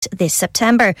this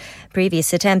September.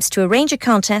 Previous attempts to arrange a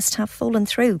contest have fallen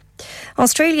through.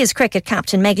 Australia's cricket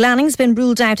captain Meg Lanning's been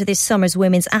ruled out of this summer's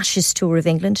Women's Ashes Tour of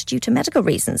England due to medical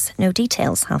reasons. No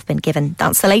details have been given.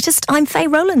 That's the latest. I'm Faye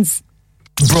Rowlands.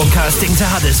 Broadcasting to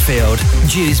Huddersfield,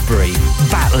 Dewsbury,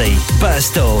 Batley,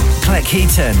 Birstall,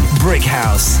 Cleckheaton,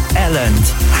 Brickhouse, Elland,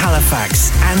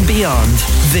 Halifax and beyond.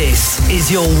 This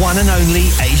is your one and only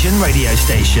Asian radio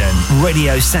station.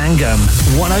 Radio Sangam,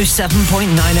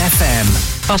 107.9 FM.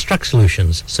 Fast Track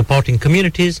Solutions, supporting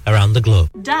communities around the globe.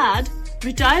 Dad,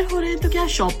 retire हो रहे हैं तो क्या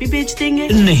shop भी बेच देंगे?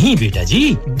 नहीं बेटा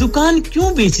जी, दुकान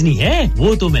क्यों बेचनी है?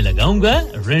 वो तो मैं लगाऊंगा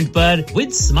रेंट पर with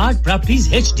smart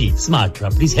properties HD. Smart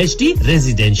properties HD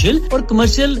residential और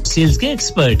कमर्शियल सेल्स के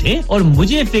एक्सपर्ट हैं और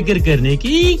मुझे फिक्र करने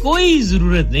की कोई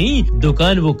जरूरत नहीं।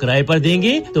 दुकान वो किराए पर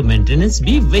देंगे तो मेंटेनेंस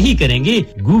भी वही करेंगे।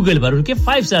 गूगल पर उनके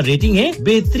 5 स्टार रेटिंग है,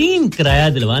 बेहतरीन किराया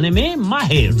दिलवाने में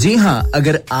माहिर। जी हां,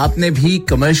 अगर आपने भी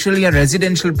कमर्शियल या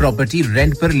रेजिडेंशियल प्रॉपर्टी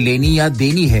रेंट पर लेनी या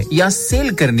देनी है या सेल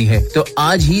करनी है तो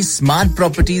आज ही स्मार्ट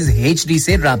प्रॉपर्टीज एचडी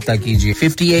से राब्ता कीजिए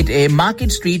 58A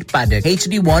market street Paddock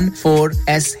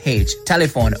HD14SH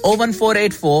telephone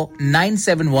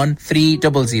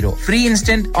 01484971300 free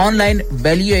instant online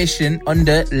valuation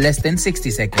under less than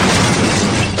 60 seconds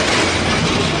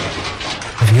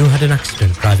Have you had an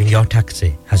accident driving your taxi?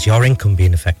 Has your income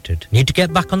been affected? Need to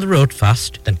get back on the road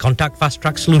fast? Then contact Fast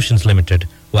Track Solutions Limited,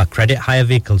 who are credit hire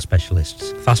vehicle specialists.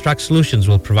 Fast Track Solutions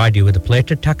will provide you with a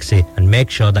plated taxi and make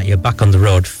sure that you're back on the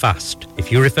road fast. If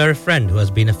you refer a friend who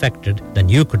has been affected, then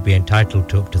you could be entitled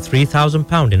to up to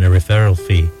 £3,000 in a referral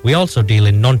fee. We also deal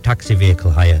in non-taxi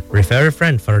vehicle hire. Refer a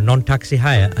friend for a non-taxi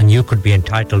hire and you could be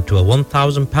entitled to a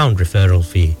 £1,000 referral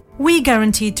fee. We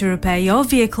guarantee to repair your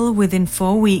vehicle within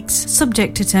 4 weeks,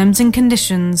 subject to terms and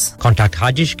conditions. Contact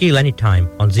Haji Shkil anytime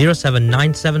on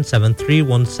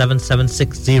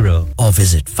 07977317760 or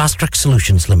visit Fast Track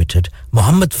Solutions Limited,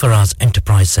 Mohammed Faraz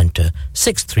Enterprise Centre,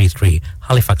 633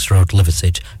 Halifax Road,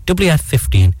 Liversedge,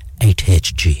 WF15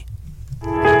 8HG.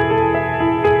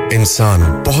 इंसान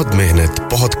बहुत मेहनत,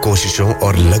 बहुत कोशिशों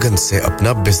और लगन से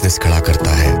अपना business खड़ा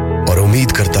करता है और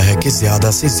उम्मीद करता है कि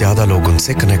ज्यादा से ज्यादा लोग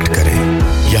उनसे कनेक्ट करें।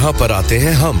 यहाँ पर आते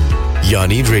हैं हम,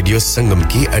 यानी रेडियो संगम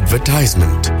की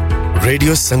एडवर्टाइजमेंट।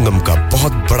 रेडियो संगम का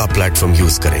बहुत बड़ा प्लेटफॉर्म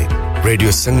यूज करें।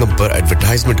 रेडियो संगम पर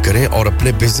एडवर्टाइजमेंट करें और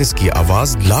अपने बिजनेस की आवाज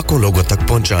लाखों लोगों तक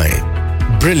पहुंचाएं।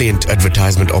 Brilliant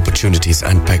advertisement opportunities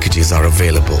and packages are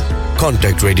available.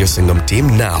 Contact Radio Sangam team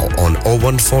now on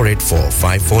 01484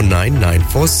 549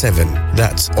 947.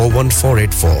 That's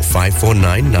 01484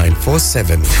 549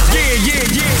 947. Yeah.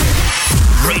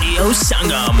 Radio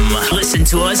Sangam. Listen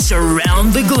to us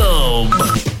around the globe.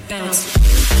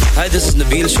 Hi, this is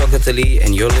Nabil Shaukat Ali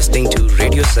and you're listening to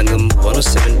Radio Sangam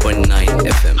 107.9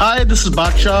 FM. Hi, this is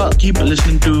Baksha. Keep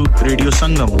listening to Radio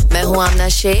Sangam. मैं हूँ आमना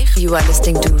Sheikh. You are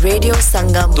listening to Radio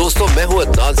Sangam. दोस्तों, मैं हूँ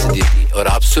अदनान सिद्दीकी और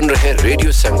आप सुन रहे हैं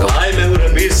रेडियो संगम. Hi, मैं हूँ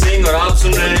रणबीर सिंह और आप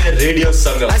सुन रहे हैं रेडियो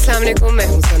संगम. अस्सलाम वालेकुम, मैं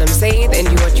हूँ सनम Saeed and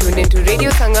you are tuned into Radio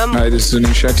Sangam. Hi, this is H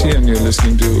Shadye and you're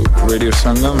listening to Radio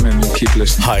Sangam and keep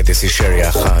listening. Hi, this is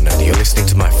Sharia Khan and you're listening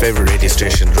to my favorite radio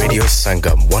station, Radio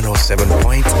Sangam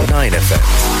 107.9 FM.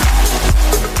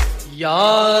 या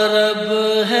रब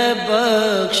है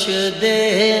बख्श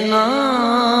देना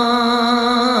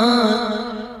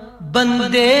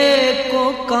बंदे को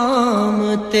काम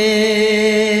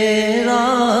तेरा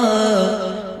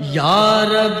या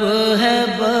रब है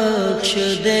बख्श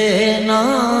देना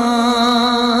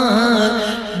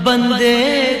बंदे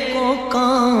को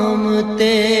काम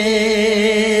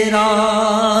तेरा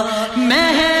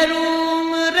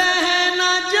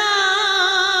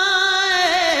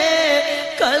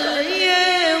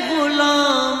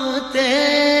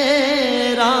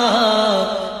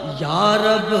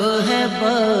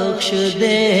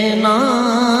देना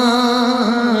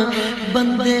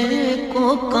बंदे को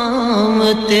काम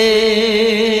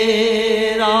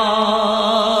तेरा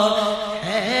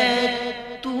है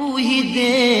तू ही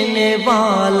देने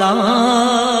वाला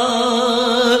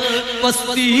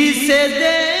पस्ती से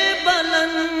दे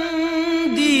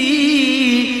बुलंदी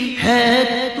है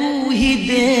तू ही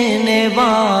देने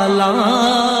वाला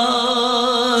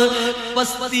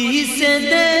पस्ती से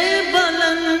दे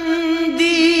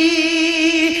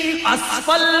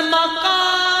असफल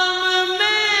मकाम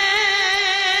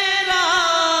मेरा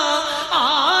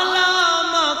आला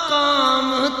मकाम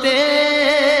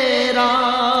तेरा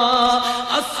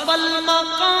असफल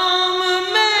मकाम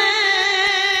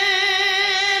मेरा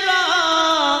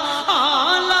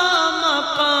आला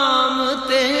मकाम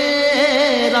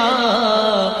तेरा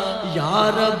या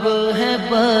रब है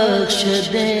बख्श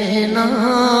देना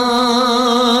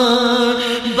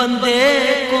बंदे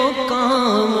को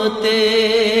काम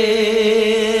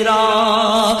तेरा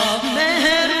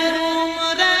मेहर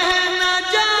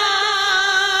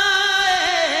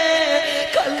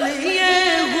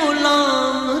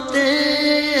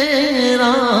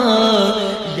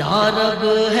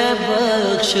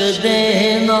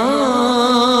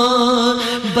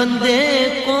बंदे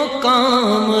को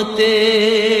काम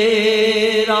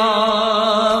तेरा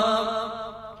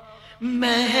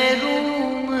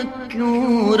महरूम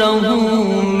क्यों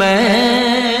रहूं मैं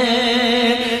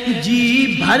जी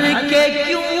भर के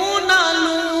क्यों ना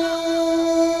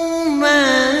लूं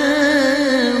मैं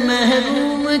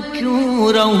महरूम क्यों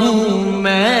रहूं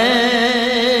मैं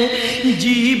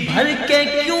जी भर के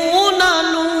क्यों ना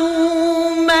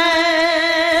लूं मैं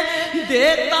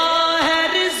देता है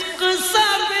रिज़्क़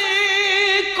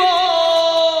सभी को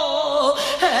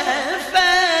है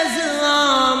फैज़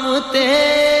आम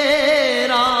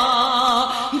तेरा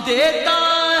देता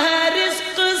है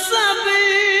रिज़्क़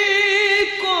सभी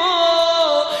को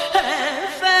है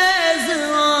फैज़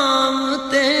आम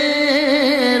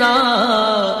तेरा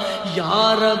या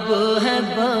रब है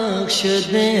बख्श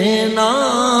देना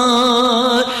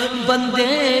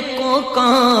बंदे को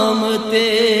काम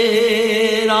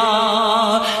तेरा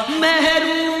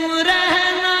महरूम रह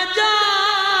न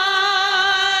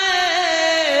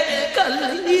जाए कल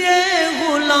ये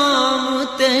गुलाम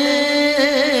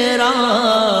तेरा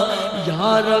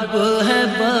या रब है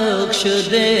बख्श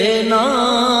देना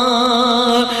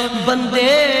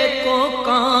बंदे को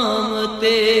काम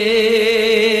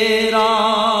तेरा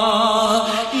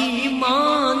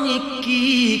ईमान की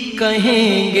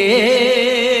कहेंगे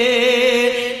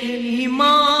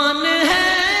ईमान है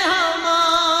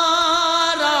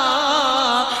हमारा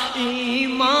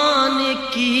ईमान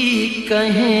की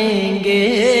कहेंगे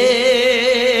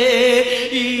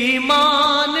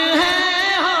ईमान है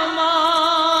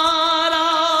हमारा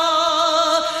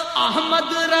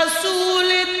अहमद रसूल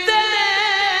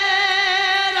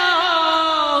तेरा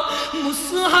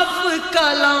मुसहफ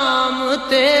कलाम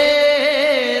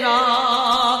तेरा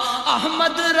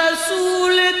अहमद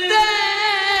रसूल तेरा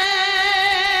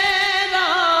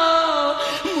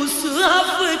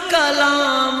मुसहफ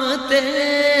कलाम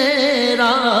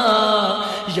तेरा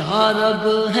या रब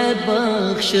है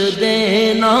बख्श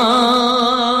देना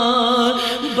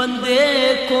बंदे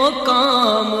को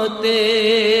काम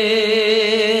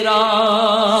तेरा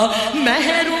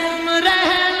महरूम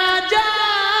रह न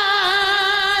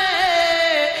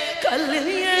जाए कल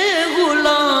ये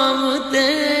गुलाम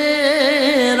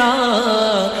तेरा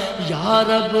या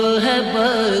रब है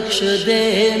बख्श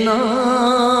देना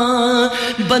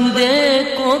बंदे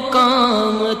को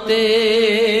काम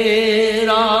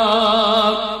तेरा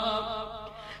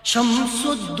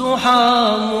शम्सुद्दुहा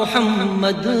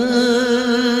मुहम्मद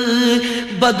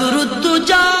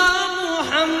बदरुद्दुजा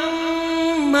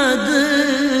मुहम्मद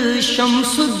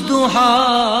शम्सुद्दुहा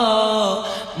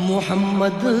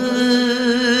मुहम्मद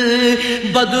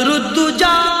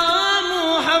बदरुद्दुजा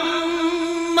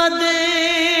मुहम्मद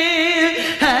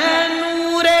है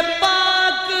नूरे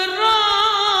पाक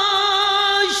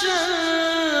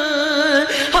रोशन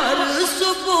हर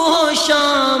सुबह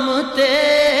शाम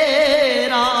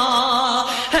तेरा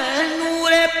है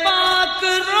नूरे पाक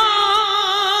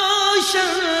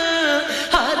रोशन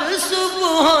हर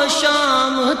सुबह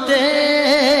शाम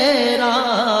तेरा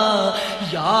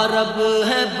या रब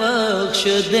है बख्श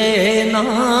देना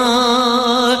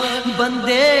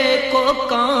बंदे को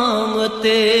काम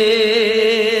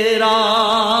तेरा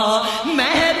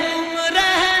महरूम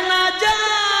रह न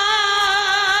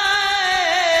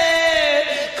जाए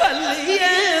कल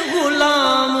ये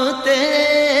गुलाम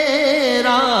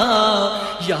तेरा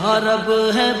या रब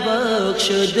है बख्श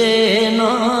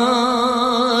देना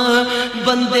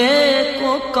बंदे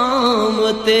को काम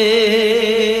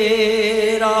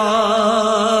तेरा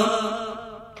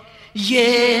ये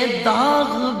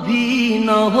दाग भी न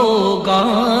होगा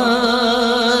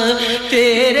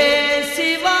तेरे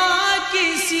सिवा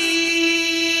किसी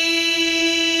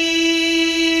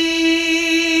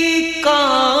का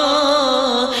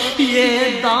ये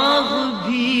दाग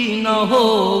भी न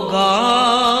होगा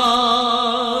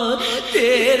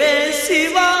तेरे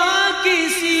सिवा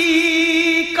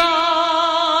किसी का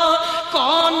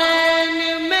कौनैन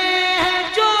में है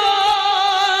जो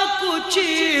कुछ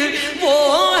वो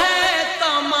है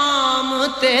तमाम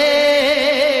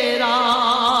तेरा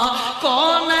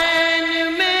कौनैन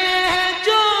में है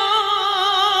जो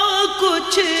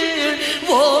कुछ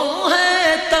वो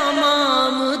है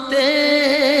तमाम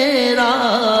तेरा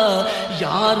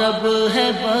या रब है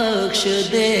बख्श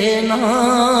देना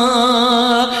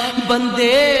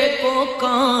बंदे को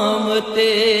काम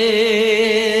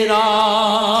तेरा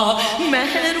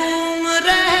महरूम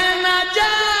रह न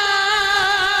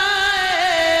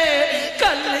जाए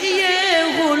कल ये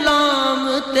गुलाम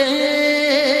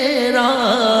तेरा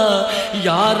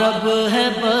या रब है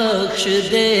बख्श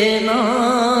देना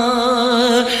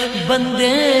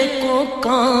बंदे को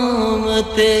काम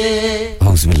तेरा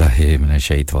औज़ुबिल्लाहि मिनश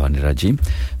शैतानिर रजीम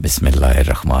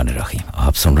बिस्मिल्लाहिर्रहमानिर्रहीम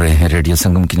आप सुन रहे हैं रेडियो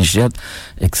संगम की नशरियात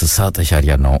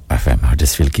 107.9 एफएम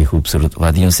हडर्सफील्ड की खूबसूरत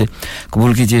वादियों से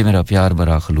कबूल कीजिए मेरा प्यार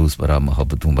भरा खलूस भरा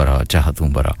मोहब्बतों भरा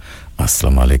चाहतों भरा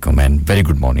अस्सलाम वालेकुम and very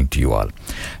good morning to you all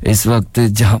इस वक्त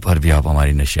जहां पर भी आप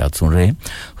हमारी नशरियात सुन रहे हैं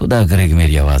खुदा करे कि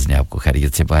मेरी आवाज ने आपको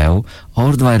खैरियत से पाया हो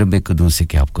और दुआए रब्बे कुदूस से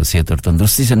कि आपको सेहत और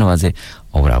तंदुरुस्ती से नवाजे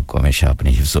और आपको हमेशा अपने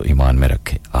हिफ्ज़ व ईमान में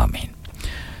रखे आमीन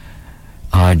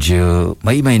आज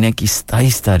मई महीने की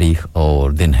 27 तारीख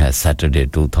और दिन है सैटरडे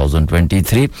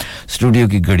 2023 स्टूडियो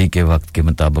की घड़ी के वक्त के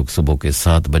मुताबिक सुबह के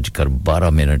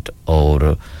 7:12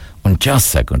 और 49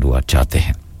 सेकंड हुआ चाहते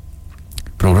हैं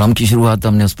प्रोग्राम की शुरुआत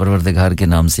हमने उस परवरदिगार के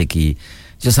नाम से की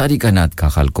जो सारी कायनात का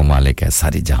खालिक मालिक है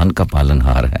सारी जहान का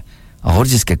पालनहार है और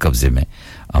जिसके कब्जे में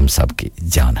हम सब की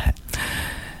जान है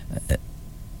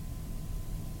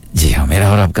जी हाँ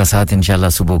मेरा और आपका साथ इंशाल्लाह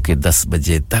सुबह के 10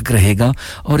 बजे तक रहेगा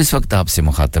और इस वक्त आपसे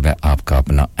मुखातब है आपका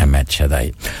अपना H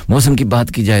शदाई मौसम की बात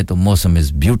की जाए तो मौसम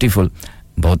इज ब्यूटीफुल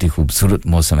बहुत ही खूबसूरत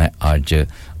मौसम है आज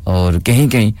और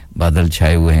कहीं-कहीं बादल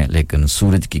छाए हुए हैं लेकिन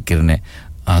सूरज की किरणें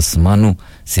आसमानों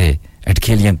से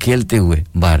अटखेलियां खेलते हुए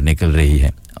बाहर निकल रही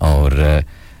है और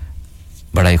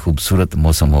बड़ा ही खूबसूरत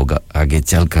मौसम होगा आगे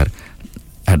चलकर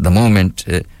at the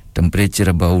moment temperature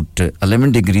about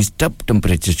 11 degrees top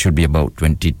temperature should be about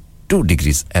 22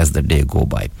 degrees as the day go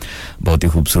by बहुत ही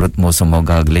खूबसूरत मौसम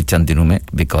होगा अगले चंद दिनों में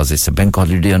because it's a bank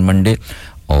holiday on Monday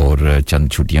और चंद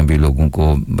छुट्टियां भी लोगों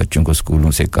को बच्चों को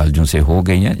स्कूलों से कॉलेजों से हो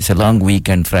गई हैं it's a long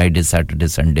weekend Friday Saturday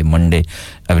Sunday Monday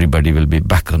everybody will be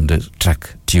back on the track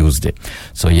Tuesday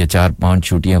so ये 4-5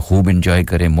 छुट्टियां खूब एंजॉय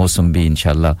करें मौसम भी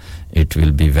इंशाल्लाह it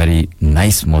will be very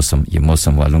nice मौसम ये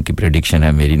मौसम वालों की प्रेडिक्शन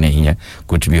है मेरी नहीं है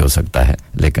कुछ भी हो सकता है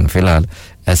लेकिन फिलहाल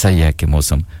ऐसा ही है कि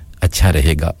मौसम अच्छा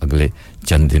रहेगा अगले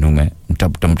चंद दिनों में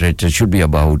top temperature should be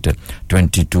about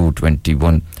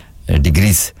 22-21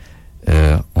 degrees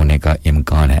होने का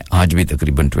इम्कान है आज भी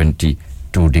तकरीबन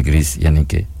 22 डिग्रीज यानी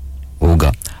कि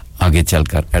होगा आगे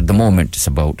चलकर at the moment it's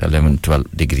about 11-12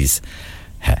 degrees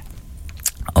है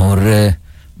और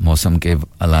मौसम के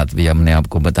हालात भी हमने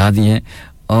आपको बता दिए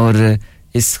और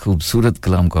इस खूबसूरत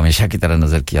कलाम को हमेशा की तरह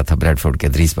नजर किया था ब्रैडफोर्ड के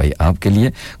इदरीस भाई आपके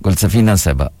लिए गुलसफीना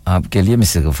साहबा आपके लिए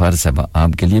मिसेस गफार साहबा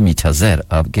आपके लिए मीठा ज़हर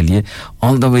आपके लिए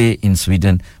all the way in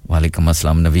Sweden वालेकुम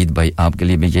अस्सलाम नवीद भाई आपके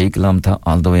लिए भी यही कलाम था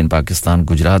all the way in Pakistan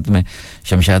Gujrat में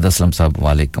शमशाद असलम साहब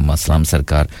वालेकुम अस्सलाम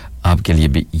सरकार आपके लिए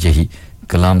भी यही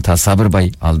कलाम था साबर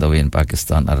भाई all the way in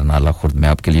Pakistan Arnala Khurd में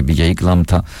आपके लिए भी यही कलाम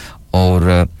था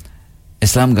और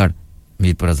इस्लामगढ़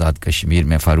मीरपुर आज़ाद कश्मीर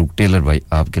में फारूक टेलर भाई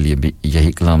आपके लिए भी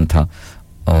यही कलाम था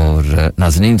और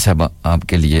नाज़नीन साहब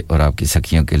आपके लिए और आपकी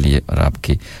सखियों के लिए और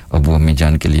आपकी अबू अम्मी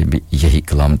जान के लिए भी यही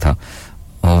कलाम था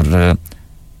और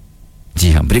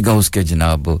जी हाँ ब्रिग हाउस के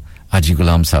जनाब हाजी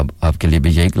गुलाम साहब आपके लिए भी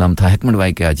यही कलाम था हिकमत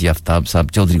भाई के हाजी आफ्ताब साहब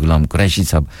चौधरी गुलाम कुरैशी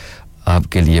साहब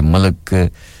आपके लिए मलक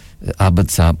आबद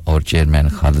साहब और चेयरमैन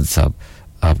खालिद साहब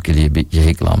आपके लिए भी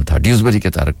यही कलाम था ड्यूसबरी के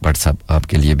तारक भट्ट साहब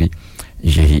आपके लिए भी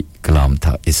यही कलाम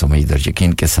था इस उम्मीद और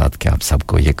यकीन के साथ कि आप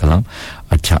सबको ये कलाम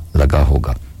अच्छा लगा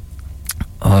होगा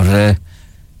और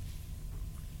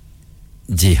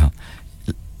जी हाँ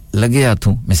लगे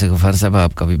हाथों मिसेस गफार साहब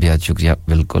आपका भी बेहद शुक्रिया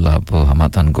बिल्कुल आप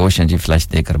हमातन गोश हैं जी फ्लैश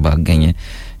देकर भाग गई हैं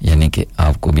यानी कि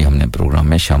आपको भी हमने प्रोग्राम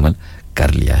में शामिल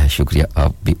कर लिया है शुक्रिया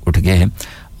आप भी उठ गए हैं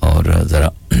और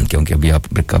ज़रा क्योंकि अभी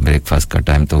आप ब्रेकफास्ट का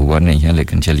टाइम तो हुआ नहीं है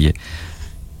लेकिन चलिए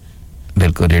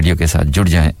बिल्कुल रेडियो के साथ जुड़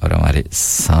जाएं और हमारे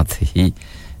साथ ही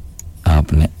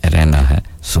आपने रहना है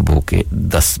सुबह के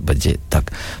 10 बजे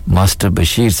तक मास्टर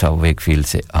बशीर साहब वेकफील्ड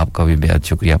से आपका भी बेहद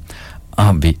शुक्रिया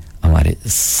आप भी हमारे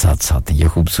साथ ये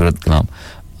खूबसूरत कलाम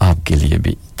आपके लिए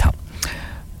भी था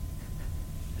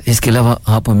इसके अलावा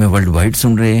आप हमें वर्ल्ड वाइड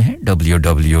सुन रहे हैं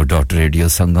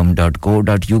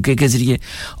www.radiosangam.co.uk के जरिए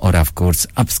और ऑफ कोर्स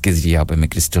एप्स के जरिए आप हमें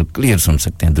क्रिस्टल क्लियर सुन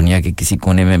सकते हैं दुनिया के किसी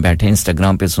कोने में बैठे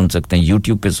इंस्टाग्राम पे सुन सकते हैं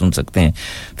यूट्यूब पे सुन सकते हैं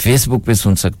फेसबुक पे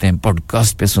सुन सकते हैं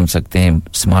पॉडकास्ट पे सुन सकते हैं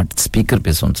स्मार्ट स्पीकर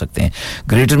पे सुन सकते हैं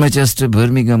Greater Manchester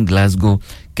Birmingham Glasgow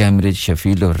Cambridge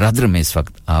Sheffield और रादर में इस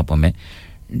वक्त आप हमें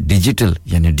डिजिटल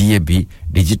यानी डीएबी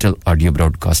डिजिटल ऑडियो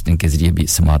ब्रॉडकास्टिंग के जरिए भी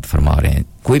समाअत फरमा रहे हैं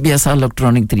कोई भी ऐसा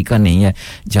इलेक्ट्रॉनिक तरीका नहीं है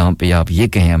जहां पे आप ये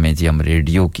कहें हमें जी हम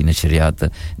रेडियो की नशरियात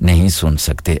नहीं सुन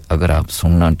सकते अगर आप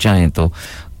सुनना चाहें तो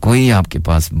कोई आपके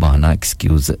पास बहाना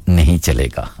एक्सक्यूज नहीं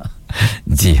चलेगा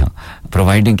जी हां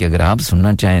प्रोवाइडिंग कि अगर आप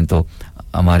सुनना चाहें तो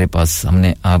हमारे पास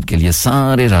हमने आपके लिए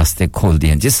सारे रास्ते खोल दिए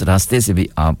हैं जिस रास्ते से भी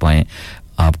आप आएं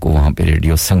आपको वहां पे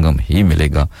रेडियो संगम ही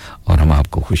मिलेगा और हम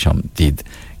आपको खुशामदीद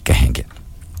कहेंगे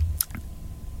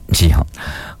जी हाँ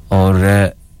और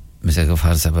मिसेस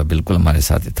गफार साहब बिल्कुल हमारे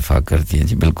साथ इत्तेफाक करती हैं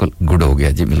जी बिल्कुल गुड हो गया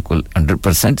जी बिल्कुल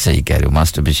 100% सही कह रहे हो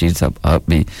मास्टर बशीर साहब आप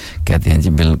भी कहते हैं जी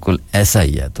बिल्कुल ऐसा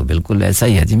ही है तो बिल्कुल ऐसा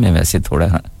ही है जी मैं वैसे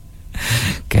थोड़ा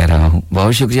कह रहा हूं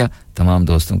बहुत शुक्रिया तमाम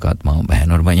दोस्तों का तमाम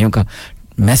बहन और भाइयों का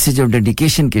मैसेज और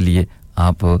डेडिकेशन के लिए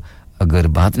आप अगर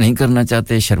बात नहीं करना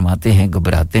चाहते शर्माते हैं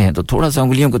घबराते हैं तो थोड़ा सा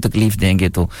उंगलियों को तकलीफ देंगे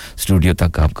तो स्टूडियो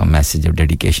तक आपका मैसेज और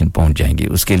डेडिकेशन पहुंच जाएंगे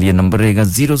उसके लिए नंबर रहेगा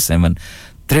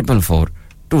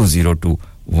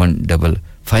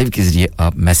 07444202155 के जरिए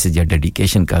आप मैसेज या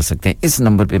डेडिकेशन कर सकते हैं इस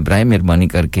नंबर पे बराए मेहरबानी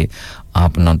करके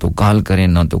आप ना तो कॉल करें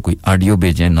ना तो कोई ऑडियो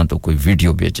भेजें ना तो कोई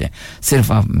वीडियो भेजें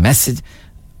सिर्फ आप मैसेज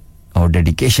और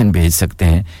डेडिकेशन भेज सकते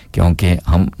हैं क्योंकि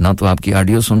हम ना तो आपकी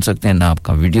ऑडियो सुन सकते हैं ना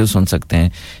आपका वीडियो सुन सकते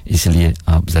हैं इसलिए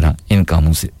आप जरा इन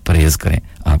कामों से परहेज करें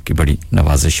आपकी बड़ी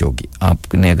नवाजिश होगी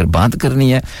आपने अगर बात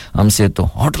करनी है हमसे तो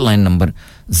हॉटलाइन नंबर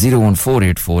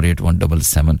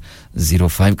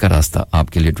 01484817705 का रास्ता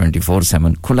आपके लिए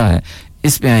 24/7 खुला है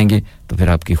इस पे आएंगे तो फिर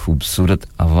आपकी खूबसूरत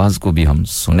आवाज को भी हम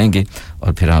सुनेंगे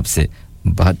और फिर आपसे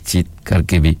बातचीत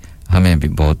करके भी हमें भी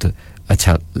बहुत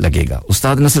अच्छा लगेगा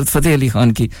उस्ताद नुसरत फतेह अली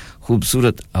खान की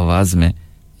खूबसूरत आवाज में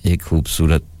एक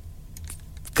खूबसूरत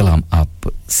कलाम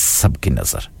आप सबकी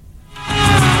नजर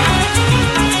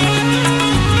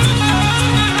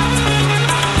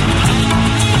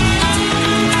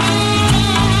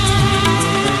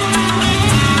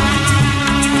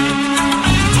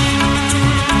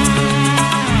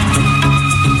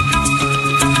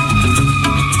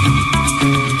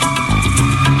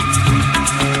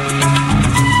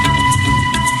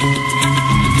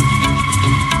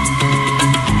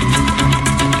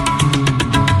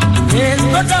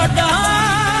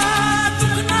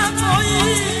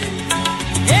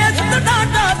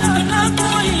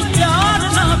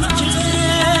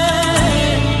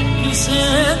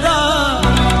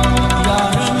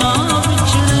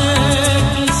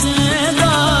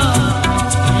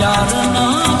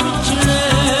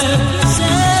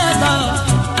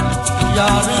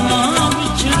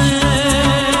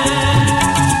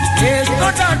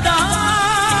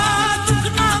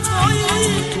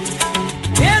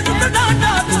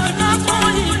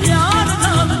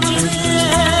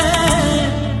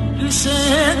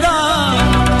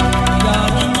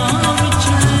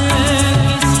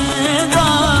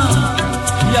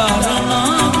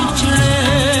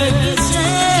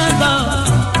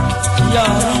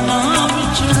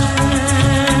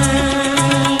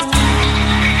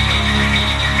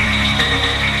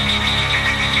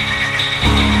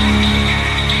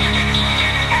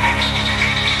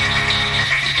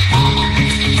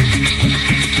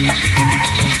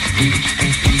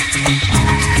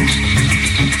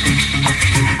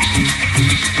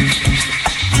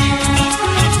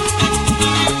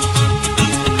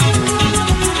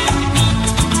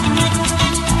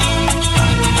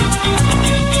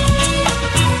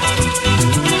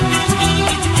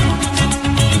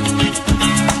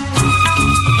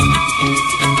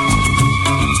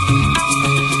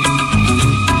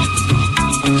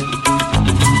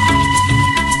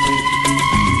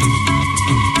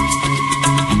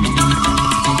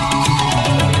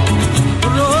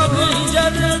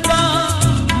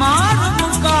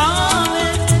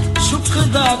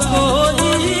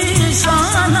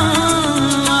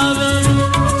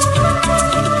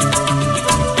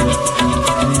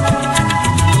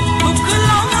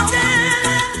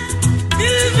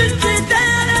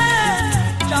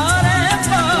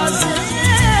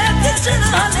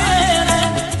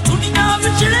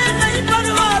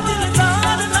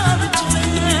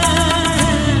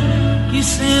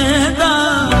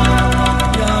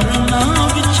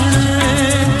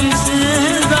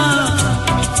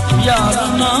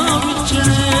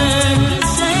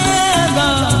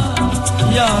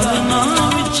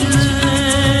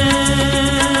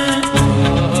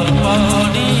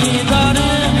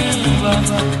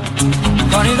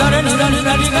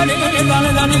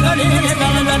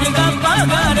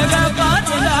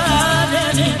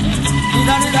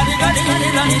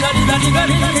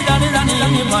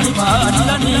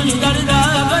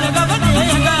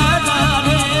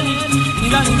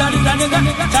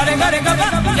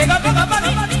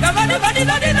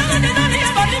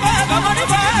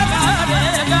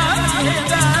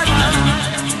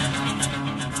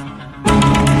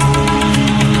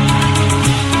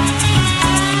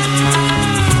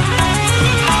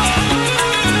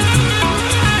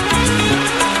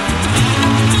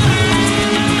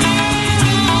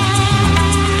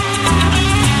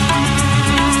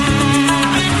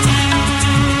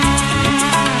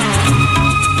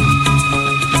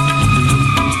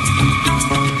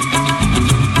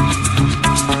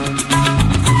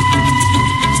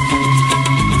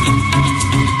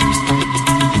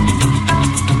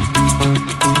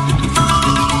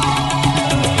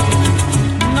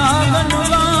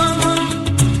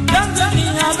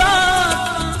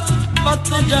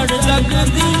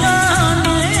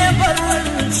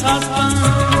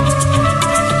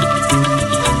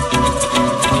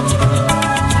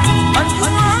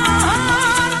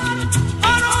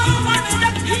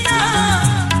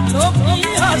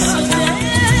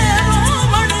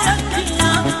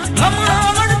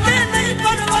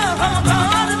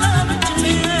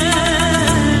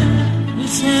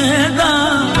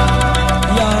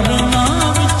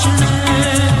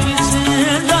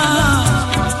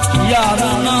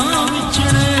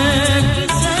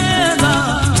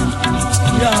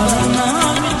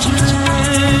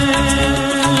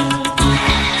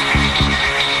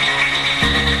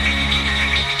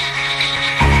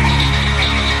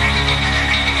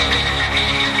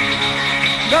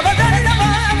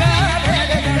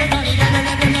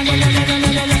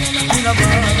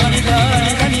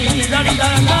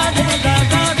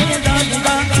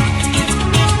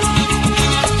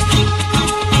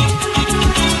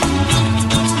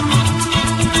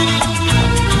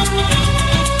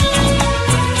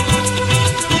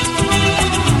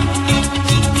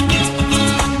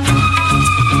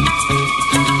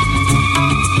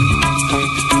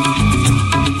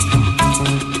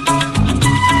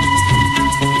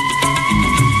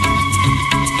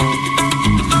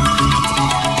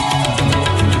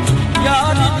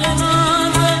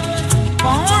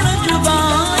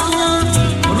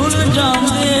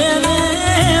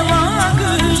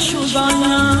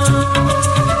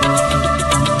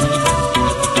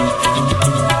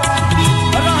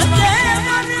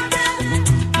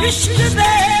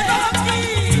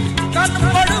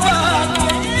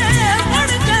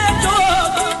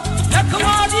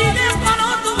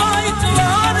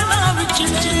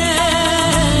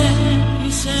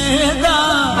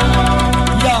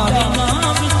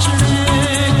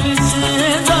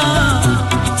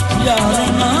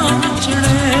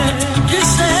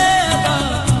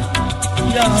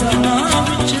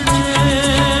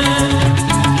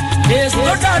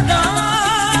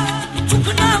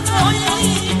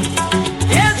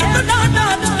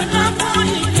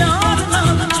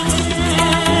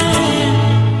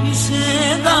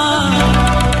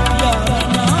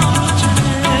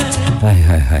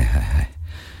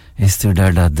तो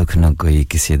डाडा दुख न कोई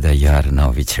किसी दा यार ना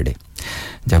विछड़े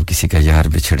जब किसी का यार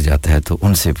बिछड़ जाता है तो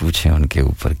उनसे पूछें उनके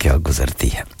ऊपर क्या गुजरती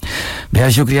है बेहद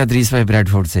शुक्रिया दरीस भाई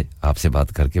ब्रैडफोर्ड से आपसे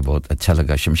बात करके बहुत अच्छा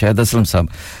लगा शमशाद असलम साहब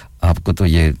आपको तो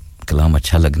ये कलाम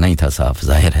अच्छा लगना ही था साफ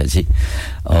जाहिर है जी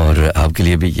और आपके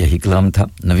लिए भी यही कलाम था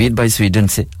नवीद भाई स्वीडन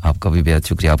से आपका भी बेहद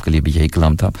शुक्रिया आपके लिए भी यही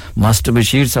कलाम था मास्टर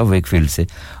बशीर साहब वेकफील्ड से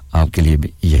आपके लिए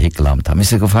भी यही कलाम था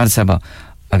मिस्टर गफार साहब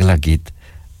अगला गीत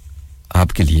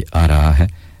आपके लिए आ रहा है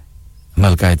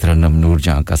मलका तरन्नुम नूर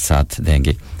जहां का साथ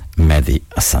देंगे मेहदी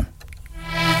हसन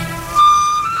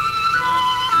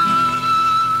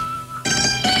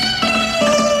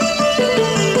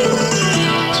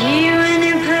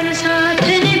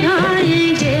जीवन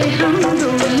भर साथ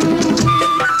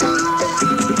निभाएंगे हम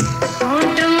दोनों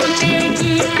होठों पे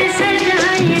गीत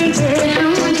सजाएंगे हम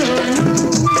दोनों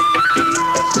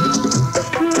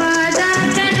वादा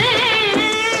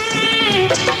करें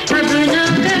अब ना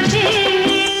कभी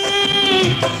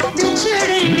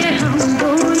बिछड़ेंगे हम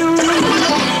दोनों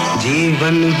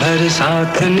जीवन भर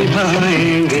साथ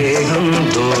निभाएंगे हम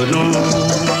दोनों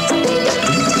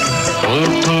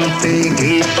होठों पे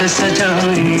गीत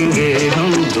सजाएंगे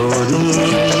हम दोनों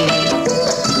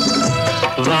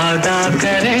वादा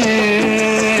करें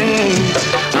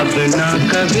अब ना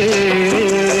कभी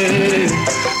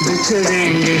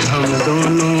बिछड़ेंगे हम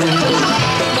दोनों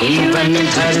जीवन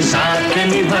भर साथ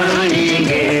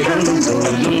निभाएंगे हम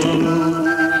दोनों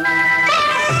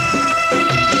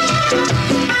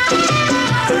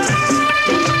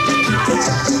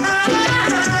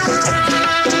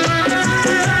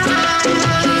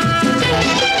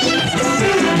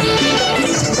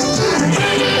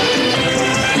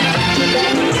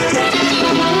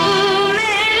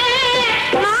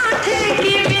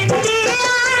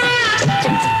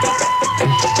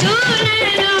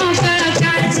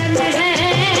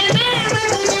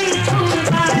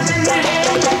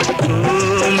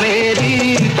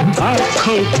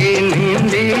की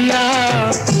नींदिया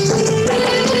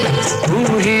तू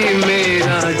ही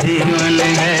मेरा जीवन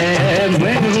है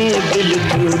मैं हूँ दिल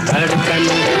की धड़कन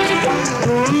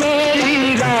तू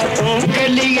मेरी रातों के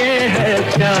लिए है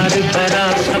प्यार भरा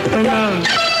सपना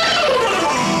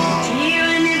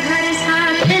जीवन भर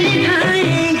साथ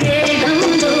निभाएंगे हम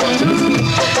दोनों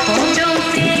होठों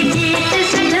पे गीत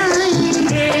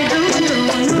सजाएंगे हम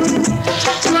दोनों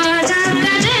वादा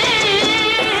करें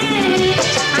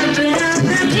अब ना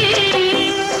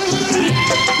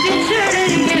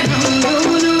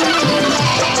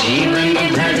जीवन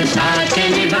भर साथ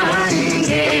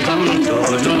निभाएंगे हम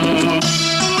दोनों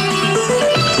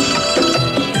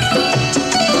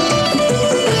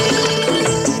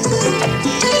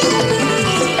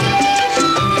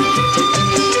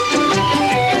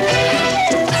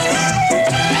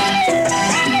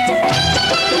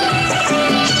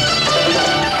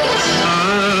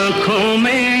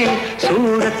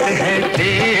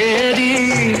तेरी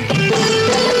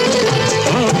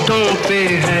होठों पे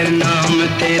है नाम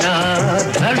तेरा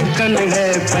धड़कन है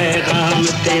पैगाम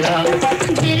तेरा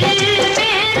दिल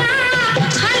मेरा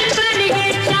हर पल ये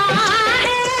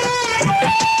चाहे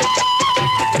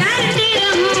करती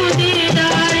रहूं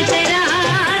दीदार तेरा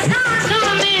सांसों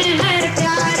में हर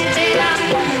प्यार तेरा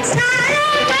सारा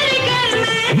भरकर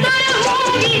मैं तो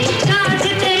रहूंगी साथ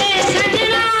तेरे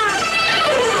सजना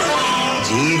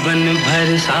जीवन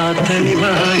भर साथ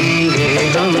निभाएंगे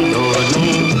हम दोनों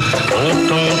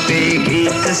होठों पे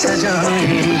गीत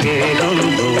सजाएंगे हम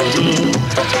दोनों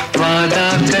वादा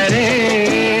करें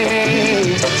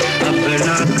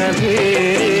अपना कभी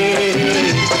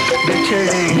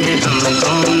बिछड़ेंगे हम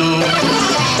दोनों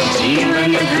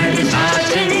जीवन भर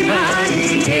साथ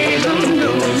निभाएंगे हम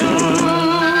दोनों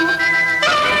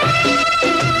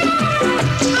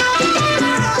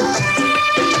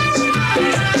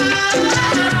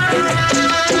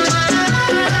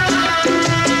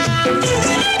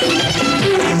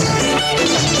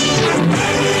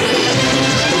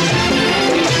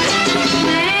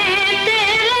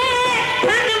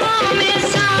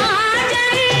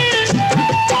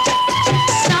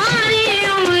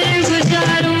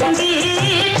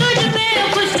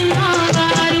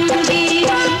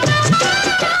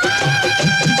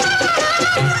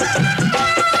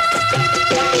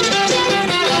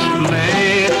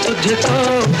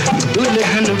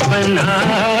दुल्हन बना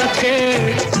के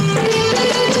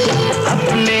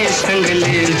अपने संग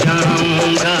ले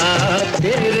जाऊंगा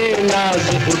तेरे नाज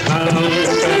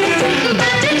उठाऊंगा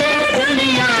बदले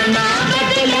दुनिया ना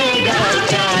बदलेगा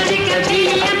प्यार कभी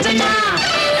अपना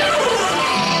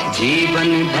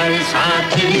जीवन भर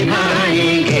साथ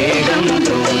निभाएंगे हम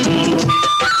दोनों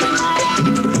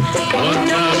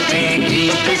होठों पे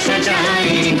गीत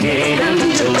सजाएंगे हम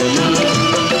दोनों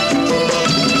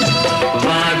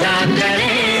वादा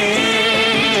करें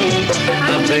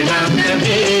अपना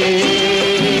कभी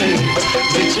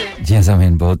जी हाँ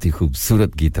सामीन बहुत ही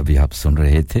खूबसूरत गीत अभी आप सुन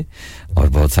रहे थे और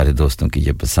बहुत सारे दोस्तों की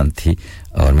ये पसंद थी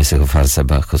और मिस गफार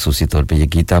साहब खुसूसी तौर पे ये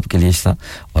गीत आपके लिए था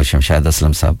और शमशाद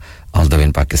असलम साहब all the way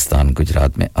in Pakistan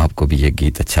Gujrat में आपको भी ये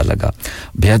गीत अच्छा लगा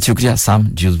बेहद शुक्रिया साम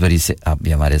जूसबरी से आप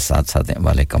भी हमारे साथ हैं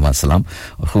वालेकुम अस्सलाम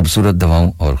और खूबसूरत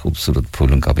दवाओं और खूबसूरत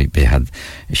फूलों का भी बेहद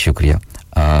शुक्रिया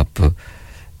आप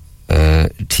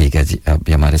ठीक है जी आप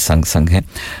भी हमारे संग हैं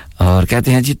और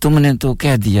कहते हैं जी तुमने तो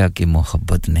कह दिया कि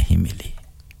मोहब्बत नहीं मिली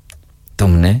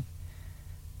तुमने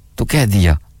तो कह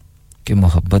दिया कि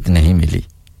मोहब्बत नहीं मिली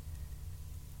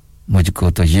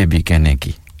मुझको तो ये भी कहने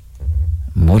की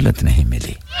मोहलत नहीं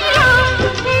मिली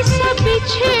ऐसा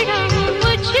बिछड़ा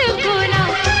मुझको ना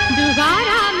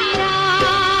दोबारा मिला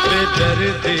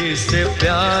बेदर्दी से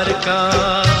प्यार का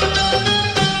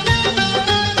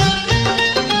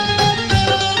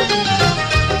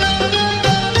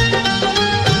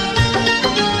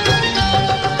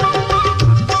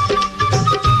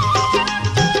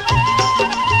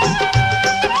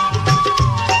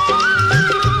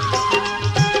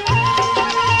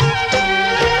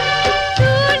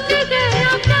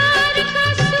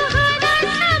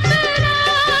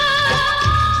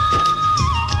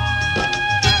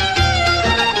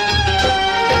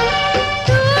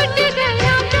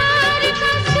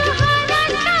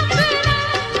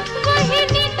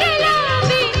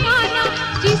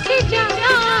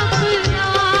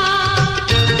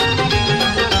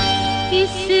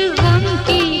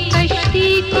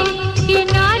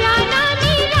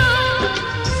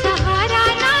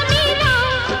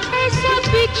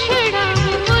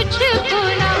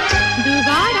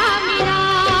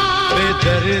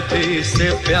दर्दी से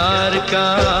प्यार का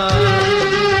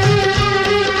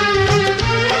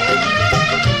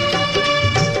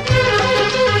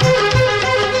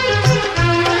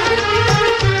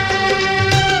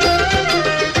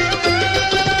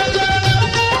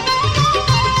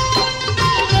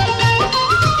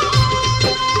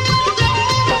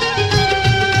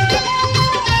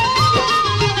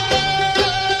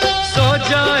सो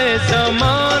जाए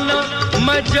जमाना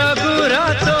मैं जगू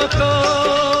रातों को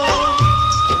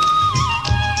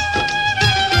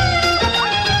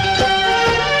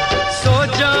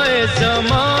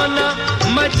जमाना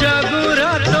मैं जागूं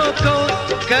रातों को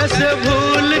कैसे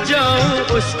भूल जाऊं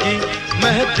उसकी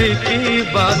मेहंदी की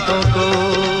बातों को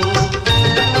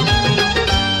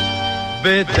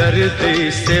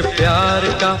बेदर्दी से प्यार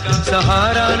का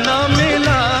सहारा ना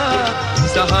मिला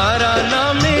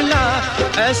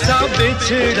ऐसा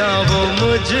बिछड़ा वो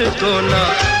मुझको ना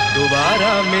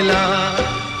दोबारा मिला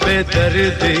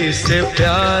बेदर्दी से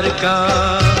प्यार का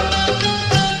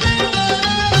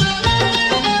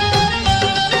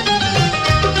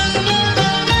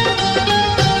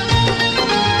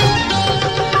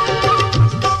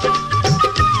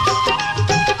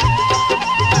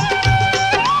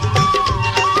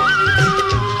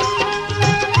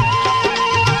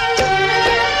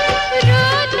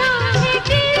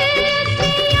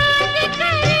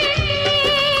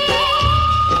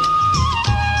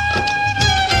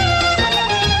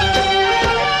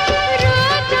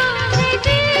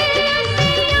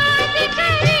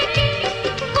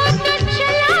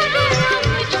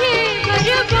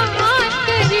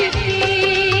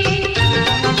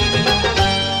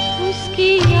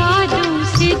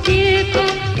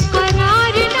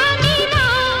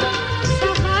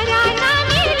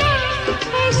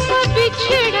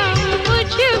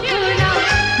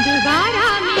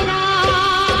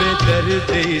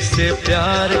से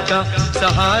प्यार का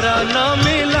सहारा ना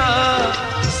मिला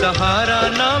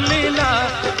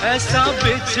ऐसा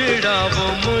बिछड़ा वो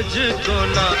मुझको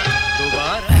ना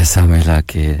दोबारा ऐसा मिला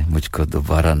कि मुझको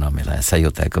दोबारा ना मिला ऐसा ही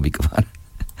होता है कभी-कभार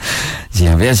जी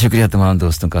हां बेहद शुक्रिया तमाम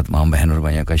दोस्तों का तमाम बहन और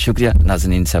भाइयों का शुक्रिया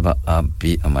नाज़रीन साहब आप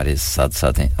भी हमारे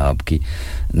साथ हैं आपकी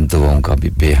दुआओं का भी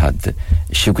बेहद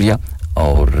शुक्रिया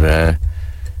और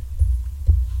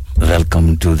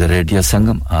welcome to the radio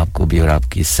Sangam आपको भी और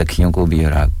आपकी सखियों को भी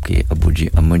और आपके अब्बू जी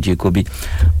अम्मू जी को भी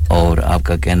और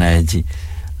आपका कहना है जी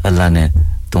अल्लाह ने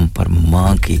तुम पर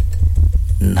मां की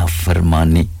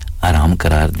नाफरमानी आराम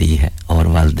करार दी है और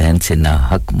वालिदैन से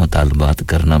नाहक मुतालबात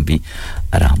करना भी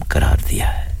आराम करार दिया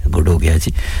है गुड हो गया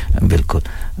जी बिल्कुल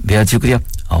बेहद शुक्रिया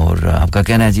और आपका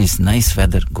कहना है जी इस nice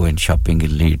weather go in shopping in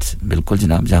Leeds बिल्कुल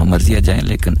जनाब जहां मर्जी आ जाएं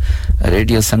लेकिन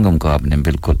रेडियो संगम को आपने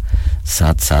बिल्कुल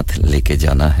साथ लेके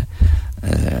जाना है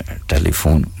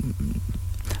टेलीफोन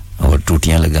और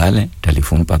टूटियां लगा लें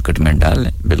टेलीफोन पॉकेट में डाल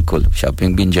लें बिल्कुल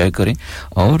शॉपिंग भी एंजॉय करें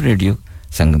और रेडियो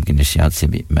संगम की नशियात से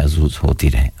भी महसूस होती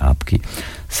रहे आपकी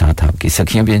साथ आपकी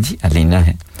सखियां भी हैं जी अलीना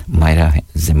है मायरा है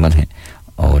जिमल है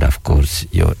और ऑफ कोर्स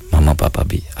योर मामा पापा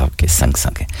भी आपके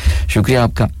संग हैं शुक्रिया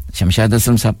आपका शमशाद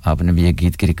असलम साहब आपने भी एक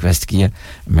गीत की रिक्वेस्ट किया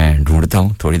मैं ढूंढता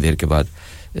हूं थोड़ी देर के बाद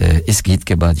इस गीत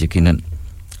के बाद यकीनन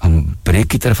हम ब्रेक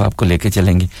की तरफ आपको लेके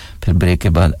चलेंगे फिर ब्रेक के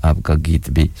बाद आपका गीत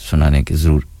भी सुनाने की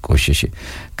जरूर कोशिश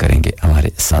करेंगे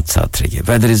हमारे साथ रहिए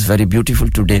weather is very beautiful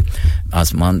today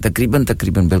आसमान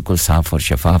तकरीबन बिल्कुल साफ और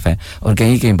शफाफ है और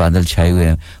कहीं बादल छाए हुए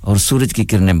हैं और सूरज की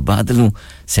किरणें बादलों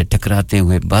से टकराते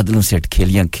हुए बादलों से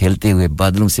अटखेलियां खेलते हुए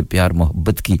बादलों से प्यार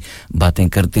मोहब्बत की बातें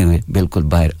करते हुए बिल्कुल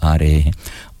बाहर आ रहे हैं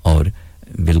और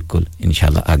बिल्कुल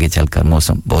इंशाल्लाह आगे चलकर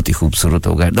मौसम बहुत ही खूबसूरत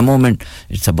होगा at the moment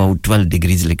it's about 12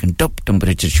 degrees लेकिन top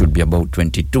temperature should be about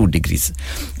 22 degrees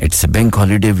it's a bank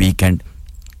holiday weekend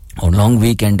और लॉन्ग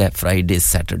वीकेंड है Friday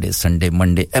Saturday Sunday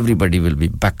Monday everybody will be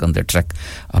back on the track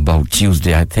about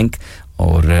Tuesday I think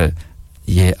और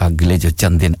ये अगले जो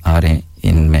चंद दिन आ रहे हैं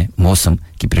इनमें मौसम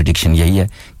की प्रेडिक्शन यही है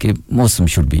कि मौसम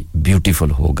शुड बी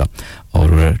ब्यूटीफुल होगा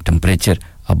और टेंपरेचर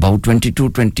अबाउट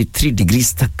 22-23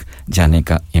 डिग्रीज तक जाने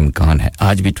का इम्कान है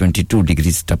आज भी 22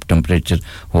 डिग्रीज टॉप टेंपरेचर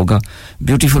होगा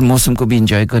ब्यूटीफुल मौसम को भी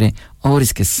एंजॉय करें और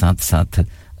इसके साथ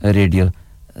रेडियो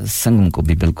संगम को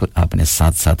भी बिल्कुल आपने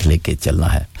साथ लेके चलना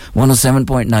है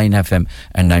 107.9 एफएम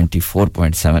एंड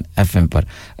 94.7 एफएम पर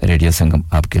रेडियो संगम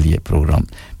आपके लिए प्रोग्राम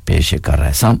पेश कर रहा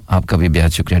है साम आपका भी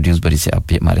बेहद शुक्रिया ड्यूसबरी से आप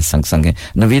भी हमारे संग हैं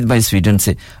नवीद भाई स्वीडन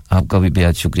से आपका भी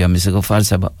बेहद शुक्रिया मिस्टर गफार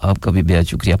साहब आपका भी बेहद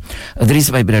शुक्रिया अदरीस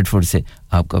भाई ब्रेडफोर्ड से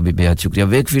आपका भी बेहद शुक्रिया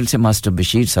वेकफील्ड से मास्टर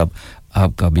बशीर साहब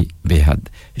आपका भी बेहद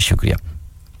शुक्रिया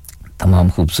तमाम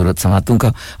खूबसूरत समातों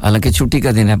का हालांकि छुट्टी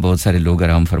का दिन है बहुत सारे लोग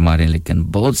आराम फरमा रहे हैं लेकिन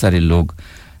बहुत सारे लोग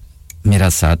मेरा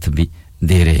साथ भी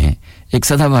दे रहे हैं एक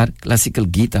सदाबहार क्लासिकल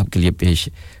गीत आपके लिए पेश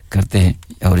करते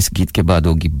हैं और इस गीत के बाद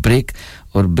होगी ब्रेक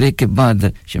और ब्रेक के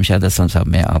बाद शमशाद असलम साहब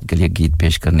मैं आपके लिए गीत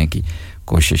पेश करने की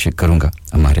कोशिश करूंगा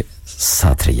हमारे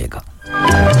साथ रहिएगा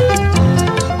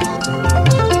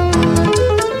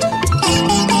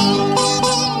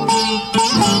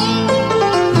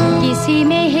किसी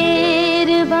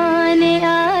मेहरबान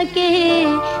आके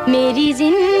मेरी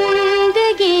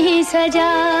जिंदगी सजा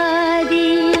दी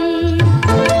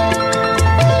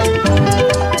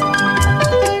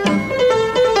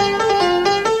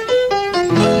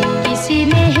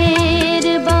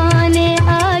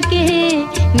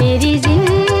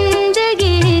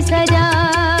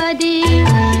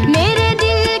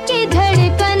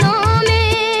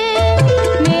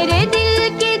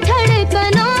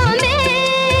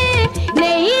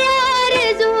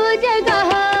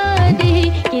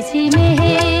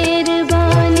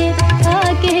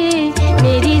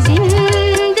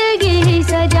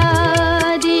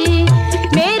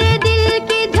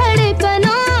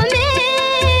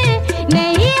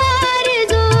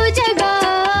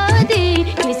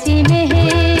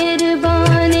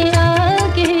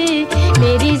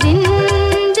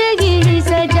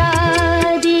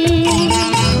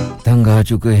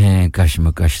चुके हैं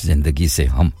कश्मकश जिंदगी से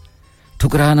हम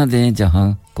ठुकरा न दें जहां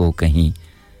को कहीं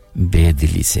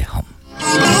बेदिली से हम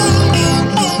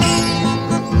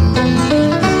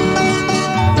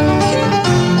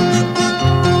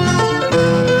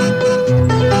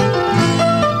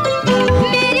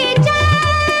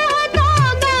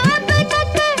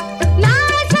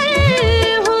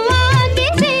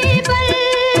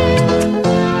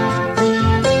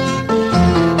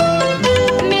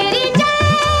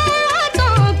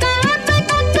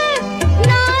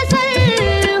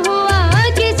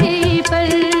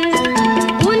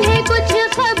उन्हें कुछ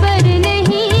खबर नहीं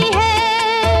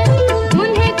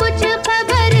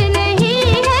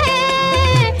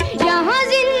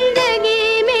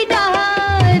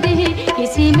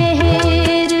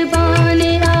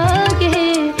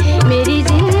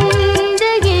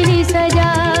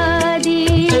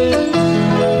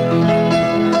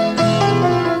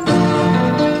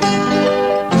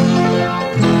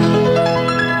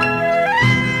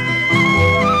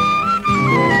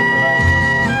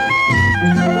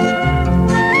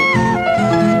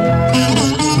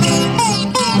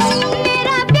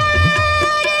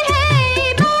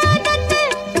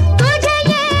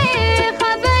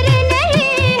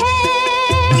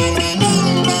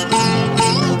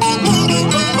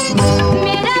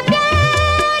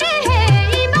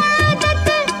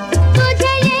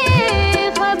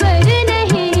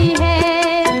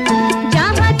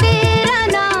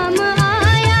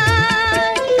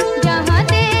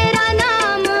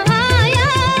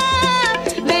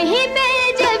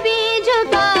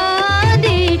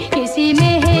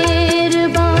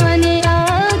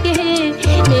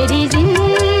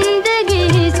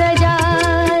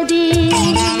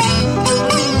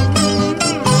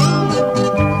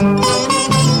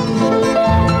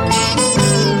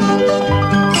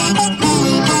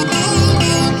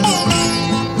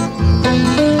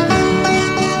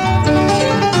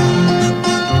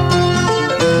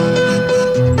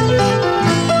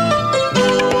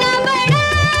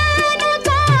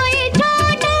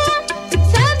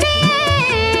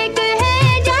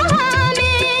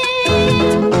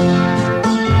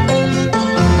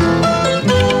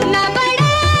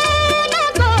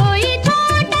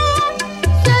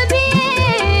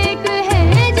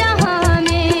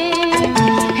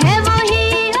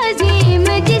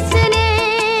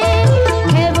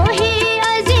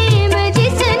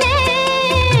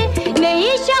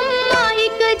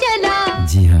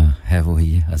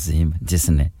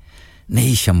जिसने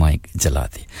नई शमाएं जला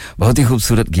दी बहुत ही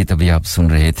खूबसूरत गीत अभी आप सुन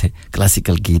रहे थे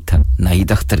क्लासिकल गीत था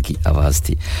नाइद अख्तर की आवाज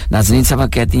थी नाज़रीन साहब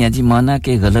कहती हैं जी माना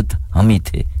कि गलत हम ही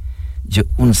थे जो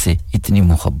उनसे इतनी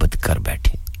मोहब्बत कर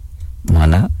बैठे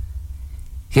माना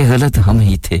कि गलत हम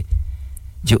ही थे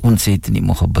जो उनसे इतनी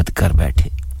मोहब्बत कर बैठे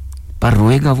पर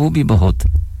रोएगा वो भी बहुत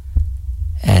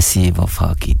ऐसी वफा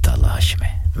की तलाश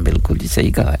में बिल्कुल जी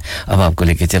सही कहा है अब आपको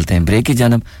लेके चलते हैं ब्रेक की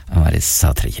जानब हमारे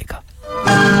साथ रहिएगा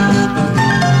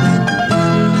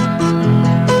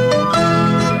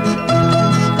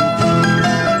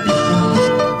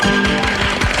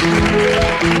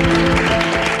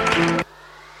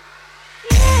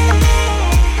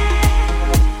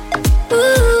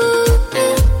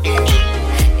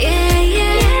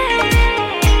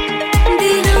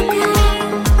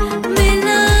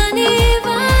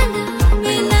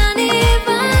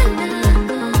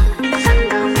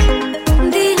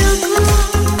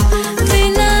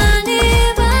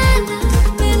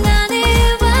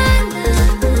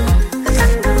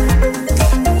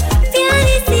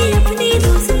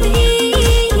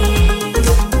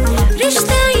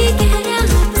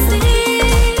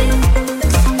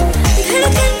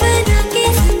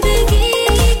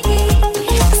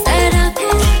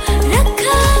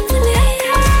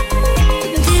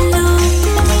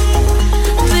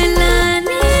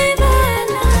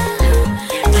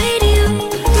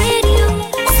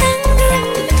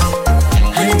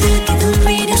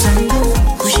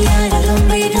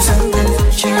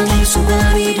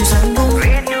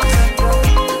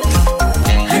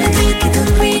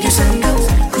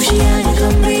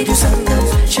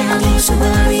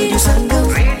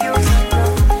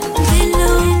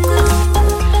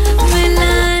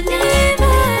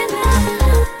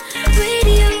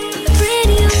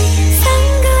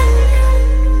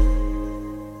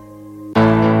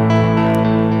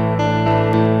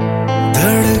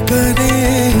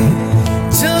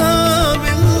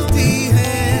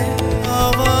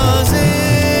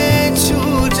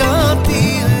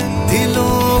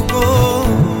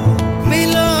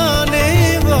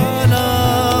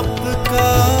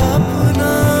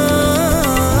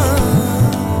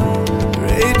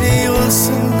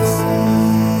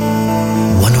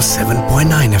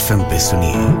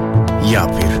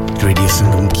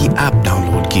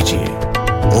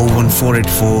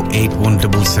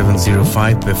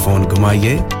पे फोन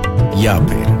घुमाइए या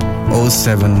फिर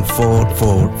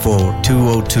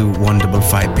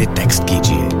 07444202155 पे टेक्स्ट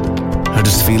कीजिए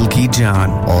हडर्सफील्ड की जान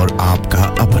और आपका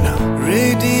अपना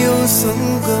रेडियो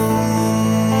संगम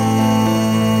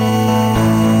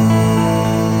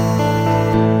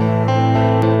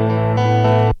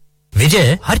विजय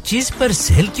हर चीज पर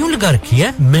सेल क्यों लगा रखी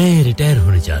है मैं रिटायर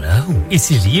होने जा रहा हूँ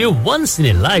इसीलिए once in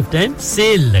a lifetime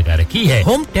sale लगा रखी है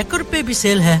होम टेकर पे भी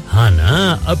सेल है हाँ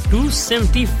ना अप टू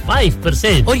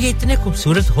 75% और ये इतने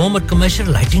खूबसूरत होम और कमर्शियल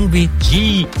लाइटिंग भी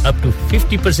जी up to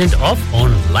 50% off on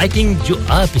lighting जो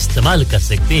आप इस्तेमाल कर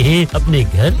सकते हैं अपने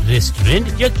घर रेस्टोरेंट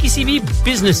या किसी भी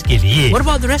बिजनेस के लिए What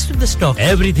about the rest of the stock?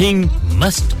 Everything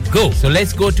must go. So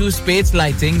let's go to Spades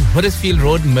Lighting, Huddersfield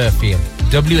Road, Murfield.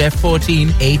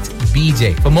 WF14 8BJ.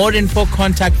 For more info,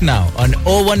 contact now on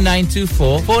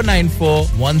 01924 494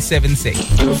 176.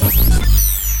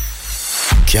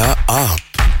 क्या आप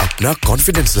अपना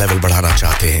कॉन्फिडेंस लेवल बढ़ाना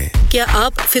चाहते हैं? क्या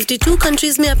आप 52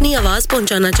 कंट्रीज में अपनी आवाज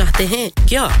पहुंचाना चाहते हैं?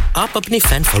 क्या आप अपनी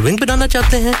फैन फॉलोइंग बनाना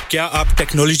चाहते हैं? क्या आप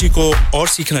टेक्नोलॉजी को और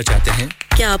सीखना चाहते हैं?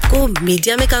 क्या आपको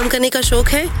मीडिया में काम करने का शौक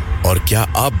है? और क्या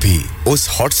आप भी उस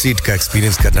हॉट सीट का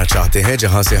एक्सपीरियंस करना चाहते हैं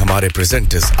जहां से हमारे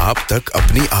प्रेजेंटर्स आप तक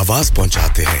अपनी आवाज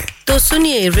पहुंचाते हैं? तो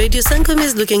सुनिए, radio Sangam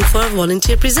is looking for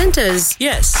volunteer presenters.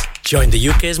 Yes, join the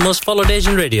UK's most followed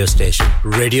Asian radio station,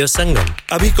 Radio Sangam.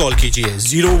 अभी कॉल कीजिए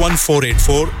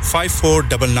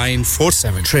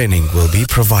 01484549947. Training will be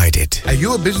provided. Are you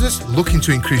a business looking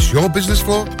to increase your business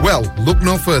flow? Well, look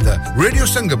no further. Radio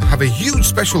Sangam have a huge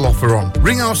special offer on.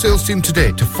 Ring our sales team today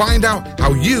to find out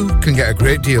how you can get a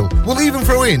great deal. We'll even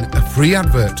throw in a free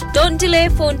advert. Don't delay,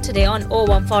 phone today on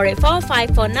 01484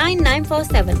 549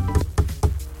 947.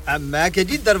 मैं के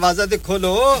जी दरवाजा दे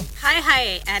खोलो हाय हाय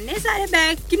एने सारे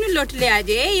bag किनु लुट ले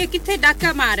आजे ये किथे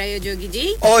डाका मार रहे हो जोगी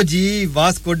जी ओ जी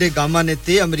वास्को डे गामा ने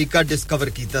ते अमेरिका डिस्कवर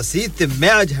कीता सी ते मैं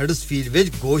आज हडर्सफील्ड विच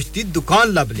गोश्त दी दुकान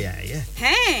लब ले आया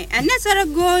है एने सारा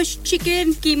गोश्त चिकन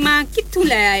कीमा किथु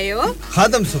ले आए हो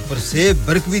खादम सुपर से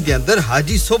बरकवी दे अंदर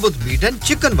हाजी सोबत मीट एंड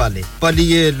चिकन वाले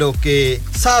पलिए लोके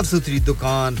साफ सुथरी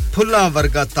दुकान फुल्ला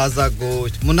वर्गा ताजा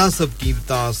गोश्त मुनासिब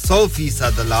कीमतां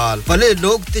 100% दलाल भले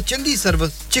लोग ते चंगी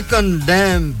service chicken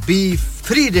lamb beef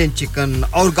free range chicken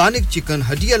organic chicken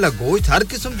हड्डी वाला गोश्त हर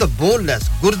किस्म दा बोनलेस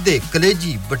गुर्दे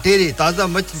कलेजी बटेरे ताजा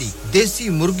मछली देसी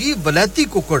मुर्गी बलाती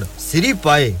कुकड़ सिरी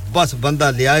पाए बस बंदा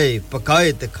ले आए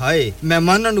पकाए ते खाए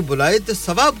मेहमानां नु बुलाए ते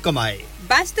सवाब कमाए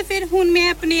बस तो फिर हुन मैं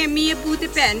अपने अम्मी अब्बू ते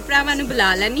भैन भरावां नु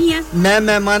बुला लनी है मैं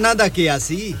मेहमानां दा किया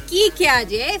सी की क्या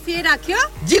जे फिर आखियो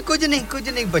जी कुछ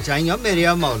नहीं बचाइयो मेरे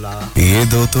या मौला ये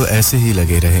दो तो ऐसे ही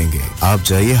लगे रहेंगे आप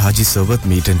जाइए हाजी सोबत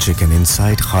meat and chicken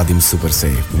inside Khadim super से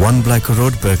 1 Black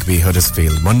Road Birkby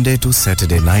Huddersfield Monday to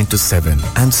Saturday 9 to 7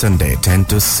 and Sunday 10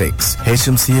 to 6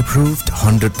 HMC approved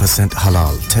 100%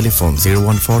 halal telephone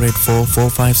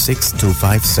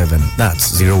 01484456257 that's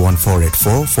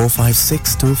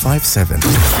 01484456257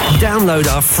 Download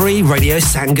our free Radio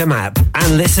Sangam app and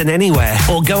listen anywhere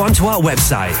or go onto our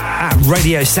website at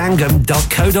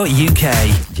radiosangam.co.uk.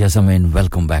 Gentlemen,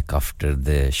 welcome back after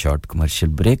the short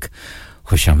commercial break.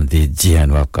 खुशामदीद जी आन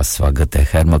आपका स्वागत है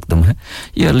खैर मकदम है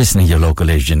You are listening your local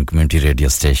Asian community radio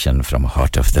station from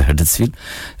heart of the Huddersfield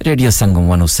Radio Sangam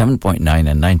 107.9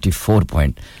 and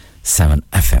 94.7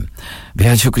 FM.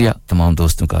 बेहद शुक्रिया तमाम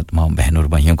दोस्तों का तमाम बहनों और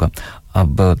भाइयों का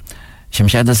अब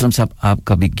शमशाद असलम साहब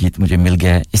आपका भी गीत मुझे मिल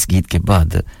गया है इस गीत के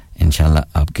बाद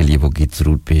इंशाल्लाह आपके लिए वो गीत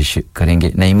जरूर पेश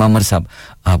करेंगे नईमा अमर साहब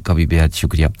आपका भी बेहद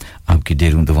शुक्रिया आपकी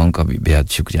ढेरों दुआओं का भी बेहद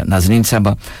शुक्रिया नाज़रीन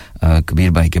साहब कबीर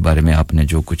भाई के बारे में आपने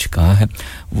जो कुछ कहा है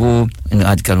वो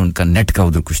आजकल उनका नेट का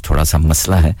उधर कुछ थोड़ा सा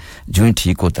मसला है जो ही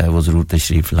ठीक होता है वो जरूर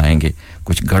तशरीफ लाएंगे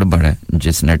कुछ गड़बड़ है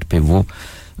जिस नेट पे वो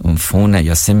फोन है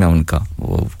या सिम है उनका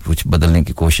वो कुछ बदलने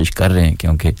की कोशिश कर रहे हैं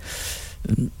क्योंकि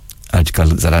आजकल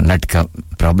जरा नेट का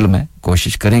प्रॉब्लम है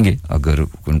कोशिश करेंगे अगर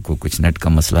उनको कुछ नेट का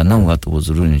मसला ना हुआ तो वो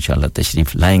जरूर इंशाल्लाह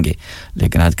तशरीफ लाएंगे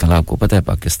लेकिन आजकल आपको पता है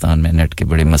पाकिस्तान में नेट के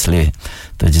बड़े मसले हैं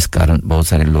तो जिस कारण बहुत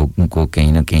सारे लोगों को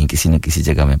कहीं ना कहीं किसी न किसी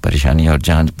जगह में परेशानी और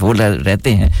जहां वो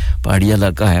रहते हैं पहाड़ी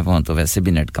इलाका है वहां तो वैसे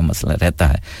भी नेट का मसला रहता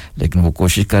है लेकिन वो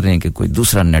कोशिश कर रहे हैं कि कोई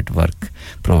दूसरा नेटवर्क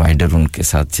प्रोवाइडर उनके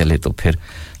साथ चले तो फिर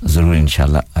जरूर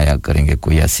इंशाल्लाह आया करेंगे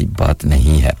कोई ऐसी बात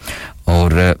नहीं है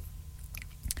और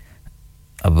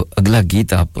अब अगला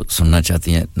गीत आप सुनना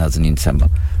चाहती हैं नाज़रीन साहब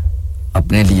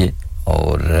अपने लिए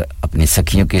और अपनी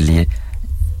सखियों के लिए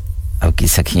आपकी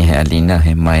सखी हैं अलीना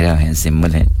है मायरा है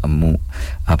जिम्मल है अम्मू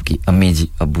आपकी अम्मी जी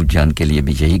अब्बू जान के लिए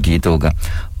भी यही गीत होगा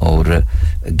और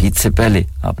गीत से पहले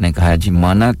आपने कहा जी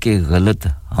माना के गलत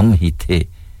हम ही थे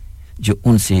जो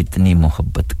उनसे इतनी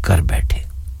मोहब्बत कर बैठे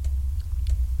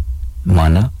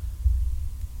माना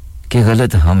के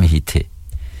गलत हम ही थे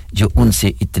जो उनसे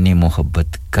इतनी मोहब्बत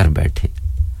कर बैठे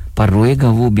पर रोएगा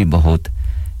वो भी बहुत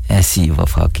ऐसी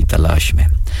वफा की तलाश में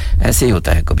ऐसे ही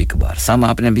होता है कभी-कभार साम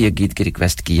आपने भी एक गीत की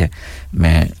रिक्वेस्ट की है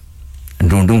मैं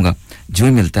ढूंढूंगा जो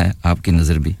ही मिलता है आपकी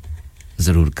नजर भी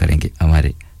जरूर करेंगे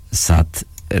हमारे साथ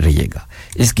रहिएगा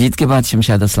इस गीत के बाद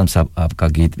शमशाद असलम साहब आपका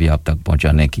गीत भी आप तक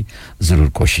पहुंचाने की जरूर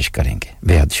कोशिश करेंगे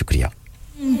बेहद शुक्रिया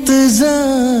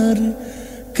इंतजार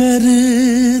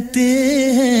करते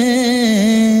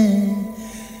हैं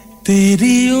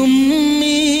तेरी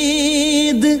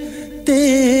उम्मीद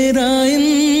तेरा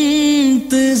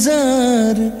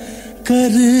इंतजार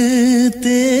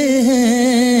करते हैं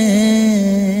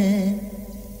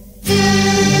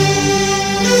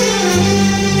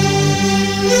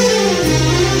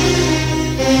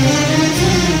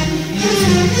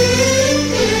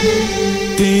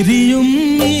तेरी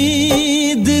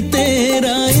उम्मीद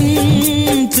तेरा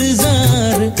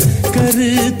इंतजार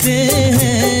करते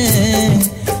हैं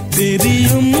तेरी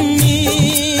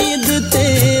उम्मीद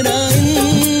तेरा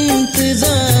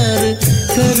इंतजार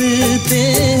करते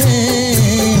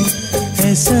हैं ऐ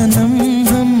सनम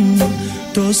हम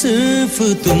तो सिर्फ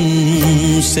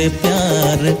तुमसे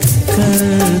प्यार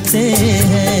करते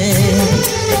हैं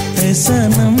ऐ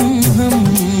सनम हम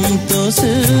तो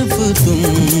सिर्फ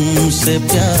तुमसे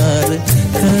प्यार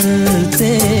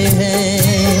करते हैं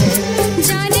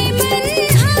जाने मन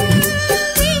हम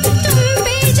भी तुम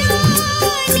पे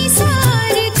जान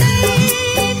सार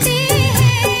करते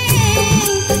हैं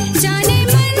जाने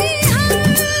मन हम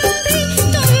भी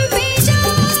तुम पे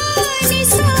जान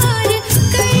सार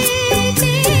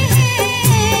करते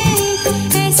हैं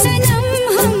ऐ सनम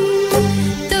हम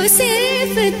तो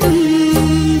सिर्फ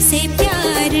तुमसे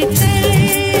प्यार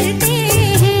करते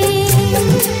हैं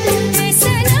ऐ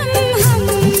सनम हम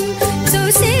तो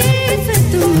सिर्फ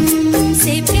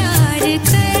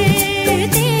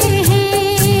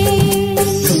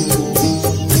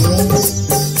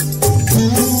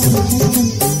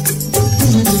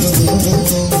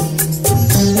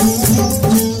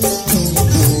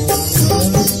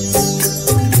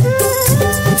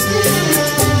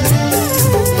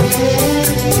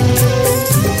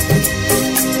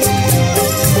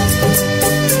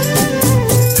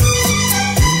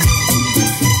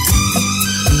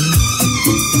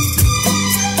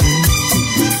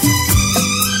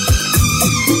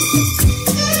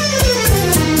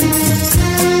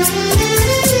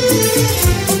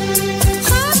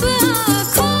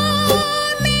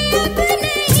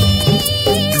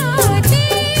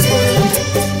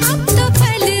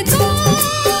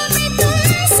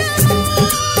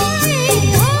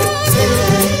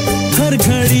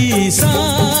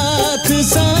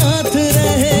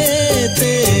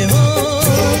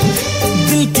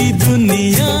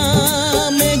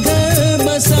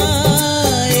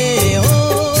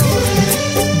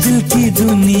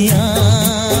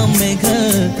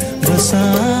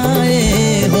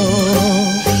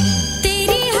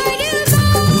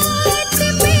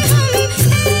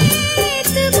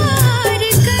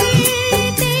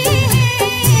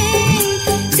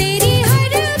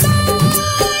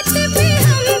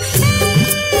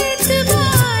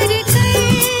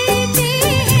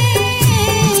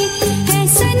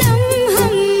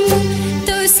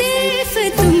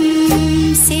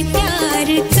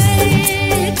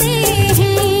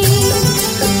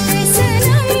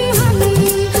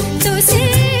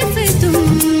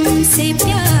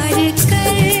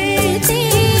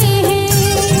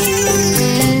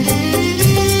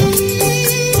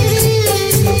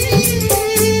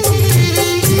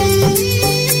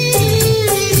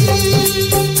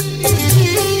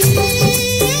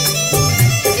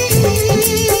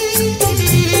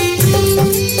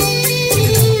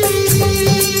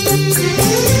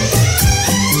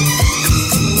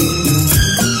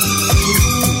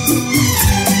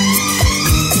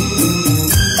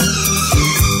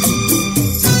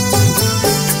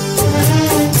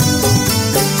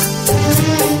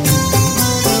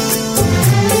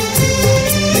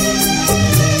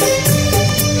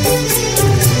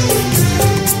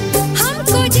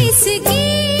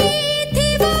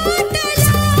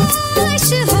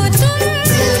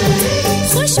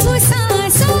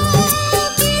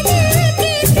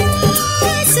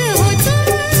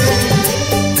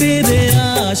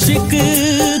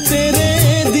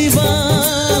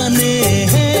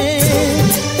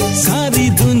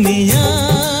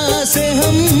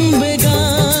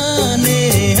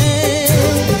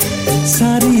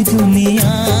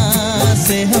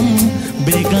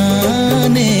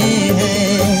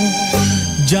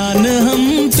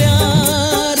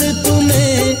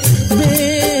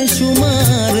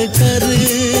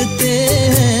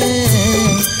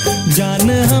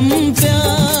हम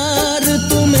प्यार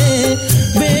तुम्हें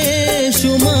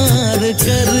बेशुमार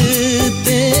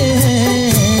करते हैं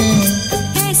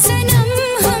ऐ सनम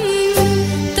हम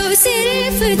तो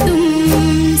सिर्फ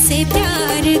तुमसे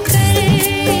प्यार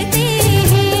करते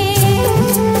हैं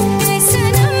ऐ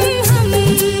सनम हम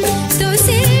तो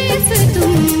सिर्फ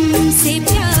तुमसे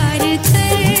प्यार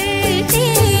करते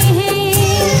हैं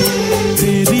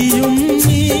तेरी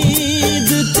उम्मीद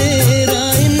तेरा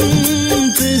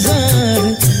इंतजार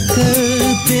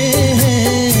करते हैं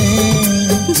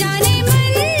जाने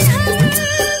मन हम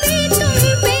भी तुम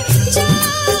पे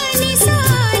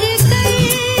जानिसार करते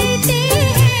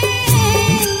हैं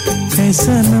ऐ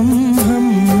सनम हम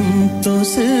तो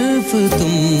सिर्फ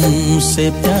तुमसे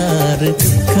प्यार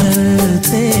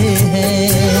करते हैं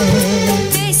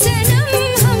ऐ सनम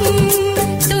हम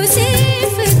तो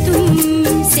सिर्फ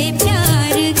तुमसे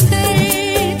प्यार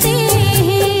करते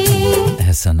हैं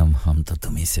ऐ सनम हम तो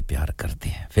तुम्ही से प्यार करते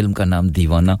हैं फिल्म का नाम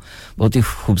दीवाना बहुत ही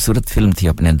खूबसूरत फिल्म थी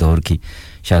अपने दौर की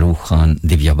शाहरुख खान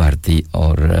दिव्या भारती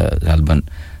और गालबन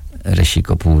ऋषि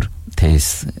कपूर थे इस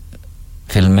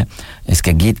फिल्म में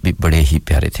इसके गीत भी बड़े ही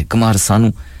प्यारे थे कुमार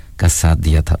सानू का साथ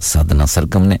दिया था साधना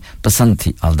सरगम ने पसंद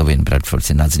थी all the way in Bradford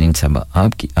से नाज़रीन साहब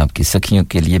आपकी सखियों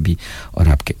के लिए भी और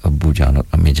आपके अब्बू जान और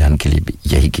अम्मी जान के लिए भी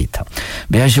यही गीत था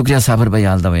बेहद शुक्रिया साबर भाई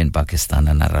all the way in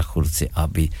Pakistan नाराखुर से आप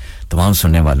भी तमाम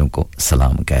सुनने वालों को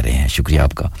सलाम कह रहे हैं शुक्रिया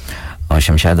आपका और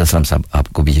शमशाद असलम साहब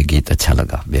आपको भी ये गीत अच्छा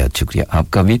लगा बेहद शुक्रिया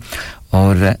आपका भी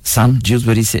और साम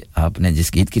ज्यूसबरी से आपने जिस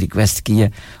गीत की रिक्वेस्ट की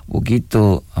है वो गीत तो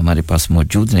हमारे पास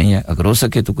मौजूद नहीं है अगर हो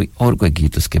सके तो कोई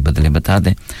गीत उसके बदले बता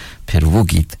दें फिर वो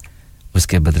गीत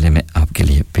उसके बदले में आपके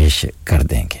लिए पेश कर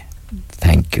देंगे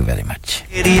thank you very much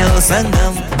radio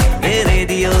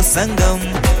संगम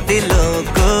दिलों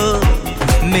को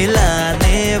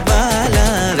मिलाने वाला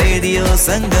रेडियो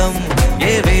संगम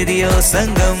ये रेडियो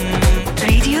संगम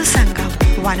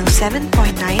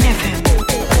 107.9 FM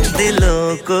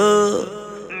दिलों को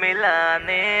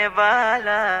मिलाने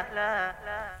वाला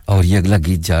और ये अगला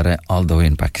गीत जा रहा है all the way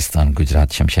in Pakistan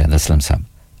Gujrat Shamshad Aslam साहब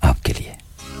आपके लिए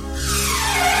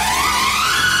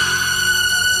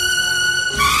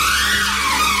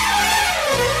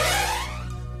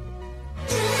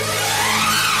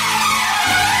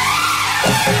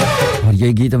और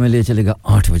ये गीत हमें ले चलेगा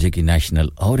 8 बजे की नेशनल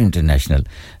और इंटरनेशनल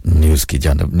न्यूज़ की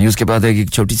जानब न्यूज़ के बाद आएगी एक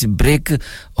छोटी सी ब्रेक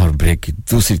और ब्रेक की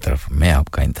दूसरी तरफ मैं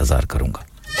आपका इंतजार करूंगा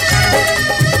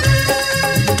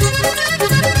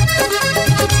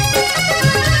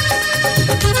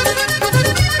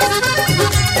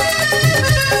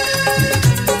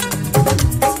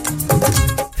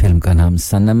फिल्म का नाम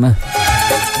सनम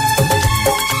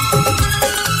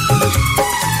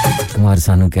कुमार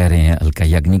सानू कह रहे हैं अलका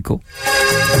याग्निक को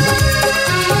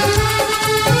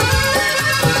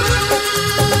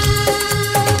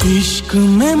इश्क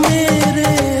में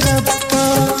मेरे रब्बा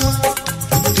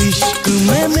इश्क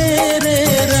में मेरे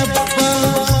रब्बा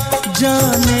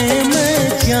जाने मैं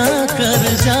क्या कर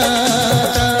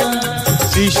जाता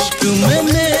इश्क में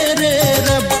मेरे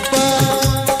रब्बा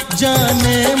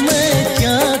जाने मैं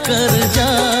क्या कर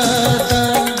जाता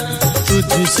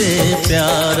तुझसे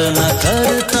प्यार न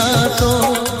करता तो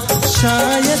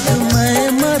शायद मैं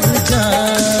मर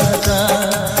जाता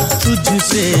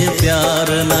तुझसे प्यार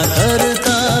न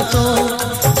करता तो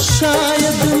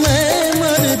शायद मैं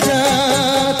मर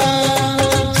जाता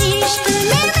इश्क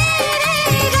में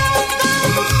मेरे रब्बा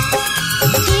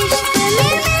इश्क में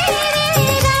मेरे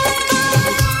रब्बा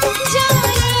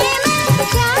जाने मैं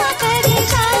क्या कर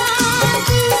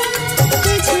जाती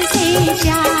तुझसे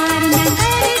प्यार न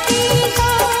करती तो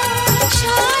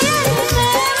शायद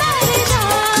मैं मर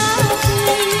जाती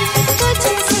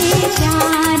तुझसे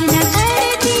प्यार न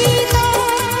करती तो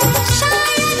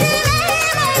शायद मैं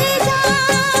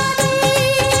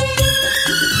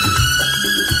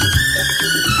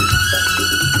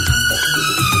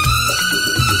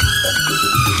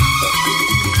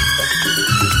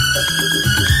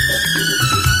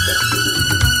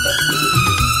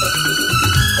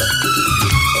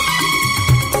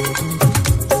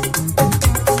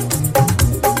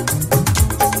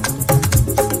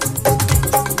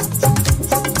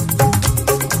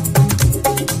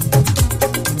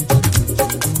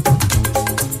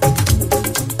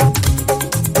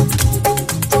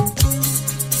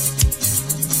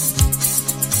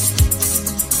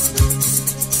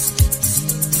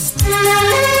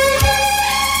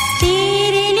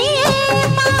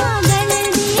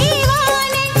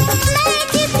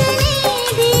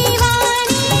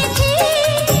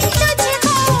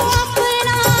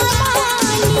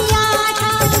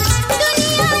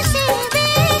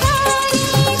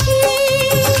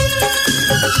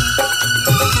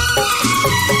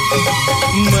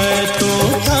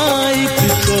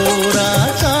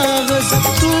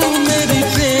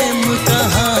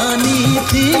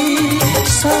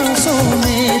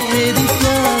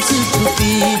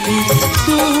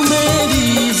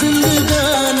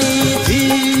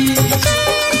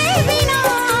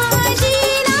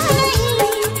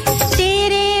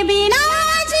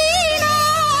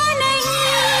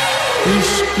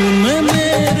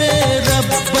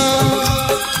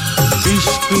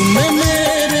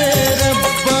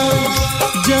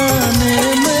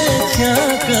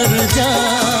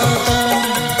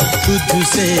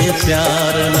तुझसे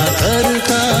प्यार न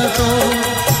करता तो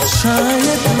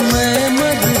शायद मैं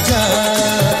मर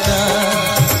जाता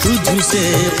तुझसे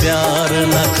प्यार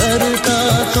न करता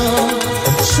तो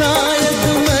शायद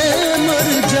मैं मर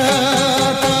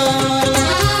जाता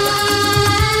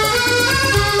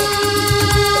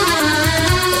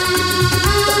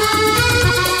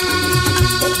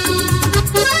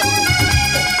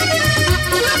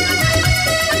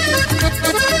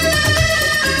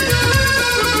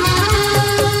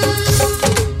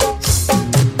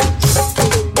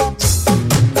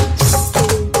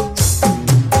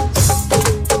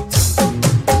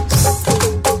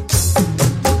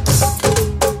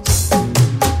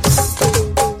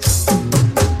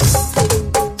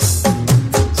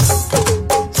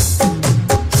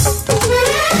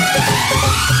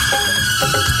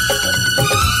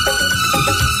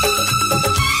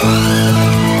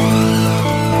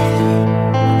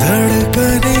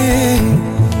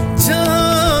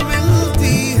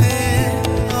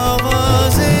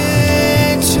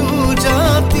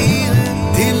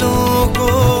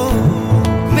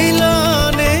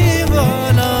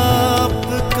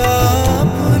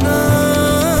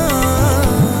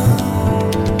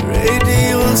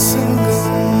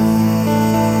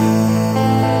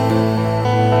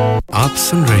आप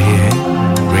सुन रहे हैं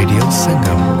रेडियो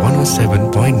संगम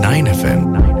 107.9 FM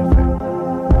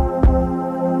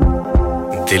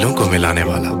दिलों को मिलाने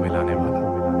वाला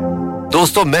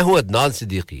दोस्तों मैं हूं अदनान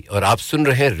सिद्दीकी और आप सुन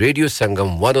रहे हैं radio Sangam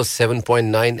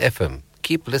 107.9 FM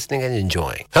Keep listening and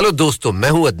enjoying. Hello दोस्तों मैं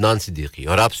हूं अदनान सिद्दीकी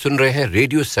और आप सुन रहे हैं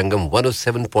रेडियो संगम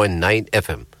 107.9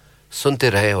 FM सुनते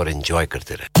रहे और एंजॉय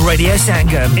करते रहे Radio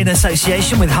Sangam in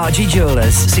association with Haji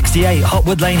Jewellers 68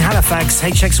 Hotwood Lane Halifax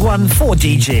HX1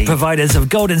 4DG providers of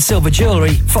gold and silver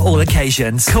jewellery for all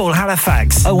occasions call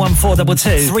Halifax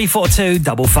 01422 342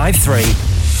 553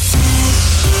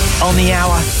 on the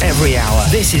hour every hour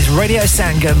this is Radio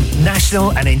Sangam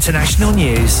national and international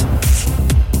news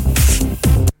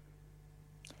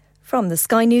From the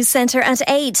Sky News Centre at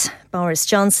 8, Boris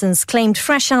Johnson's claimed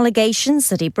fresh allegations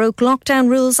that he broke lockdown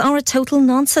rules are a total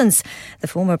nonsense. The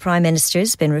former Prime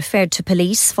Minister's been referred to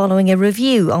police following a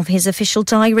review of his official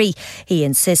diary. He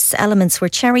insists elements were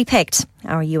cherry-picked.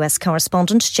 Our US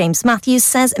correspondent, James Matthews,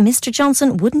 says Mr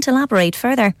Johnson wouldn't elaborate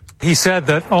further. He said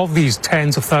that of these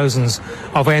tens of thousands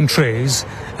of entries,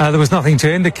 there was nothing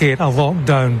to indicate a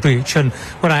lockdown breach. And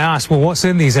when I asked, well, what's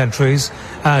in these entries,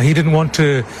 he didn't want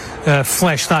to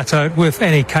flesh that out with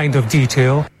any kind of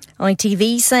detail.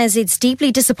 ITV says it's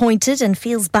deeply disappointed and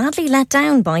feels badly let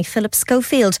down by Philip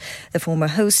Schofield. The former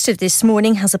host of This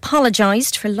Morning has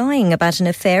apologised for lying about an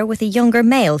affair with a younger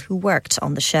male who worked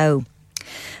on the show.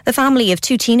 The family of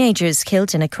two teenagers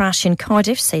killed in a crash in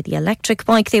Cardiff say the electric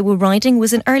bike they were riding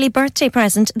was an early birthday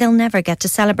present they'll never get to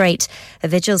celebrate. A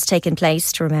vigil's taken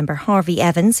place to remember Harvey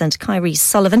Evans and Kyrie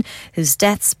Sullivan, whose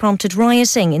deaths prompted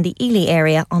rioting in the Ely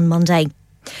area on Monday.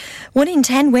 1 in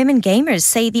 10 women gamers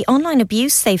say the online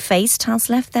abuse they've faced has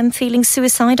left them feeling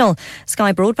suicidal.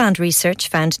 Sky Broadband research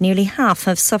found nearly half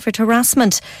have suffered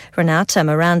harassment. Renata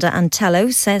Miranda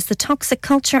Antello says the toxic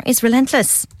culture is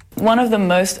relentless. One of the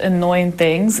most annoying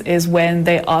things is when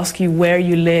they ask you where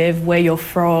you live, where you're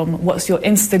from, what's your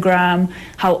Instagram,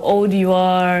 how old you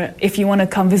are, if you want to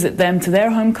come visit them to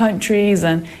their home countries,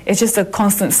 and it's just a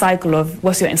constant cycle of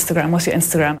what's your Instagram, what's your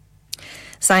Instagram.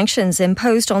 Sanctions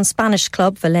imposed on Spanish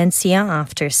club Valencia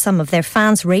after some of their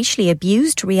fans racially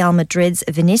abused Real Madrid's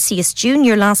Vinicius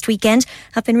Jr. last weekend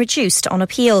have been reduced on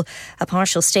appeal. A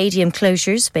partial stadium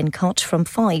closure's been cut from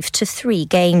 5 to 3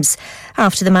 games.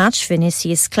 After the match,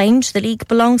 Vinicius claimed the league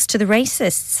belongs to the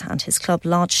racists and his club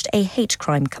lodged a hate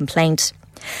crime complaint.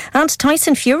 And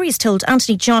Tyson Fury's told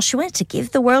Anthony Joshua to give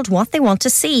the world what they want to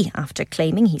see after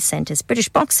claiming he sent his British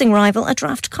boxing rival a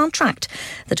draft contract.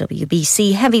 The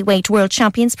WBC heavyweight world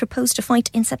champions proposed to fight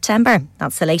in September.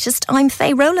 That's the latest. I'm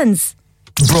Faye Rowlands.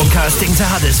 Broadcasting to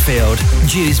Huddersfield,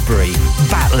 Dewsbury,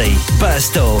 Batley,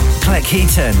 Birstall,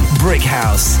 Cleckheaton,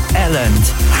 Brickhouse, Elland,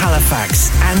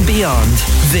 Halifax and beyond.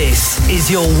 This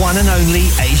is your one and only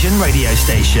Asian radio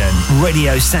station.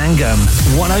 Radio Sangam,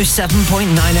 107.9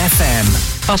 FM.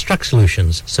 Fast Track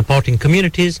Solutions, supporting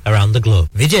communities around the globe.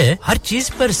 Vijay, हर चीज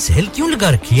पर cell क्यों लगा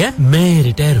रखी है? मैं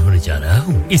retire होने जा रहा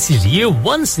हूँ, इसीलिए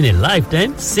once in a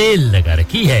lifetime sale लगा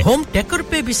रखी है. होम टेकर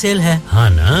पे भी सेल है, हाँ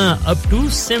ना, up to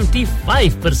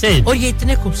 75%. और ये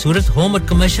इतने खूबसूरत होम और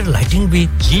कमर्शियल लाइटिंग भी,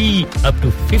 जी, up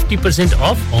to 50%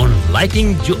 off on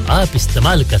lighting जो आप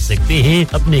इस्तेमाल कर सकते हैं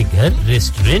अपने घर,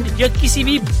 रेस्टोरेंट या किसी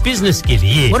भी बिजनेस के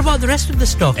लिए. What about the rest of the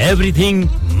stock? Everything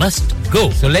must go.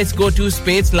 So let's go to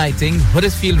Spades Lighting,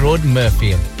 Huddersfield Road,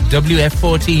 Murfield.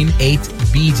 WF14 8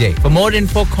 BJ. For more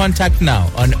info, contact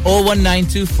now on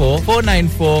 01924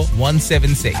 494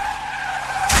 176.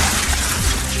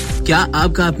 क्या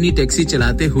आपका अपनी टैक्सी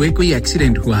चलाते हुए कोई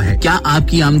एक्सीडेंट हुआ है? क्या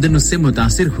आपकी आमदन उससे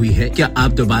मुतासिर हुई है? क्या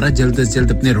आप दोबारा जल्द से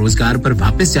जल्द अपने रोजगार पर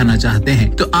वापस जाना चाहते हैं?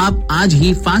 तो आप आज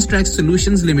ही फास्ट ट्रैक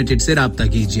सॉल्यूशंस लिमिटेड से राब्ता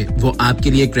कीजिए। वो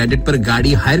आपके लिए क्रेडिट पर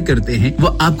गाड़ी हायर करते हैं। वो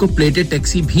आपको प्लेटेड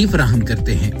टैक्सी भी फराहम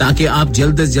करते हैं ताकि आप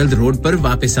जल्द से जल्द रोड पर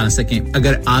वापस आ सकें।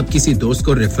 अगर आप किसी दोस्त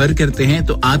को रेफर करते हैं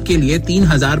तो आपके लिए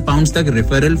 3000 पाउंड तक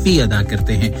रेफरल फी अदा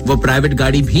करते हैं। वो प्राइवेट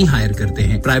गाड़ी भी हायर करते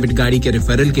हैं। प्राइवेट गाड़ी के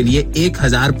रेफरल के लिए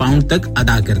 1000 पाउंड तक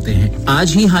अदा करते हैं।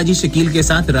 आज ही हाजी शकील के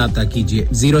साथ राब्ता कीजिए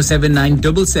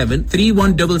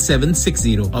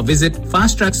 07977317760 और visit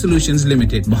fast track solutions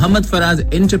limited, Mohammad Faraz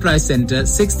enterprise centre,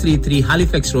 633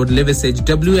 Halifax road, Liversedge,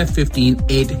 WF15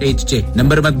 8HJ।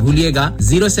 Number मत भूलिएगा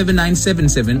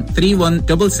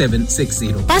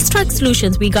 07977317760। Fast Track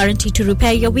Solutions, we guarantee to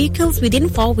repair your vehicles within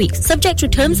 4 weeks, subject to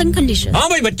terms and conditions. हाँ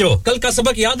भाई बच्चों, कल का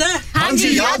सबक याद है? हाँ जी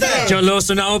याद है। चलो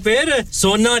सुनाओ फिर।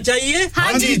 सोना चाहिए?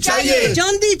 हाँ जी चाहिए।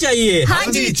 चांदी चाहिए? हाँ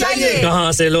जी चाहिए।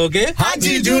 कहाँ से लोगे?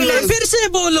 हाजी जूलर्स। फिर से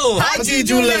बोलो। हाजी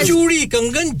जूलर्स। चूड़ी,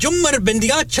 कंगन, झुमर,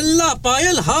 बिंदिया, छल्ला,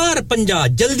 पायल, हार, पंजा,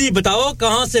 जल्दी बताओ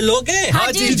कहाँ से लोगे?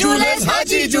 हाजी जूलर्स।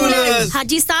 हाजी जूलर्स।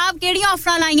 हाजी साहब केड़ी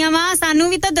ऑफर लाईयां वा सानू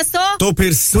भी तो दसो। तो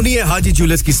फिर सुनिए हाजी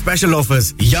जूलर्स की स्पेशल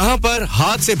ऑफर्स। यहाँ पर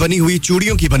हाथ से बनी हुई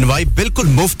चूड़ियों की बनवाई बिल्कुल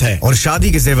मुफ्त है और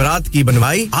शादी के जेवरात की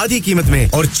बनवाई आधी कीमत में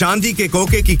और चांदी के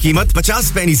कोके की कीमत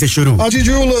 50 पैसे से शुरू। Haji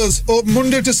Jewelers, open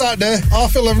Monday to Saturday,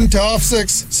 11:30 to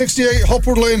 6:30, 68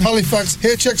 Hopwood Lane, Halifax,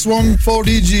 HX1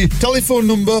 4DG. Telephone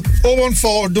number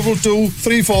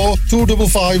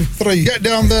 01422342553. Get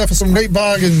down there for some great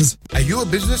bargains. Are you a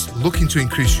business looking to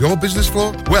increase your business flow?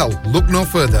 Well, look no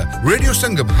further. Radio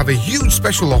Sangam have a huge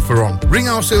special offer on. Ring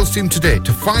our sales team today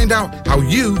to find out how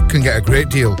you can get a great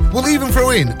deal. We'll even throw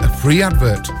in a free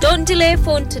advert. Don't delay,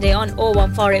 phone today on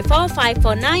 01484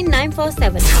 549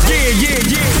 947. Yeah.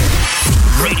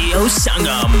 Radio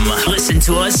Sangam. Listen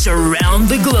to us around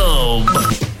the globe.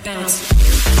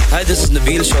 Hi, this is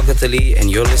Nabil Shaukat Ali and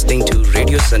you're listening to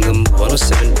Radio Sangam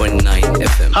 107.9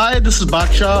 FM. Hi, this is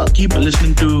Baksha. Keep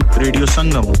listening to Radio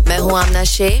Sangam. मैं हूँ आमना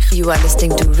Sheikh. You are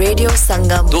listening to Radio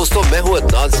Sangam. दोस्तों मैं हूँ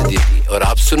अदनान सिद्दीकी और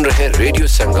आप सुन रहे हैं रेडियो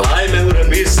संगम. Hi, मैं हूँ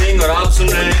रणबीर सिंह और आप सुन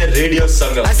रहे हैं रेडियो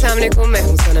संगम. अस्सलाम वालेकुम, मैं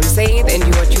हूँ सनम Saeed and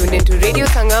you are tuned into Radio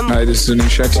Sangam. Hi, this is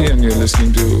H Shadye and you're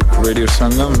listening to Radio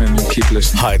Sangam and keep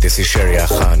listening. Hi, this is Sharia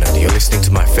Khan and you're listening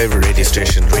to my favorite radio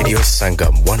station Radio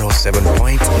Sangam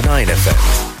 107.9 FM.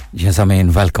 Yes, I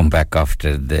mean, welcome back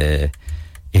after the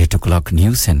 8 o'clock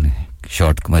news and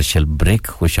short commercial break.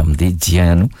 खुशामदीद जी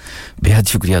आयानु. बेहद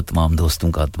शुक्रिया तमाम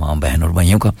दोस्तों का, तमाम बहन और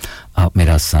भाइयों का, आप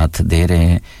मेरा साथ दे रहे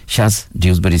हैं. शाज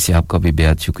ड्यूसबरी से आपका भी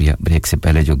बेहद शुक्रिया. ब्रेक से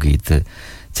पहले जो गीत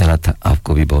चला था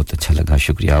आपको भी बहुत अच्छा लगा,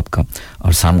 शुक्रिया आपका.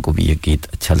 और शाम को भी ये गीत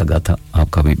अच्छा लगा था,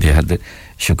 आपका भी बेहद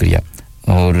शुक्रिया.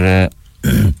 और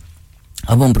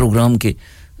अब हम प्रोग्राम के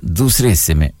दूसरे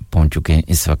हिस्से में पहुंच चुके हैं.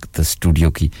 इस वक्त स्टूडियो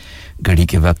की घड़ी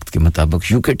के वक्त के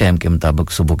मुताबिक, यूके टाइम के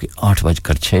मुताबिक सुबह के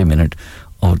 8:06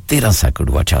 और 13 सेकंड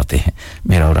हुआ चाहते हैं.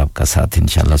 मेरा और आपका साथ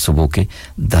इंशाल्लाह सुबह के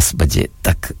 10 बजे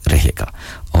तक रहेगा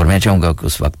और मैं चाहूंगा कि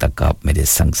उस वक्त तक आप मेरे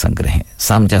संग रहें.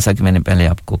 शाम जैसा कि मैंने पहले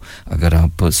आपको, अगर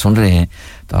आप सुन रहे हैं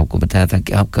तो आपको बताया था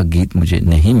कि आपका गीत मुझे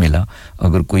नहीं मिला.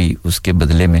 अगर कोई उसके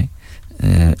बदले में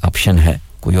ऑप्शन है,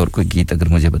 कोई और कोई गीत अगर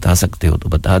मुझे बता सकते हो तो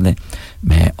बता दें.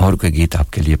 मैं और कोई गीत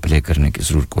आपके लिए प्ले करने की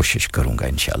ज़रूर कोशिश करूंगा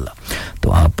इंशाल्लाह. तो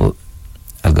आप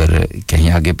अगर कहीं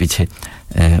आगे पीछे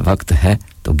वक्त है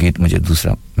तो गीत मुझे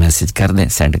दूसरा मैसेज कर दें,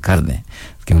 सेंड कर दें,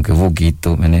 क्योंकि वो गीत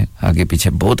तो मैंने आगे पीछे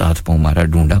बहुत हाथ पाँव मारा,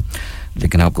 ढूंढा,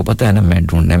 लेकिन आपको पता है ना मैं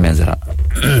ढूंढने में ज़रा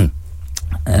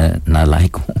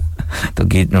नालायक हूँ. तो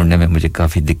गीत ढूंढने में मुझे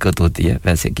काफ़ी दिक्कत होती है.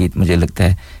 वैसे गीत मुझे लगता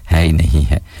है ही नहीं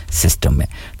है सिस्टम में.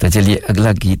 तो चलिए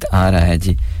अगला गीत आ रहा है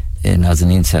जी.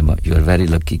 नाज़नीन साहब, यू आर वेरी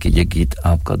लकी कि ये गीत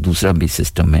आपका दूसरा भी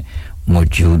सिस्टम में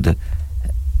मौजूद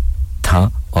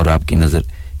था और आपकी नज़र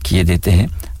किए देते हैं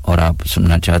और आप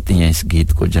सुनना चाहती हैं इस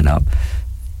गीत को. जनाब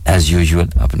एज़ यूजुअल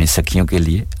अपनी सखियों के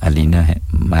लिए अलीना है,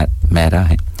 मैरा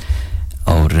है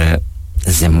और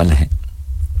ज़िमल है.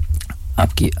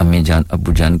 आपकी अम्मी जान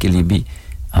अब्बू जान के लिए भी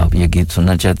आप ये गीत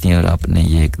सुनना चाहती हैं और आपने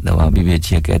ये एक दवा भी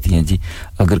बेची है. कहती हैं जी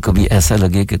अगर कभी ऐसा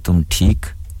लगे कि तुम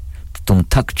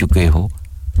थक चुके हो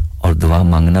और दुआ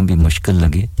मांगना भी मुश्किल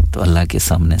लगे तो अल्लाह के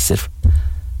सामने सिर्फ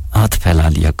हाथ फैला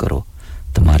लिया करो.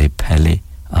 तुम्हारे फैले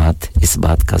हाथ इस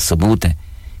बात का सबूत है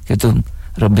कि तुम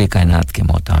रब्बे कायनात के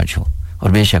मोहताज हो.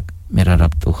 और बेशक मेरा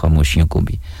रब तो खामोशियों को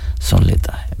भी सुन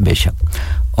लेता है, बेशक.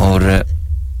 और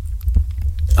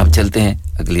अब चलते हैं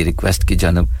अगली रिक्वेस्ट की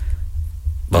जानब.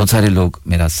 बहुत सारे लोग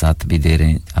मेरा साथ भी दे रहे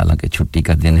हैं, हालांकि छुट्टी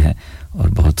का दिन है और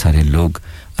बहुत सारे लोग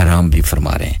आराम भी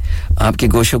फरमा रहे हैं आपके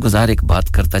गोशो गुजार एक बात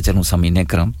करता चलूं सामीने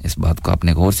करम इस बात को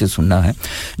आपने गौर से सुनना है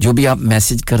जो भी आप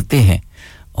मैसेज करते हैं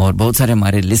और बहुत सारे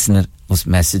हमारे लिसनर उस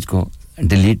मैसेज को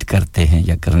डिलीट करते हैं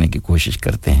या करने की कोशिश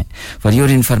करते हैं फॉर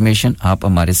योर इन्फॉर्मेशन आप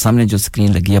हमारे सामने जो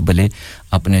स्क्रीन लगी है भले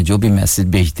अपने जो भी मैसेज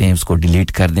भेजते हैं उसको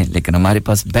डिलीट कर दें लेकिन हमारे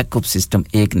पास बैकअप सिस्टम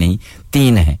एक नहीं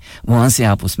 3 है वहां से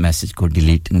आप उस मैसेज को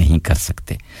डिलीट नहीं कर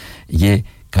सकते ये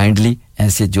काइंडली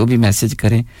ऐसे जो भी मैसेज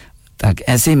करें ताकि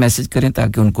ऐसे ही मैसेज करें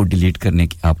ताकि उनको डिलीट करने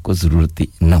की आपको ज़रूरत ही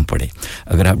न पड़े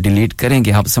अगर आप डिलीट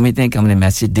करेंगे आप समझते हैं कि हमने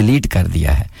मैसेज डिलीट कर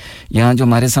दिया है यहाँ जो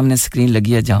हमारे सामने स्क्रीन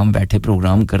लगी है जहाँ हम बैठे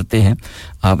प्रोग्राम करते हैं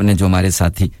आपने जो हमारे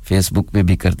साथी फेसबुक पे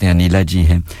भी करते हैं अनीला जी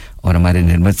हैं और हमारे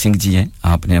निर्मल सिंह जी हैं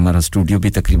आपने हमारा स्टूडियो भी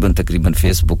तकरीबन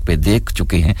फेसबुक पे देख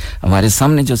चुके हैं हमारे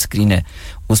सामने जो स्क्रीन है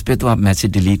उस पे तो आप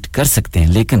मैसेज डिलीट कर सकते हैं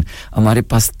लेकिन हमारे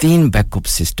पास 3 बैकअप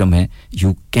सिस्टम है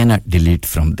you can not delete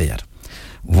from there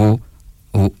वो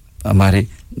हमारे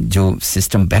जो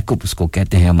सिस्टम बैकअप उसको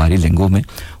कहते हैं हमारी लिंगो में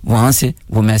वहां से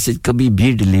वो मैसेज कभी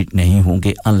भी डिलीट नहीं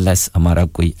होंगे अनलेस हमारा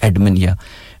कोई एडमिन या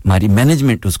हमारी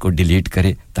मैनेजमेंट उसको डिलीट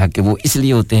करे ताकि वो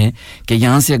इसलिए होते हैं कि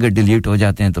यहां से अगर डिलीट हो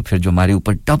जाते हैं तो फिर जो हमारे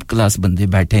ऊपर टॉप क्लास बंदे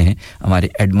बैठे हैं हमारे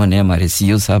एडमिन है हमारे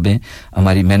सीईओ साहब हैं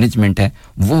हमारी मैनेजमेंट है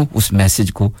वो उस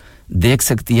मैसेज को देख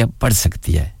सकती है पढ़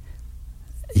सकती है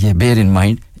ये बेयर इन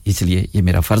माइंड इसलिए ये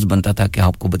मेरा फर्ज बनता था कि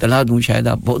आपको बतला दूं शायद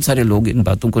आप बहुत सारे लोग इन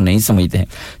बातों को नहीं समझते हैं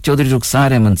चौधरी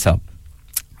रुखसार अहमद साहब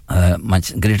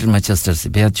ग्रेटर मैनचेस्टर से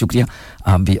बेहद शुक्रिया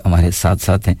आप भी हमारे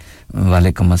साथ हैं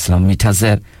वालेकुम अस्सलाम मीठा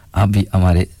जहर आप भी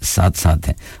हमारे साथ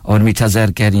हैं और मीठा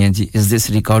जहर कह रही हैं जी इज दिस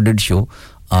रिकॉर्डेड शो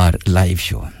और लाइव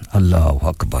शो अल्लाहु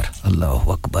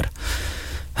अकबर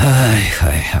हाय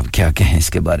हाय अब क्या कहें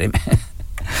इसके बारे में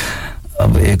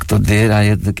अब एक तो देर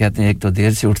आए तो कहते हैं एक तो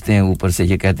देर से उठते हैं ऊपर से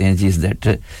ये कहते हैं जी इज दैट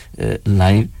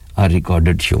लाइव और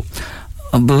रिकॉर्डेड शो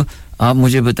अब आप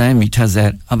मुझे बताएं मीठा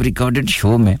जहर अब रिकॉर्डेड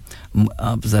शो में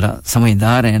आप जरा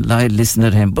समझदार हैं लाइव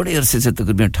लिसनर हैं बड़े अरसे से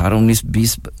तकरीबन 18 19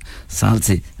 20 साल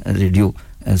से रेडियो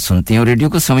सुनती हैं और रेडियो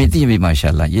को समझती हैं भी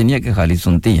माशाल्लाह ये नहीं है कि खाली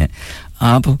सुनती हैं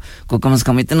आपको कम से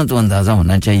कम इतना तो अंदाजा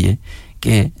होना चाहिए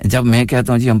कि जब मैं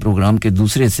कहता हूं जी हम प्रोग्राम के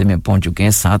दूसरे हिस्से में पहुंच चुके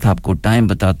हैं साथ आपको टाइम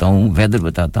बताता हूं वेदर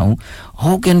बताता हूं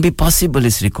how can be possible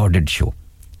is recorded show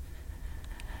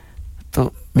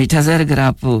तो मीठा जहर अगर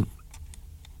आप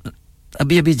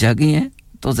अभी जागी हैं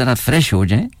तो जरा फ्रेश हो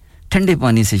जाएं ठंडे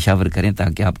पानी से शावर करें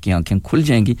ताकि आपकी आंखें खुल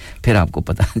जाएंगी फिर आपको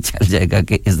पता चल जाएगा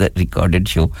कि इज द रिकॉर्डेड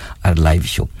शो और लाइव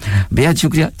शो बेहद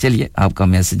शुक्रिया चलिए आपका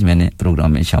मैसेज मैंने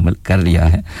प्रोग्राम में शामिल कर लिया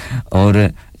है और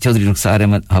चौधरी रुखसार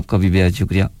अहमद आपका भी बेहद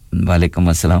शुक्रिया वालेकुम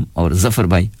अस्सलाम और जफर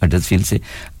भाई हडर्सफील्ड से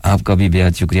आपका भी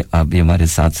बेहद शुक्रिया आप भी हमारे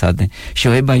साथ हैं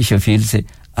शोएब भाई शफील से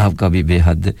आपका भी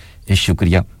बेहद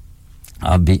शुक्रिया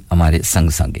आप भी हमारे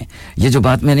संग हैं ये जो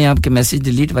बात मैंने आपके मैसेज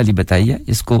डिलीट वाली बताई है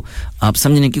इसको आप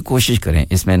समझने की कोशिश करें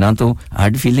इसमें ना तो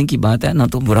हार्ड फीलिंग की बात है ना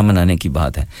तो बुरा मनाने की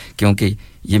बात है क्योंकि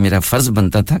ये मेरा फर्ज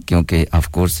बनता था क्योंकि of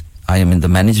course I am in the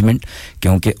management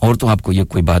क्योंकि और तो आपको ये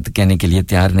कोई बात कहने के लिए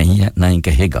तैयार नहीं है ना ही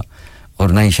कहेगा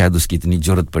और ना ही शायद उसकी इतनी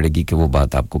जरूरत पड़ेगी कि वो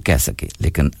बात आपको कह सके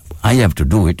लेकिन I have to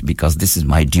do it because this is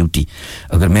my duty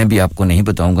अगर मैं भी आपको नहीं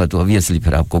बताऊंगा तो ऑब्वियसली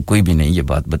फिर आपको कोई भी नहीं ये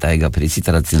बात बताएगा फिर इसी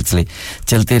तरह सिलसिले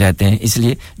चलते रहते हैं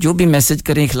इसलिए जो भी मैसेज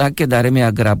करें इखलाक के दायरे में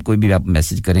अगर आप कोई भी आप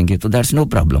मैसेज करेंगे तो दैट्स नो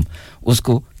प्रॉब्लम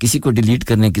उसको किसी को डिलीट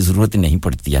करने की जरूरत नहीं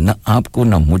पड़ती है ना आपको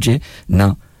ना मुझे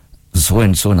ना सो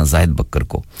एंड सो ना जायद बकर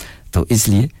को तो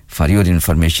इसलिए फॉर योर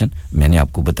इन्फॉर्मेशन मैंने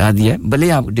आपको बता दिया है भले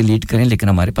आप डिलीट करें लेकिन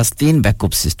हमारे पास 3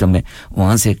 बैकअप सिस्टम है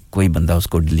वहां से कोई बंदा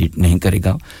उसको डिलीट नहीं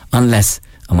करेगा अनलेस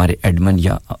हमारे एडमिन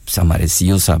या हमारे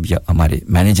सीईओ साहब या हमारे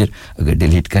मैनेजर अगर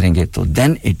डिलीट करेंगे तो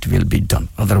then it will be done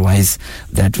otherwise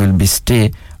that will be stay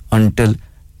until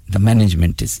the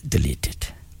management is deleted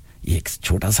ये एक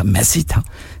छोटा सा मैसेज था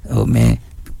मैं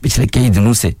पिछले कई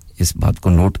दिनों से इस बात को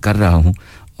नोट कर रहा हूं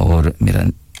और मेरा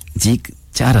जी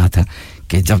चाह रहा था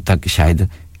कि जब तक शायद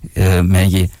मैं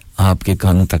ये आपके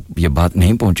कानों तक ये बात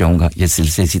नहीं पहुंचाऊंगा ये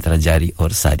सिलसिला इसी तरह जारी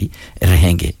और सारी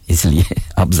रहेंगे इसलिए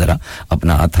आप जरा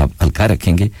अपना हाथ हल्का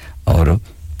रखेंगे और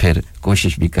फिर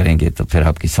कोशिश भी करेंगे तो फिर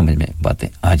आपकी समझ में बातें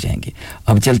आ जाएंगी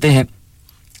अब चलते हैं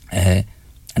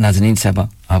नाज़नीन साहबा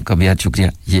आपका बेहद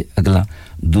शुक्रिया ये अगला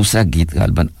दूसरा गीत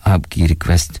गालबन आपकी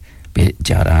रिक्वेस्ट पे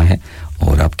जा रहा है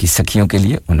और आपकी सखियों के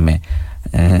लिए उनमें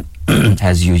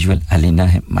एज यूजुअल अलीना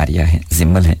है मारिया है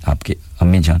जिम्मल है आपके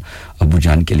अम्मी जान अबू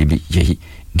जान के लिए भी यही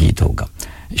गीत होगा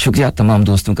शुक्रिया तमाम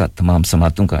दोस्तों का तमाम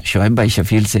समातों का शोएब भाई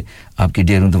शफील से आपकी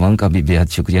डेरों दुआओं का भी बेहद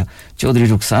शुक्रिया चौधरी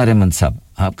रुखसार अहमद साहब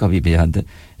आपका भी बेहद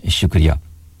शुक्रिया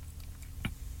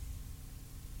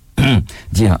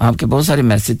जी हाँ आपके बहुत सारे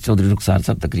मैसेज चौधरी रुखसार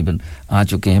साहब तकरीबन आ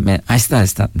चुके हैं मैं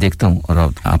आहिस्ता-आहिस्ता देखता हूं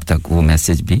और आप तक वो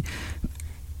मैसेज भी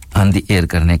ऑन द एयर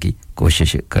करने की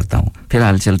कोशिश करता हूं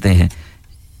फिलहाल चलते हैं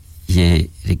ये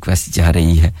रिक्वेस्ट जा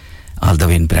रही है all the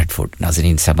way in Bradford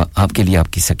Nazreen सब आपके लिए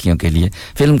आपकी सखियों के लिए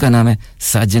फिल्म का नाम है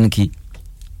साजन की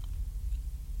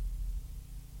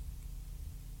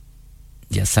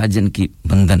या साजन की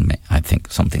बंधन में I think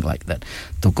something like that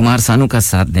तो कुमार सानू का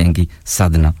साथ देंगी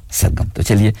साधना सरगम तो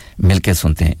चलिए मिलके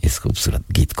सुनते हैं इस खूबसूरत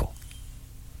गीत को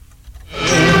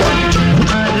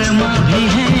अरमा भी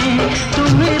है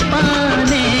तुम्हें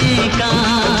पाने का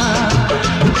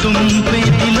तुम पे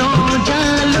दिलों जा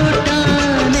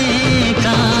लुटाने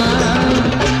का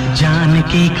जान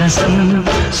की कसम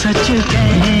सच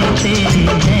कहते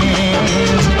हैं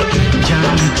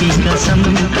जान की कसम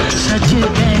सच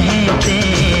कहते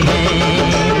हैं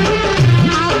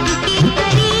आपके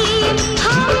करीब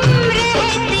हम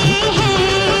रहते हैं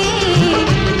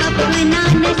अपना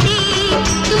नसीब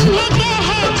तुम्हें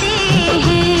कहते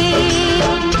हैं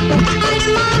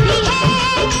अरमा भी है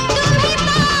तुम्हें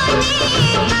पाने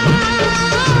का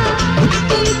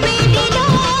तुम पे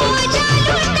दिलों जा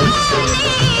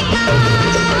लुटाने का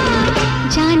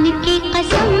जान की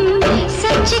कसम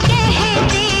सच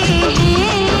कहते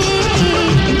हैं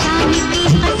जान की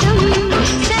कसम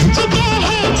सच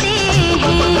कहते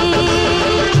हैं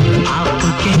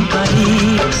आपके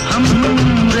करीब हम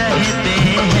रहते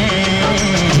हैं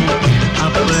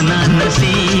अपना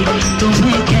नसीब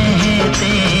तुम्हें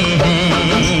कहते हैं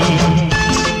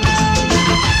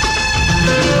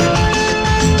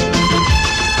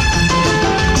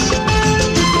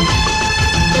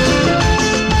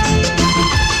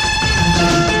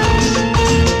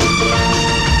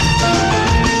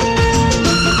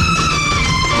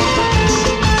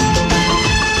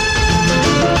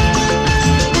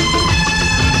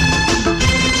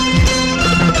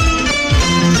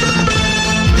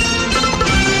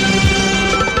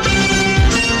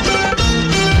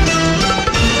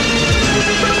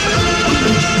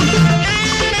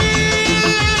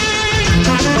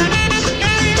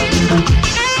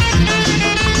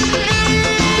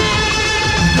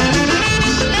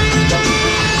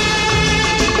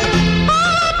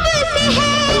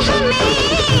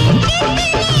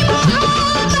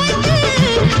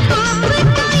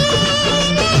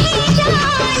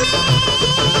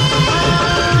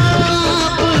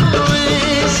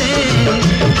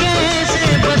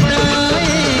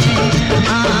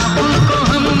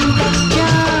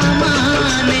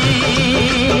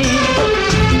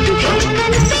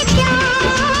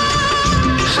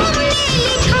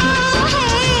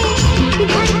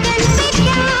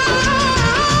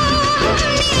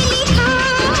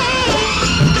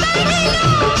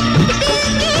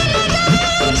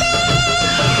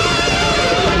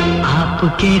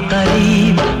आपके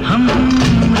करीब हम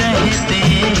रहते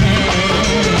हैं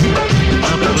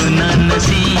अपना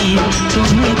नसीब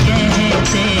तुम्हें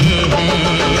कहते हैं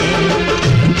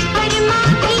अरमा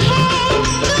भी है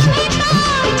तुम्हें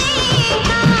पाने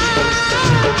का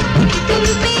तुम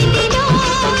पे दिलों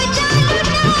जा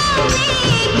लुटाने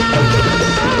का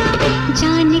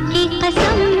जान की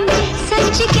कसम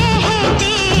सच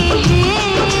कहते हैं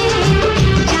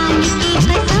जान की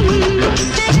कसम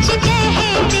सच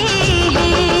कहते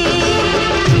हैं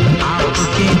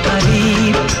आपके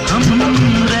करीब हम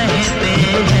रहते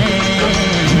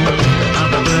हैं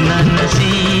अपना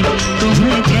नसीब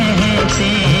तुम्हें कहते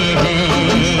हैं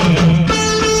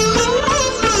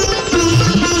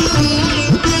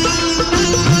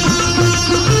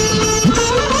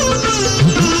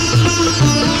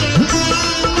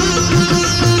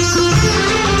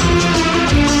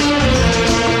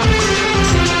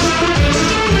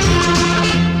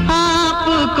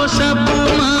आपको सब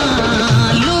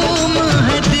मालूम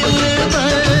है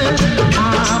दिलबर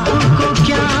आपको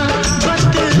क्या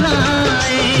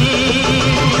बतलाए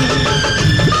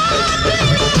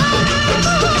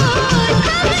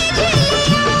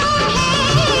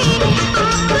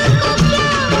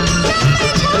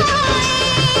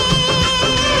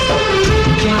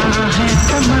क्या है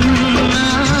तमन्ना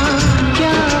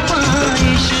क्या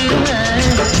ख्वाहिश है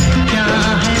क्या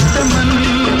है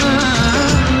तमन्ना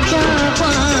क्या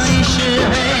ख्वाहिश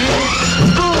है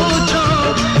पूछो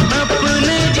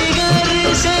अपने जिगर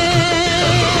से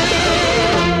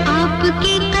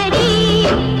आपके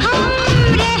करीब हम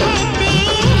रहते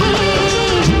हैं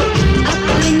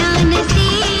अपना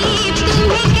नसीब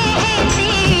तुम्हें कहते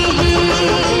हैं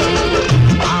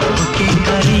आपके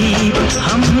करीब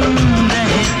हम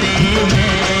रहते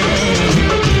हैं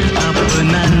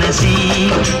अपना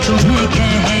नसीब तुम्हें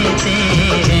कहते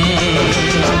हैं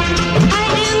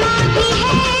अरमा भी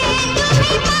है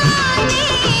तुम्हें पाने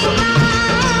का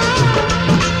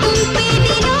तुम पे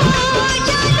दिलों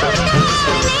जा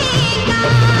लुटाने का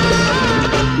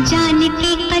जान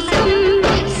की कसम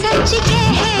सच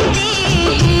कहते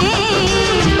हैं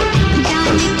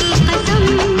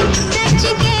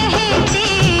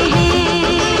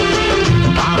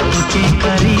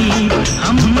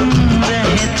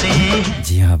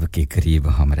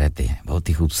बहुत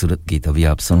ही खूबसूरत गीत अभी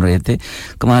आप सुन रहे थे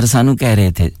कुमार सानू कह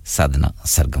रहे थे साधना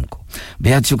सरगम को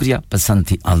बेहद शुक्रिया पसंद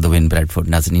थी all the way in Bradford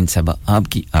Nazreen साहब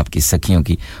आपकी सखियों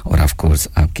की और ऑफ कोर्स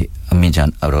आपके अम्मी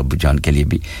जान और अब्बू जान के लिए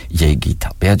भी यही गीत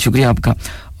था बेहद शुक्रिया आपका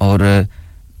और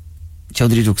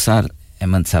चौधरी रुखसार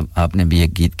अहमद साहब आपने भी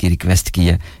एक गीत की रिक्वेस्ट की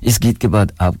है इस गीत के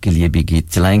बाद आपके लिए भी गीत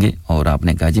चलाएंगे और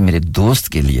आपने कहा जी मेरे दोस्त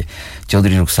के लिए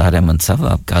चौधरी रुखसार अहमद साहब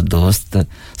आपका दोस्त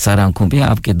सारा आंखों पे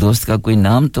आपके दोस्त का कोई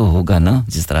नाम तो होगा ना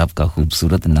जिस तरह आपका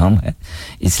खूबसूरत नाम है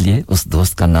इसलिए उस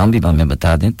दोस्त का नाम भी हमें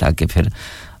बता दें ताकि फिर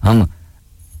हम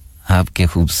आपके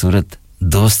खूबसूरत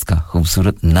दोस्त का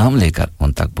खूबसूरत नाम लेकर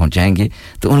उन तक पहुंचाएंगे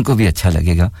तो उनको भी अच्छा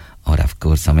लगेगा और ऑफ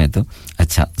कोर्स हमें तो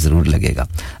अच्छा जरूर लगेगा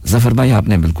जफर भाई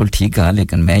आपने बिल्कुल ठीक कहा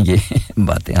लेकिन मैं ये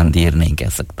बातें अंधेर नहीं कह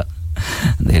सकता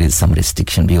देयर इज सम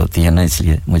रिस्ट्रिक्शन भी होती है ना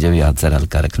इसलिए मुझे भी हाथ से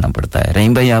हल्का रखना पड़ता है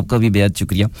रहीम भाई आपका भी बेहद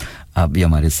शुक्रिया आप भी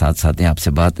हमारे साथ हैं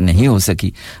आपसे बात नहीं हो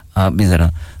सकी आप भी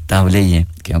जरा तावले ही हैं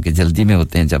क्योंकि जल्दी में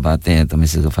होते हैं जब आते हैं तो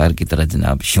मिसेस गफार की तरह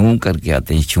जनाब शूं करके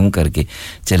आते हैं शूं करके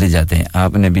चले जाते हैं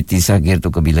आपने भी तीसरा गियर तो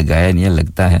कभी लगाया नहीं है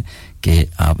लगता है कि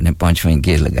आपने पांचवें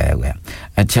गियर लगाया हुआ है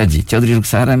अच्छा जी चौधरी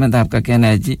रुखसार अहमद आपका कहना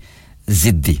है जी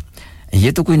जिद्दी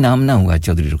ये तो कोई नाम ना हुआ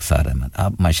चौधरी रुखसार अहमद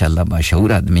आप माशाल्लाह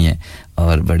मशहूर आदमी हैं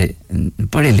और बड़े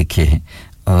पढ़े लिखे हैं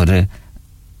और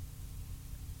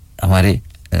हमारे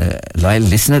लॉयल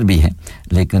लिसनर भी हैं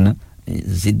लेकिन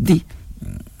जिद्दी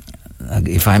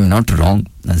if I am not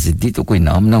wrong जिद्दी तो कोई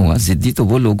नाम ना हुआ जिद्दी तो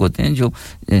वो लोग होते हैं जो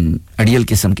अड़ियल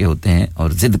किस्म के होते हैं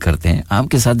और जिद करते हैं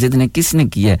आपके साथ जिद ने किसने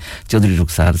किया है चौधरी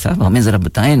रुखसार साहब हमें जरा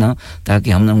बताएं ना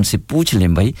ताकि हम उनसे पूछ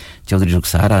लें भाई चौधरी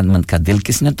रुखसार अहमद का दिल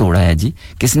किसने तोड़ा है जी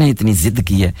किसने इतनी जिद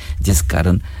की है जिस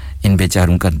कारण इन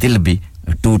बेचारों का दिल भी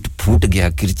टूट फूट गया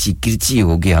किरची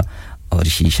हो गया और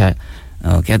शीशा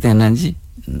कहते हैं ना जी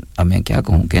अब मैं क्या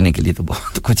कहूं कहने के लिए तो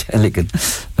बहुत कुछ है लेकिन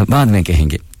बाद में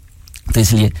कहेंगे तो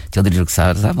इसलिए चौधरी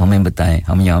रुखसार साहब हमें बताएं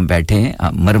हम यहाँ बैठे हैं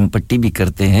आप मरम पट्टी भी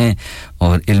करते हैं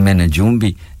और इल्म नजूम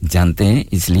भी जानते हैं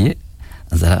इसलिए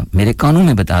ज़रा मेरे कानों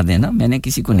में बता दें ना मैंने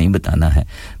किसी को नहीं बताना है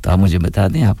तो आप मुझे बता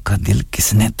दें आपका दिल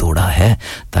किसने तोड़ा है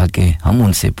ताकि हम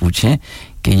उनसे पूछें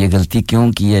कि ये गलती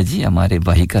क्यों की है जी हमारे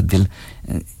भाई का दिल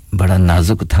बड़ा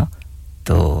नाजुक था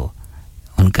तो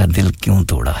उनका दिल क्यों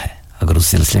तोड़ा है अगर उस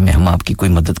सिलसिले में हम आपकी कोई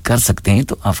मदद कर सकते हैं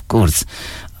तो ऑफ कोर्स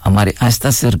हमारे आस्था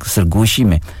सरगोशी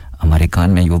में हमारे कान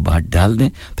में वो बात डाल दें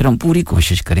फिर हम पूरी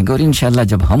कोशिश करेंगे और इंशाल्लाह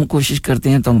जब हम कोशिश करते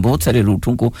हैं तो हम बहुत सारे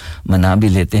रूठों को मना भी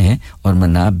लेते हैं और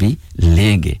मना भी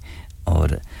लेंगे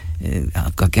और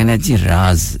आपका कहना है जी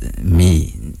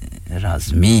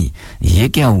राज़मी ये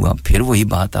क्या हुआ फिर वही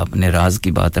बात आपने राज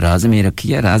की बात राज में रखी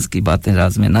है राज की बातें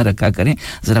राज में ना रखा करें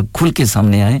जरा खुल के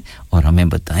सामने आए और हमें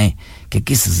बताएं कि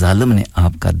किस जालिम ने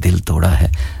आपका दिल तोड़ा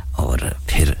है और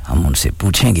फिर हम उनसे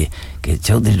पूछेंगे कि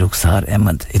चौधरी रुखसार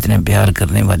अहमद इतने प्यार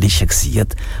करने वाली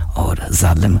शख्सियत और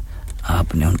जालिम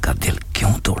आपने उनका दिल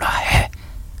क्यों तोड़ा है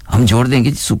हम जोड़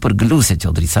देंगे सुपर ग्लू से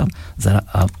चौधरी साहब जरा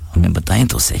आप हमें बताएं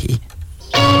तो सही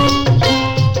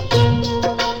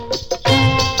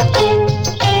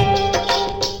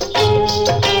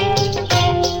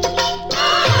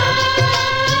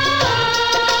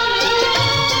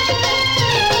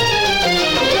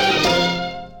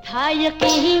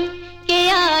यकीन के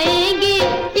आएगी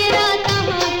ये रात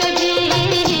कभी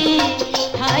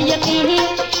था यकीन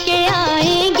के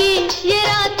आएगी ये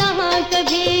रात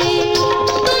कभी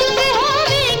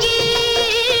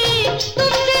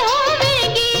तुमसे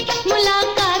होवेगी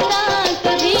मुलाकात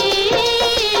कभी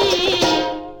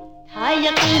था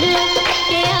यकीन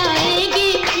के आएगी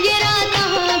ये रात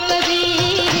कभी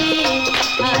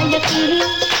था यकीन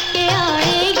के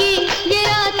आएगी ये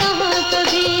रात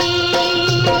कभी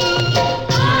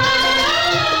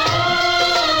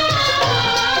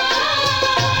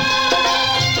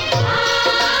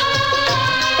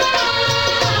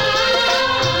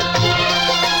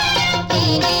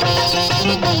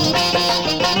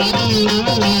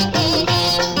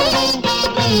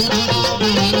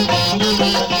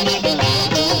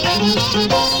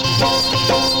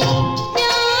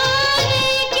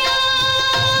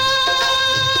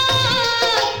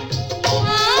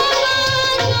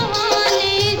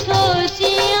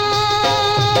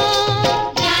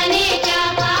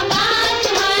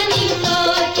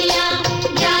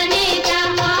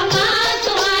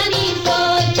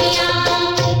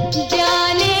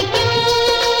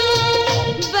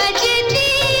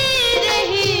बजती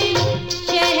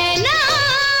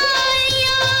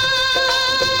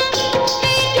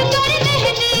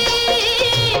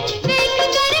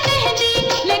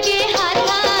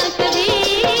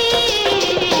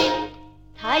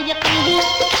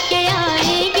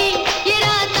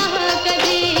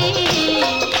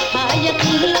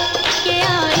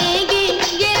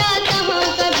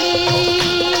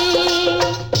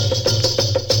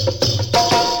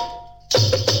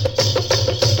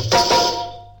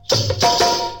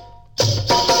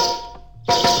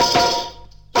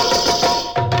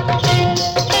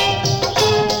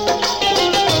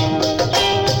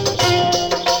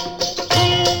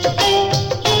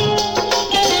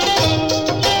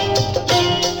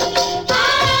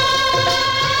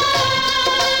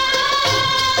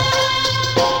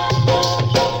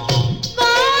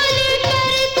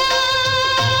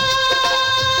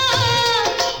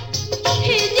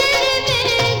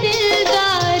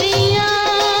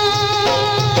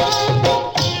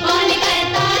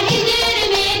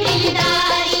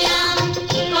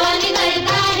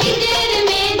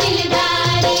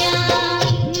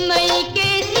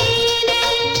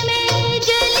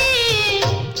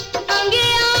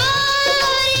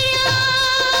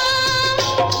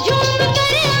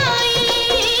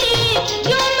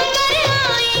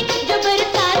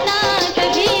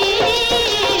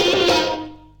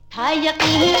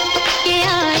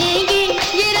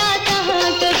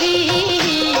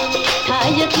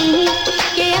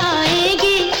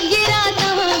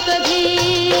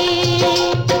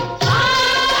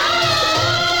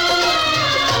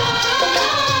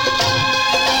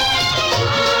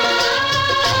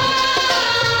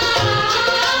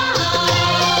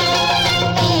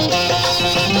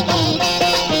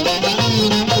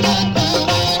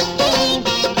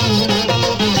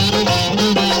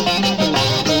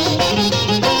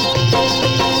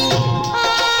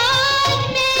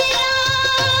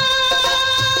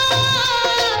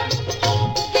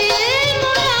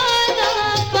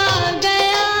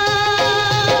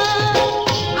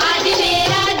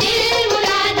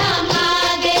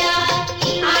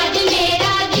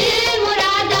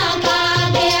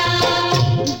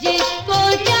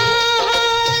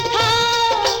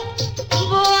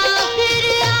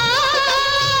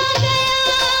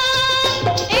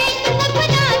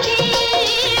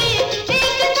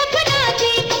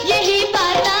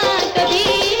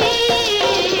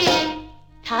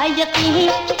यकीन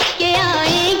के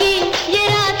आएगी ये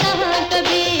रात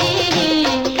कभी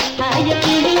था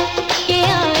यकीन के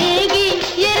आएगी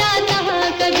ये रात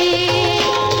कभी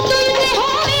तुमसे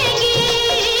होगी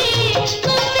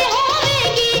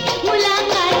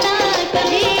मुलाकात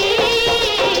कभी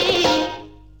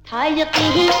था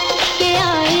यकीन के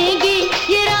आएगी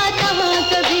ये रात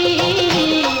कभी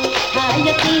था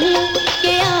यकीन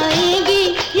के आएगी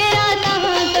ये रात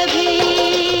कभी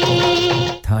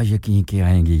था यकीन कि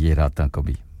आएंगी ये रातें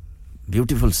कभी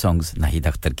ब्यूटीफुल सॉन्ग्स नाहिद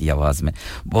अख्तर की आवाज में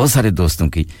बहुत सारे दोस्तों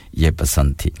की ये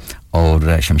पसंद थी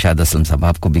और शमशाद असलम साहब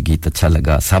आपको भी गीत अच्छा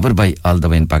लगा साबर भाई all the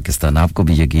way in Pakistan आपको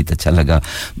भी ये गीत अच्छा लगा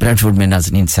ब्रेडफोर्ड में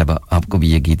नाज़नीन साहब आपको भी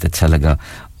ये गीत अच्छा लगा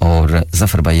और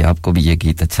जफर भाई आपको भी ये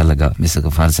गीत अच्छा लगा मिस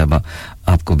गफार साहब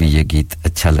आपको भी ये गीत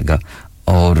अच्छा लगा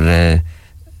और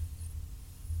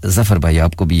जफर भाई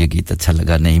आपको भी ये गीत अच्छा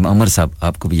लगा नईम अमर साहब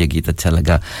आपको भी ये गीत अच्छा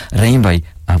लगा रहीम भाई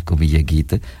आपको भी ये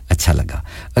गीत अच्छा लगा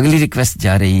अगली रिक्वेस्ट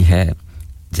जा रही है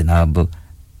जनाब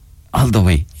all the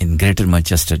way in Greater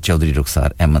Manchester Chaudhry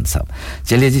Rukhsar Ahmed साहब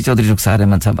चलिए जी चौधरी रुखसार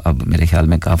अहमद साहब अब मेरे ख्याल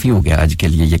में काफी हो गया आज के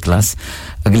लिए ये क्लास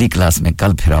अगली क्लास में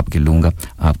कल फिर आपकी लूंगा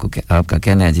आपका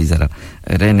कहना है जी जरा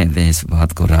रहने दें इस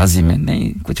बात को राजी में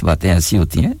नहीं कुछ बातें ऐसी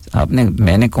होती हैं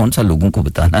मैंने कौन सा लोगों को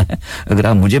बताना है अगर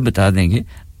आप मुझे बता देंगे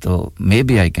तो may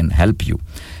be I can help you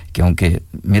क्योंकि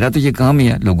मेरा तो ये काम ही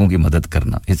है लोगों की मदद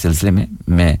करना इस सिलसिले में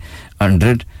मैं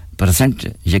 100%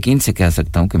 यकीन से कह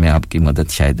सकता हूं कि मैं आपकी मदद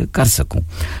शायद कर सकूं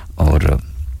और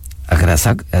अगर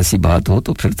ऐसी बात हो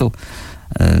तो फिर तो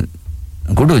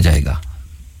गुड हो जाएगा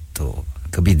तो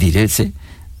कभी धीरे से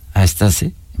आहिस्ता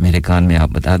से मेरे कान में आप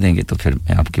बता देंगे तो फिर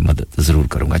मैं आपकी मदद जरूर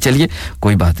करूंगा चलिए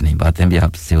कोई बात नहीं बातें भी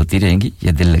आपसे होती रहेंगी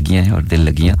ये दिल लगियां हैं और दिल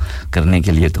लगियां करने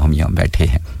के लिए तो हम यहां बैठे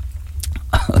हैं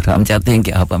और हम चाहते हैं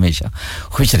कि आप हमेशा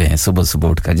खुश रहें सुबह सुबह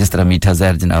उठकर जिस तरह मीठा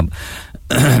जहर जनाब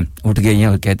उठ गई हैं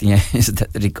और कहती हैं इस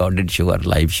रिकॉर्डेड शो और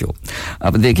लाइव शो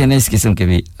अब देखें ना इस किस्म के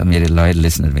भी मेरे लॉयल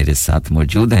लिसनर मेरे साथ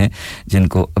मौजूद हैं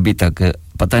जिनको अभी तक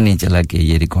पता नहीं चला कि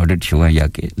ये रिकॉर्डेड शो है या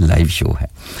कि लाइव शो है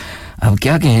अब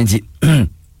क्या कहें जी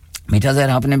मीठा जहर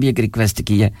आपने भी एक रिक्वेस्ट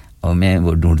की है और मैं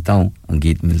वो ढूंढता हूं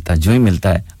गीत मिलता जो ही मिलता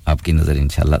है आपकी नजर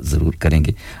इंशाल्लाह जरूर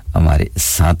करेंगे हमारे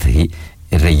साथ ही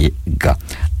रहिएगा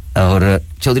और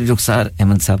चौधरी रुखसार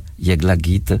अहमद साहब ये अगला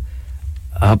गीत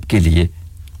आपके लिए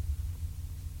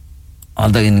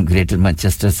all the in Greater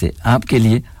Manchester से आपके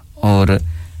लिए और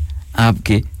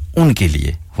आपके उनके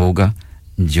लिए होगा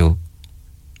जो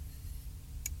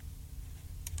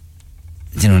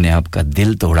जिन्होंने आपका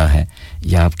दिल तोड़ा है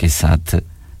या आपके साथ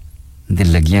दिल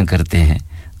लगियां करते हैं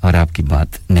और आपकी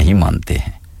बात नहीं मानते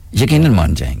हैं यकीनन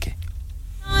मान जाएंगे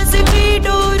की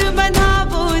डोर बंधा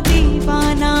वो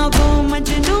दीवाना वो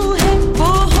मजनू है वो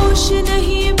होश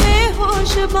नहीं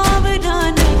बेहोश बावरा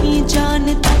नहीं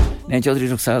जानता नहीं चौधरी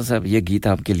रुखसार साहब ये गीत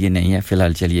आपके लिए नहीं है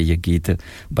फिलहाल चलिए ये गीत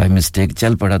बाय मिस्टेक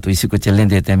चल पड़ा तो इसी को चलने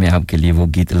देते हैं मैं आपके लिए वो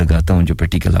गीत लगाता हूं जो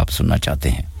प्रैक्टिकल आप सुनना चाहते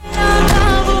हैं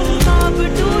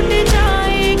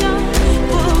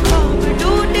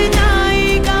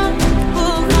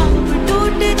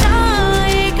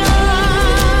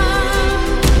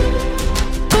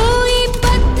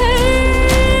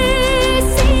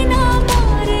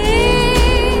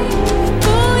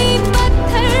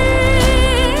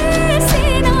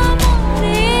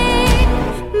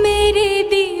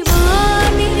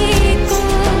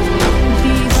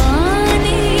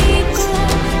दीवाने को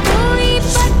कोई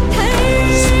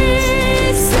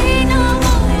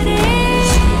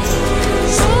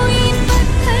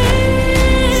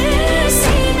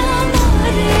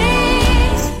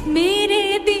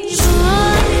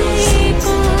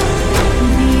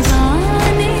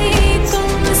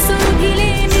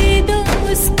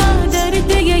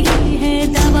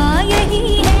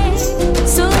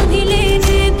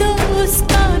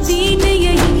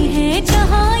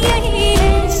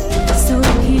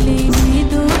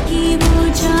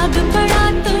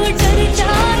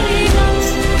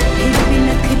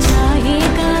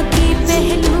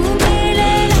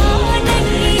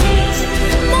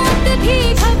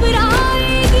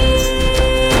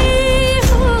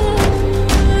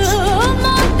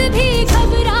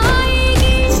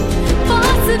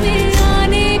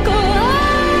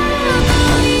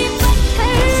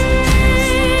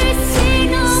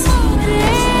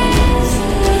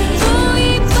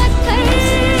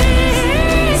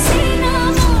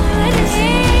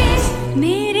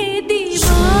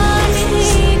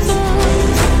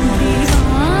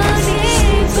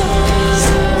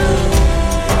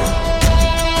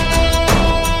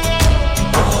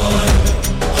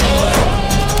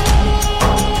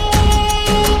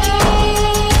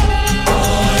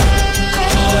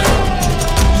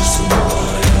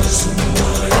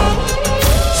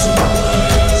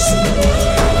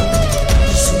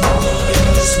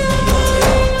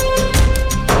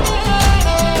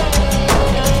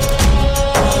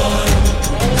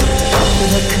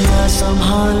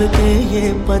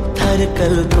पत्थर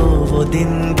कल को वो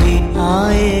दिन भी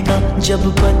आएगा जब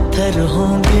पत्थर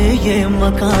होंगे ये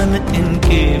मकान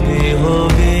इनके भी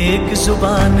होंगे एक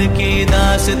जुबान की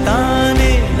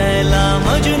दास्ताने लैला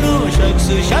मजनू शख्स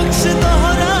शख्स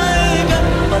दोहराएगा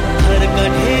पत्थर का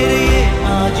ढेर ये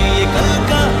आज ये कल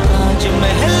का ताज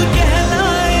महल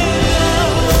कहलाएगा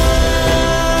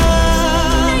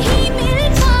नहीं मिल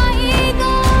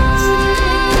पाएगा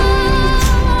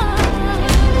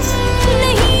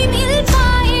नहीं मिल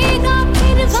पाएगा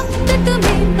फिर वक्त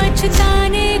तुम्हें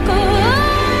पछताने को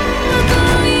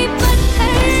कोई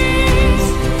पत्थर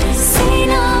से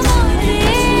ना मारे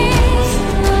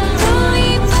कोई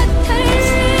पत्थर से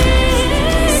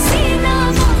ना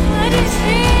मारे मेरे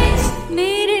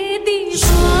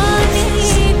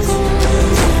दीवाने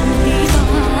को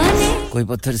दीवाने कोई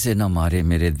पत्थर से ना मारे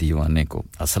मेरे दीवाने को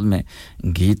असल में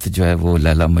गीत जो है वो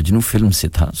लैला मजनू फिल्म से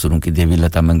था सुरों की देवी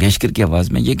लता मंगेशकर की आवाज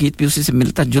में ये गीत भी उसी से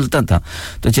मिलता जुलता था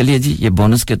तो चलिए जी ये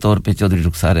बोनस के तौर पे चौधरी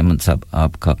रुखसार अहमद साहब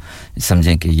आपका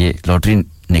समझें कि ये लॉटरी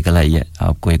निकल आई है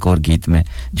आपको एक और गीत में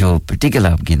जो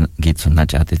पर्टिकुलर आप गीत सुनना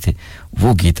चाहते थे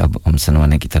वो गीत अब हम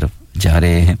सुनवाने की तरफ जा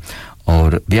रहे हैं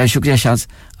और बेहद शुक्रिया शाज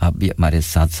आप भी हमारे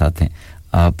साथ साथ हैं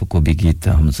आपको भी गीत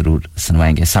हम जरूर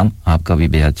सुनवाएंगे साम आपका भी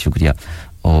बेहद शुक्रिया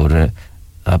और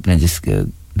आपने जिस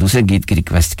दूसरे गीत की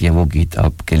रिक्वेस्ट किया वो गीत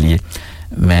आपके लिए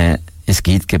मैं इस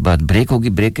गीत के बाद ब्रेक होगी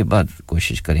ब्रेक के बाद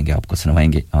कोशिश करेंगे आपको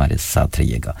सुनवाएंगे हमारे साथ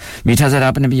रहिएगा मीठा सर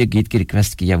आपने भी ये गीत की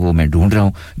रिक्वेस्ट किया वो मैं ढूंढ रहा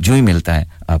हूं जो ही मिलता है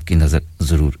आपकी नजर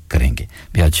जरूर करेंगे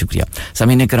बेहद शुक्रिया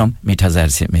सामीन करम मीठा ज़हर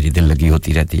से मेरी दिल लगी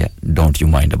होती रहती है don't you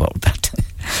mind about that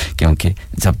क्योंकि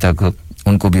जब तक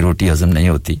उनको भी रोटी हजम नहीं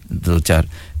होती दो चार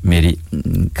मेरी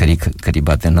खरी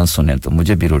बातें ना सुने तो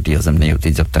मुझे भी रोटी हजम नहीं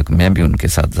होती जब तक मैं भी उनके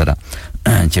साथ जरा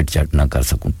चिट-चाट ना कर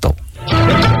सकूं तो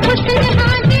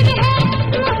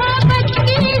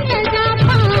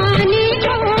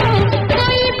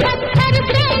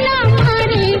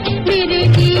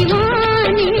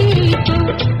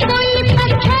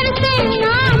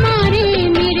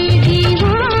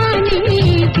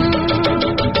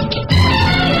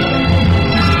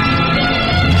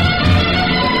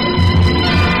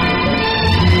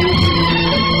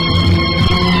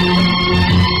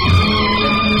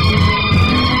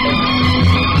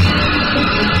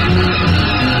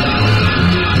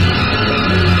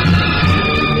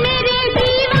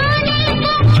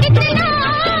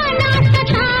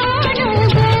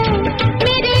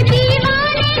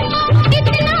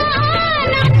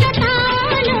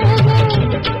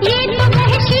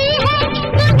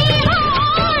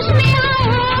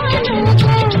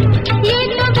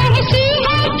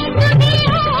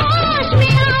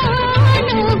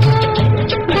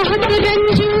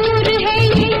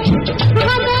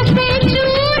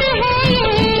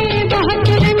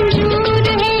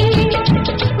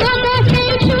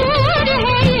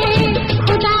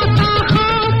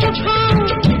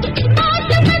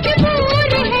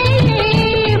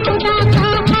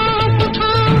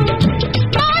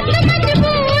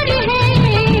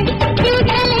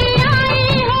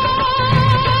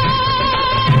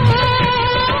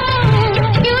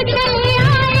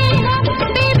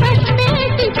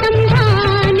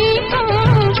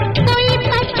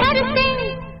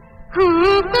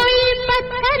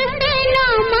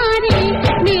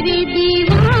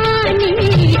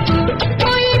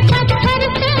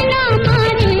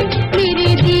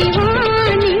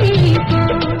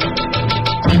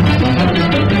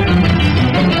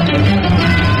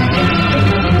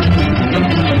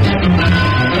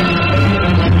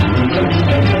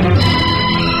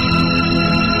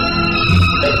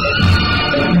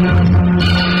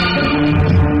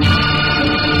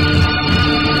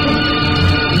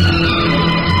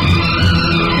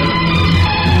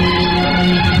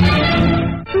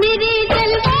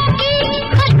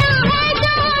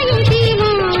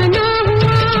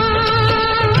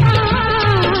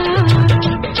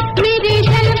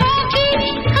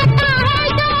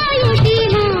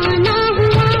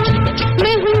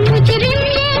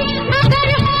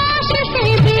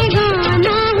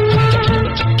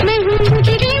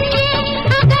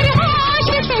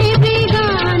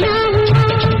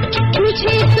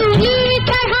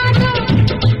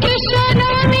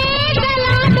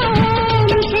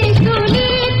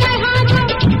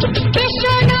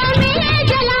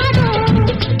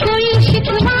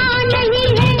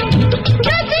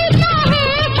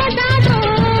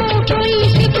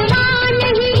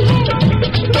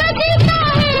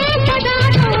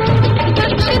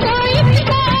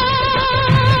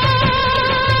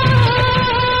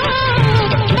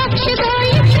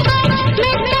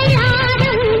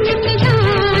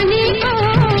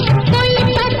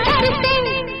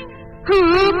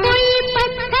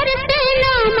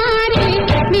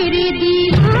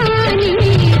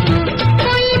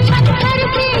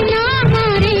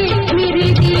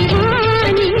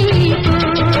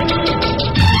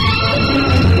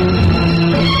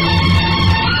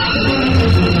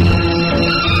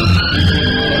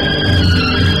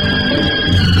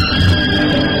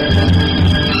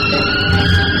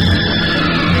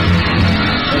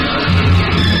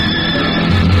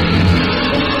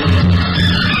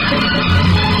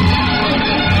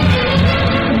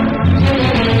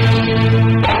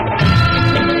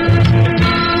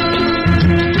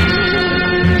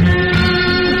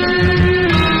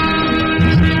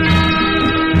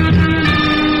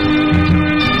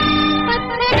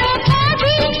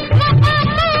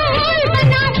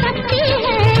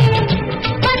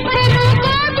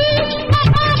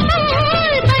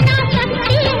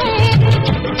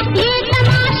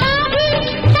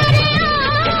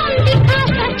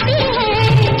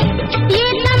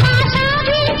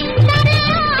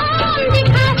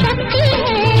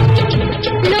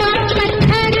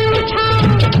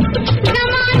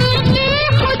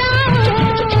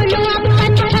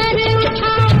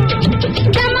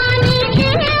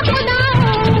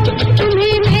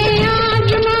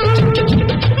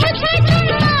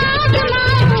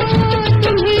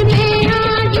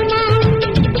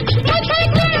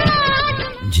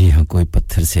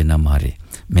से न मारे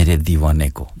मेरे दीवाने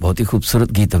को बहुत ही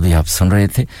खूबसूरत गीत अभी आप सुन रहे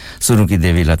थे सुरों की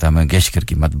देवी लता मंगेशकर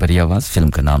की मधुरी आवाज फिल्म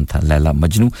का नाम था लैला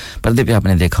मजनू पर्दे पे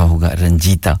आपने देखा होगा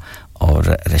रंजीता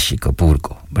और ऋषि कपूर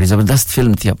को बड़ी जबरदस्त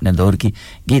फिल्म थी अपने दौर की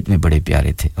गीत भी बड़े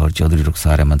प्यारे थे और चौधरी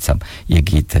रुखसार अहमद साहब ये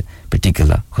गीत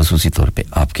पर्टिकुलर खुसूसी तौर पे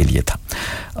आपके लिए था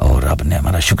और आपने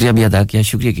हमारा शुक्रिया भी अदा किया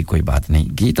शुक्रिया की कोई बात नहीं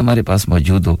गीत हमारे पास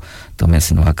मौजूद हो तो मैं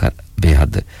सुनवाकर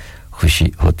बेहद खुशी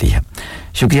होती है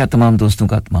शुक्रिया तमाम दोस्तों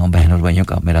का तमाम बहनों और भाइयों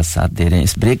का मेरा साथ दे रहे हैं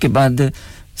इस ब्रेक के बाद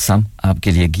सम आपके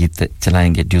लिए गीत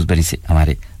चलाएंगे ड्यूसबरी से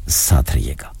हमारे साथ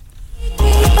रहिएगा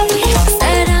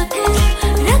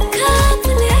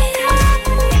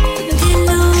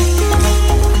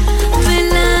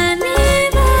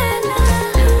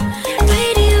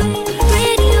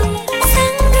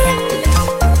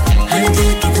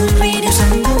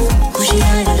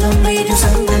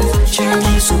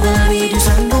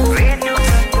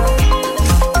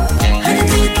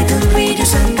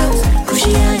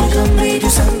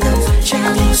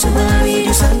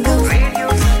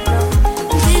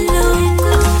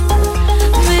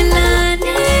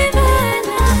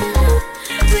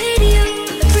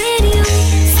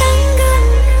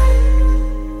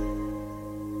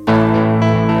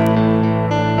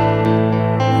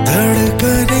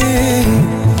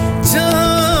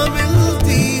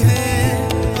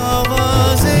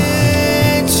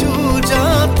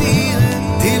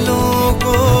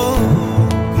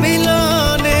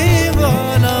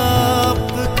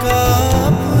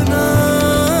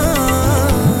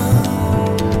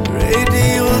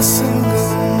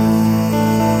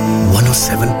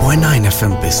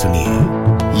FM पे सुनिए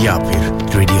या फिर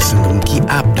रेडियो संगम की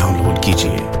ऐप डाउनलोड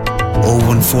कीजिए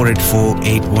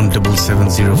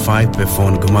 01484817705 पे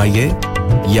फोन घुमाइए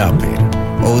या फिर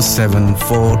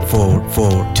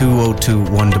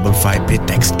 07444202155 पे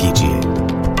टेक्स्ट कीजिए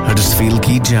हडर्सफील्ड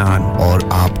की जान और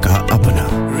आपका अपना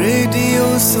रेडियो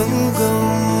संगम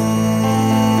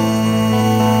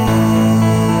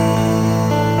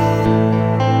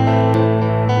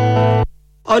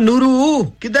नूरू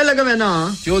किधर लगा वैना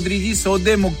चौधरी जी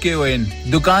सौदे मुक्के हुए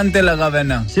दुकान ते लगा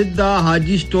वैना सिद्धा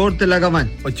हाजी स्टोर ते लगा वन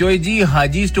और चोई जी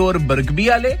हाजी स्टोर बरगबी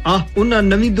वाले उन्हां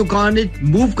नवी दुकान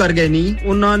मूव कर गए नी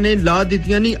उन्हां ने ला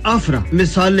दितियां नी आफरा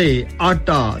मिसाले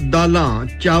आटा दालां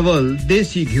चावल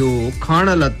देसी घियो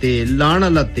खाना ला तेल लाना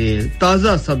ला तेल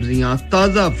ताजा सब्जियां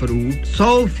ताजा फ्रूट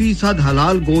 100%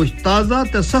 हलाल गोश्त ताजा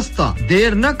ते सस्ता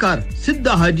देर न कर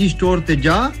सिद्धा हाजी स्टोर ते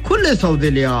जा खुले सौदे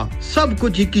लिया सब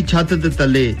कुछ एक ही छत ते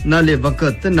तले नाले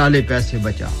वक्त नाले पैसे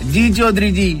बचा जी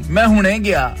चौधरी जी मैं हुने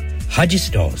गया Haji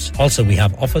Stores. Also, we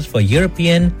have offers for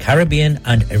European, Caribbean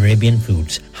and Arabian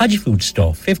foods. Haji Food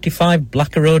Store, 55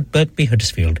 Blacker Road, Birkby,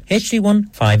 Huddersfield, HD1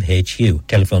 5HU.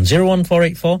 Telephone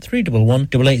 01484 311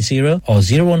 880 or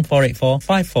 01484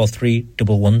 543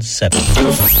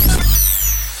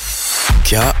 117.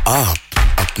 क्या आप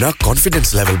अपना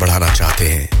कॉन्फिडेंस लेवल बढ़ाना चाहते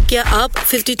हैं क्या आप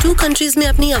 52 कंट्रीज में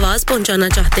अपनी आवाज पहुंचाना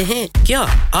चाहते हैं क्या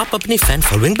आप अपनी फैन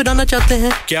फॉलोइंग बढ़ाना चाहते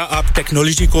हैं क्या आप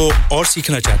टेक्नोलॉजी को और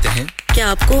सीखना चाहते हैं क्या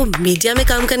आपको मीडिया में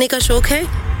काम करने का शौक है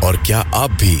और क्या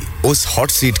आप भी उस हॉट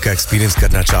सीट का एक्सपीरियंस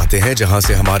करना चाहते हैं जहां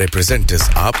से हमारे प्रेजेंटर्स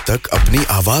आप तक अपनी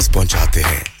आवाज पहुंचाते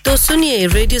हैं तो सुनिए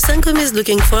radio Sangam is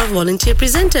looking for volunteer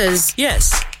presenters yes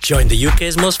join the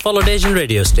UK's most followed Asian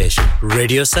radio station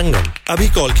Radio Sangam abhi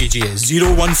call kijiye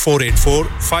 01484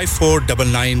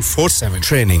 549947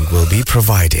 training will be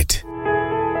provided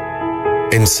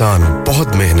इंसान बहुत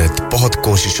मेहनत बहुत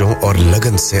कोशिशों और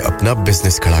लगन से अपना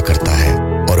बिजनेस खड़ा करता है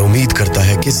और उम्मीद करता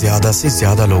है कि ज्यादा से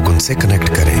ज्यादा लोग उनसे कनेक्ट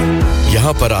करें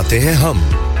यहाँ पर आते हैं हम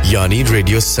यानी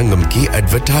रेडियो संगम की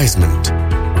एडवर्टाइजमेंट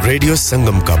रेडियो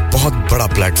संगम का बहुत बड़ा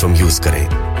प्लेटफॉर्म यूज करें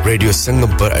रेडियो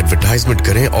संगम पर एडवर्टाइजमेंट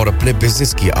करें और अपने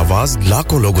बिजनेस की आवाज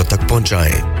लाखों लोगों तक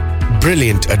पहुंचाएं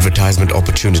Brilliant advertisement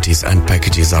opportunities and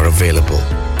packages are available.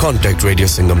 Contact Radio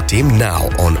Sangam team now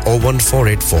on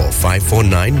 01484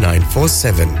 549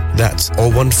 947. That's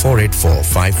 01484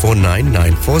 549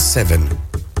 947.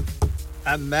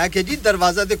 मैं के जी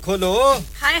दरवाजा दे खोलो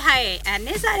हाय हाय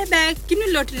एने सारे बैग किनु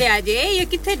लुट ले आजे ये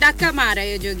किथे डाका मार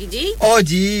रहे हो जोगी जी ओ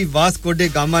जी वास्को डे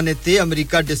गामा ने ते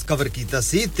अमेरिका डिस्कवर कीता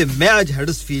सी ते मैं आज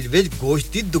हडर्सफील्ड विच गोश्त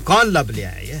दी दुकान लब ले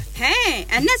आया है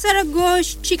एने सारा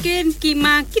गोश्त चिकन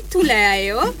कीमा किथु ले आए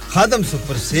हो खादम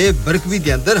सुपर से बरकवी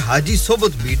दे अंदर हाजी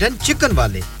सोबत मीट एंड चिकन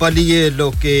वाले पलिए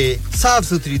लोके साफ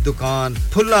सुथरी दुकान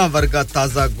फुल्ला वर्गा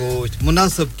ताजा गोश्त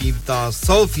मुनासिब कीमतां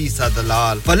 100%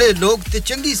 दलाल भले लोग ते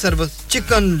चंगी service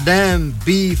chicken lamb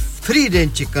beef free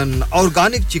range chicken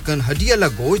organic chicken हड्डियां वाला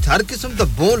गोश्त हर किस्म दा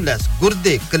बोनलेस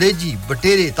गुर्दे कलेजी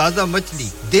बटेरे ताजा मछली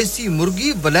देसी मुर्गी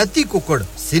बलाती कुकड़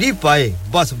सिरी पाए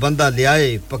बस बंदा ले आए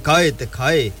पकाए ते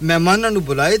खाए मेहमानां नु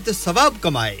बुलाए ते सवाब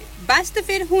कमाए बस तो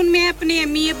फिर हुन मैं अपने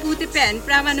अम्मी अब्बू ते भैन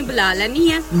भरावां नु बुला लैनी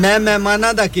है मैं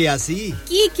मेहमानां दा किया सी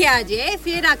की क्या जे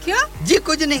फिर आखियो जी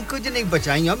कुछ नहीं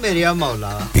बचाइयो मेरे या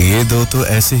मौला ये दो तो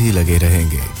ऐसे ही लगे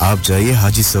रहेंगे आप जाइए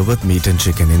हाजी सोबत meat and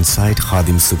chicken inside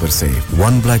Khadim super safe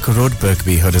 1 Black Road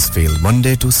Birkby Huddersfield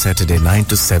Monday to Saturday 9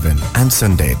 to 7 and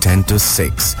Sunday 10 to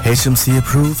 6 HMC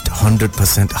approved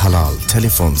 100% halal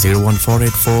telephone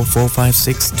 01484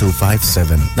 456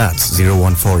 257 that's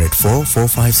 01484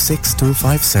 456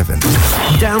 257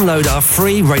 Download our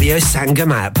free Radio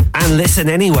Sangam app and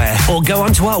listen anywhere or go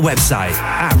onto our website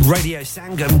at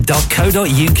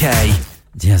radiosangam.co.uk.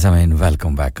 Yes, I mean,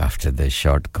 welcome back after the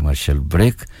short commercial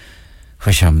break.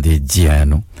 Khushamdeed ji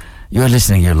aanu. You are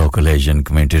listening to your local Asian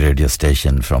community radio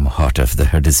station from heart of the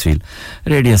Huddersfield,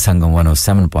 Radio Sangam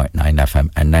 107.9 FM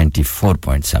and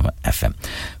 94.7 FM.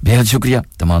 बेहद शुक्रिया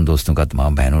तमाम दोस्तों का,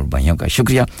 तमाम बहनों और भाइयों का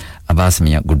शुक्रिया. अब्बास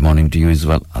मियां, good morning to you as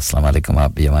well. अस्सलाम वालेकुम,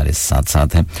 आप भी हमारे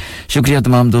साथ हैं. शुक्रिया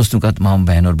तमाम दोस्तों का, तमाम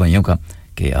बहनों और भाइयों का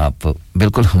कि आप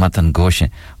बिल्कुल हमतन गोश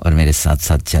हैं और मेरे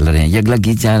साथ चल रहे हैं. ये अगला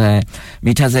गीत जा रहा है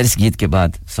मीठा ज़हर. इस गीत के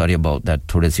बाद सॉरी अबाउट दैट,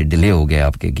 थोड़े सी डिले हो गया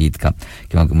आपके गीत का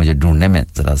क्योंकि मुझे ढूंढने में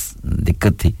ज़रा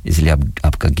दिक्कत थी, इसलिए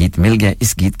आपका गीत मिल गया.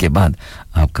 इस गीत के बाद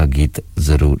आपका गीत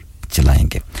ज़रूर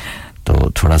चलाएंगे.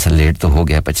 तो थोड़ा सा लेट तो हो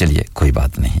गया पर चलिए कोई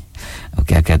बात नहीं. और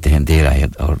क्या कहते हैं, देर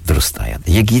आयत और दुरुस्त आयत.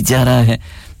 ये गीत जा रहा है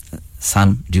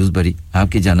सन ड्यूसबरी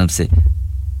आपकी जानब से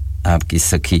आपकी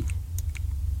सखी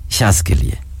शास के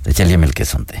लिए. तो चलिए मिलके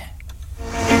सुनते हैं.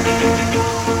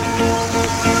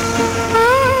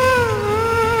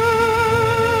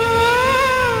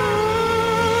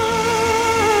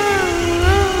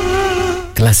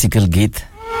 क्लासिकल गीत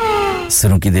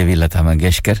सुरों की देवी लता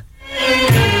मंगेशकर.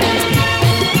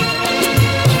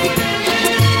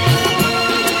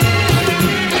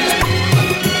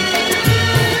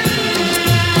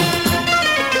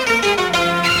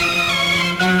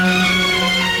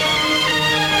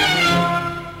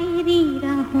 तेरी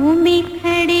राहों में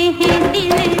खड़े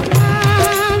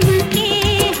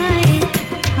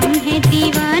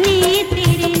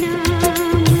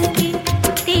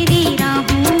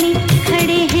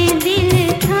हैं दिल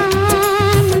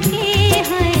थाम के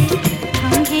है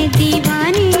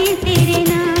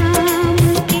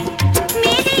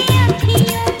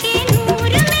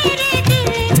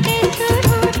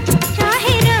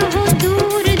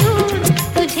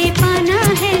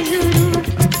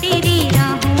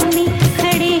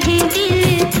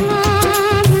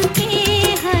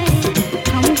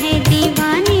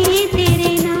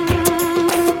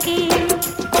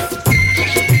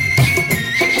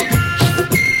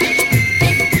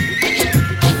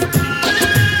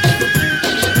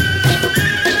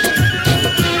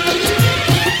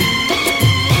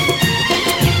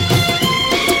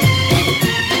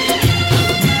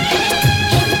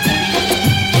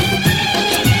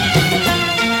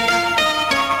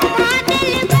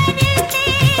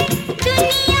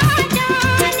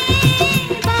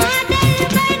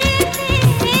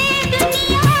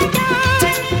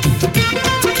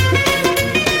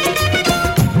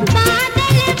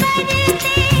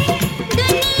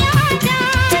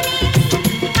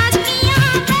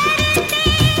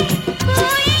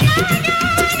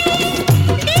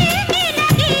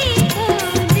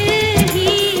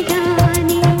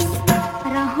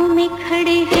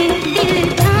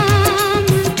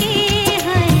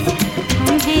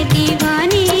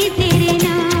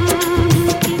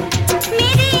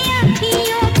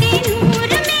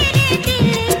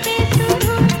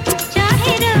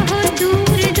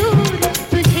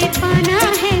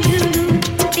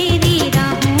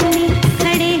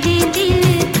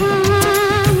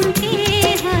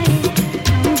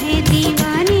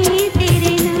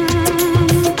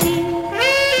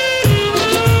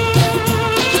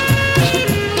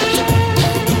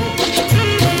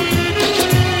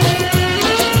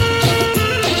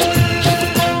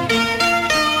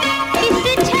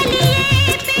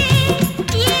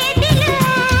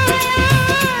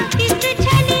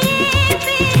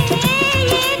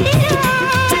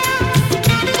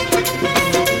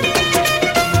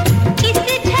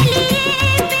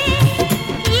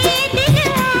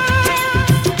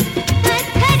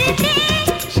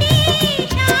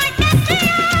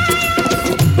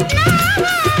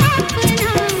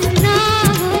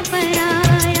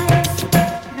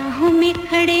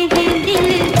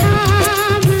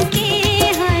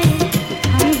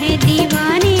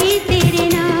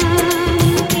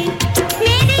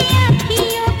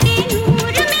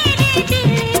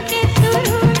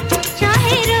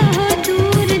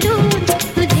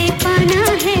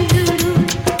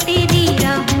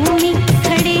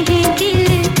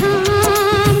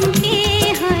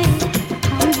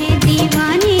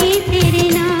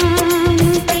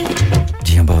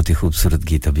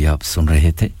गीत अभी आप सुन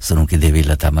रहे थे सुनो की देवी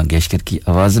लता मंगेशकर की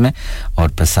आवाज में और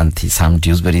पसंद थी साम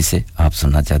ड्यूसबरी से आप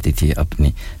सुनना चाहती थी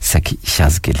अपनी सखी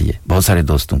शाज के लिए बहुत सारे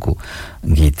दोस्तों को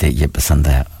गीत ये पसंद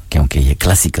आया क्योंकि ये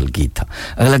क्लासिकल गीत था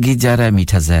अगला गीत जा रहा है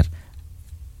मीठा जहर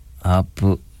आप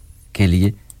के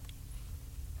लिए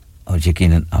और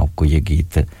यकीनन आपको ये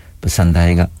गीत पसंद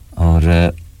आएगा और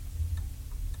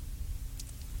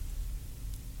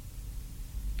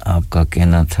आपका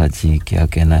कहना था जी क्या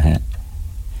कहना है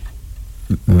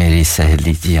मेरी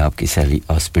सहेली जी आपकी सहेली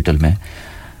हॉस्पिटल में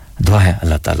दुआ है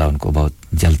अल्लाह ताला उनको बहुत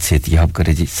जल्द सेहतयाब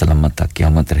करे जी सलामत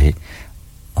क़यामत रहे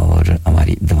और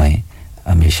हमारी दुआएं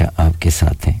हमेशा आपके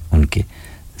साथ हैं उनके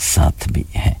साथ भी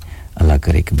हैं अल्लाह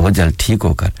करे कि बहुत जल्द ठीक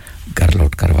होकर घर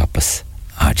लौटकर वापस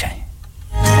आ जाएं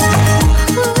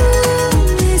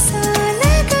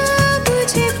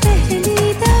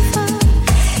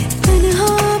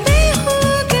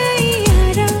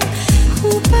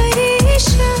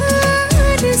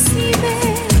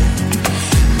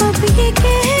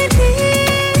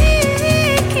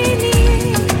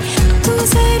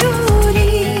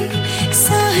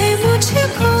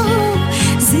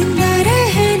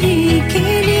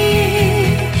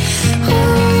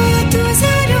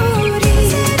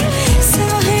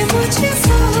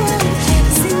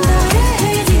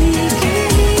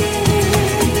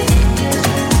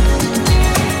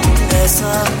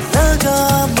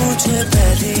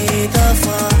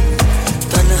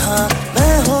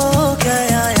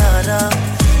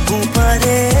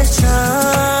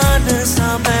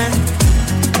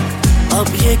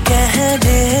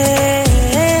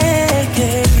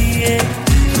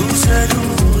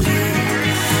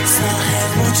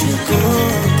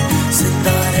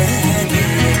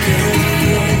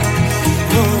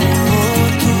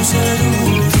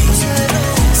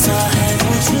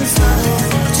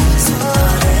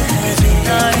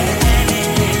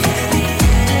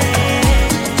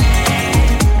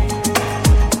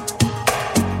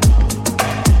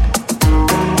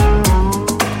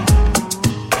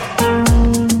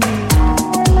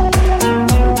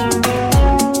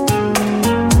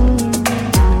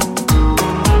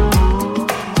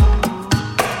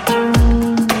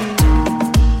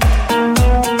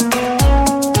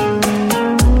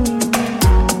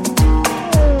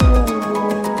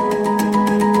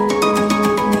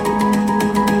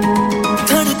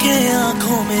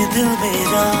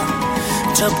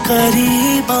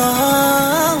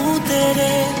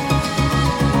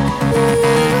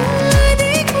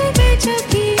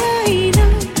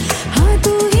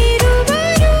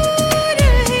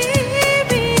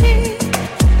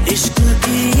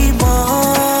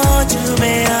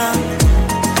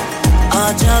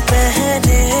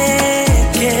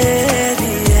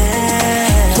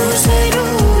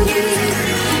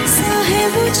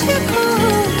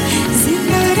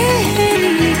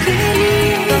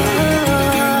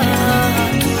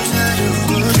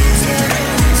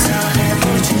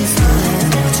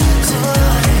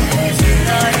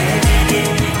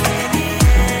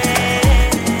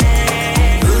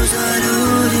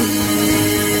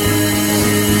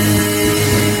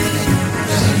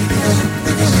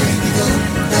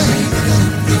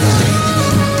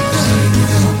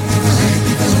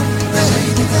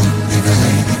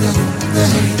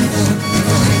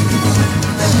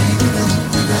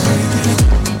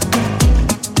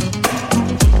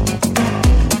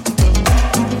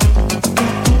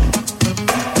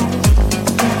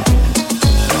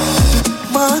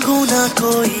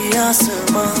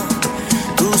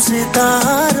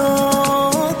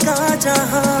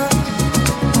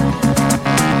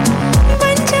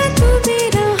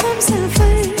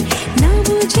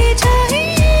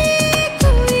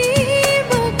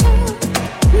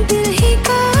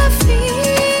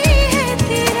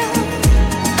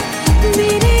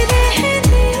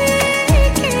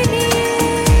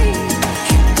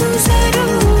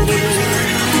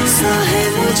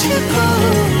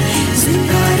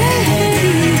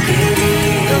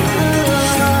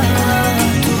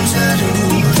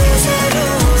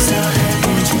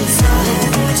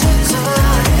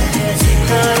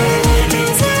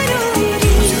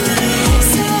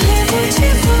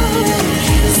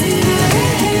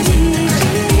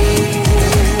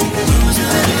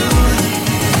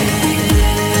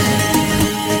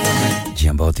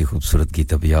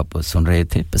सुन रहे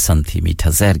थे पसंद थी मीठा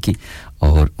जहर की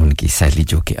और उनकी सहेली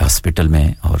जो कि हॉस्पिटल में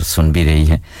है और सुन भी रही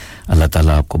है अल्लाह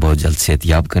ताला आपको बहुत जल्द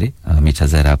सेहतयाब करे मीठा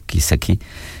जहर आपकी सखी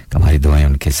हमारी दुआएं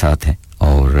उनके साथ हैं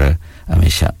और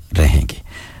हमेशा रहेंगी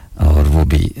और वो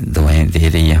भी दुआएं दे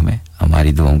रही है हमें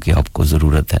हमारी दुआओं की आपको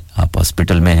ज़रूरत है आप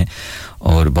हॉस्पिटल में हैं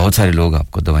और बहुत सारे लोग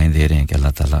आपको दुआएं दे रहे हैं कि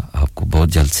अल्लाह ताला आपको बहुत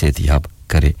जल्द सेहतयाब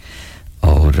करे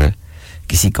और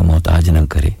किसी का मोहताज न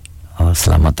करे और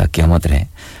सलामत क़यामत रहे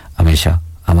हमेशा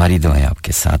हमारी दुआएं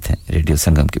आपके साथ हैं रेडियो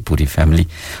संगम की पूरी फैमिली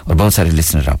और बहुत सारे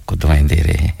लिसनर आपको दुआएं दे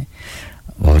रहे हैं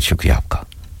बहुत शुक्रिया आपका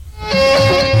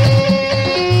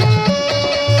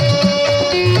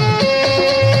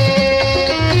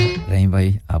रहीम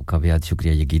भाई आपका बेहद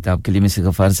शुक्रिया ये गीत आपके लिए मिसेस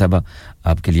गफार साहबा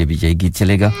आपके लिए भी यही गीत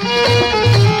चलेगा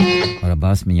और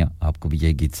अब्बास मियां आपको भी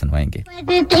यही गीत सुनवाएंगे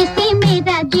परदेसी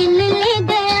मेरा दिल ले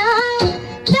गया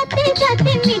जाते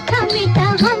जाते मीठा मीठा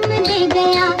हम ले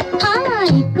गया हाँ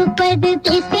एक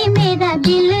परदेसी मेरा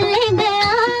दिल ले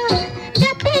गया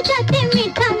जाते जाते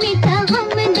मीठा मीठा हम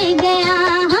ले गया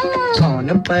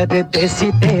कौन परदेसी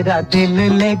तेरा दिल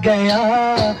ले गया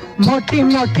मोटी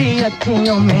मोटी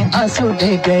अखियों में आंसू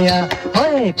दे गया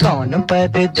ओए कौन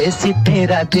परदेसी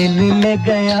तेरा दिल ले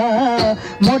गया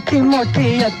मोटी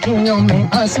मोटी अखियों में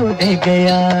आंसू दे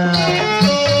गया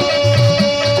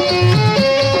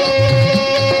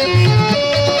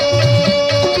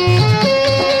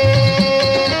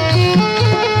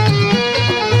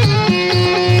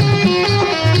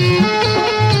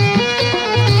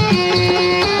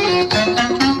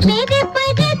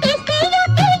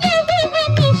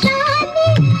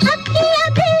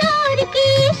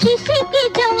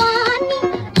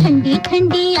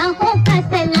ठंडी आंखों का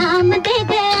सलाम दे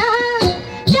गया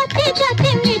जाते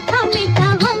जाते मीठा मीठा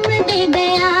हम दे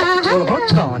गया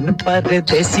कौन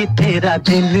परदेसी तेरा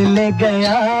दिल ले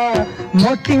गया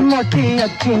मोटी मोटी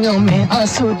अखियों में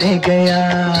आंसू दे गया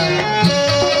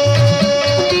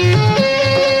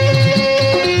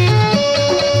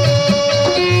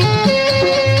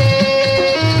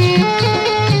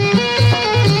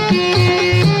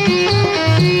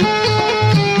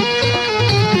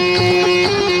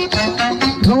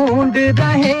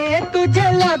रहे तुझे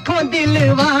लाखों दिल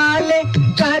वाले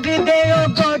कर दे ओ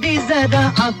गोरी जरा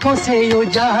आंखों से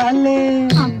उजाले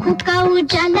आंखों का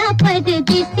उजाला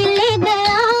परदेस ले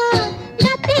गया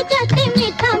जाते जाते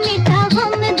मीठा मीठा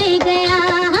हम दे गया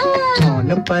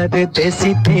कौन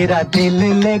परदेसी तेरा दिल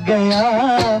ले गया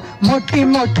मोटी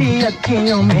मोटी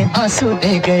अखियों में आंसू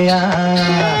दे गया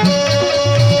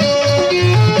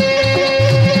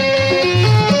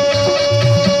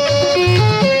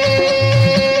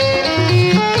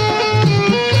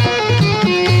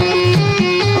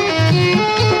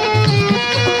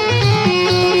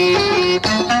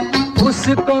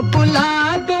उसको बुला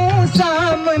दूं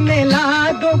सामने ला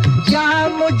दूं क्या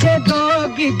मुझे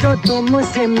दोगी जो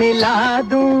तुमसे मिला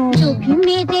दूं जो भी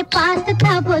मेरे पास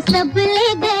था वो सब ले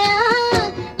गया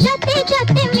जाते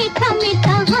जाते मीठा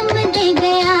मीठा हम दे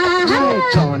गया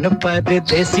कौन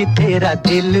परदेसी तेरा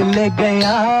दिल ले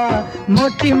गया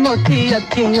मोटी मोटी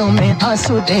अखियों में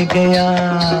आंसू दे गया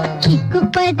एक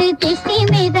परदेसी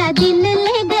मेरा दिल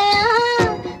ले गया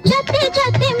जाते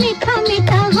जाते मीठा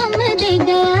मीठा हम दे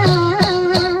गया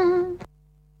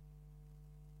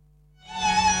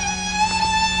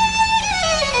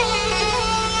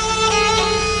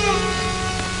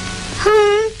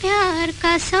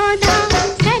का सौदा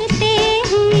करते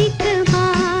हैं एक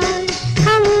बार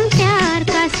हम प्यार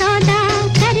का सौदा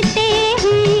करते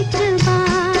हैं एक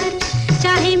बार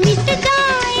चाहे मिट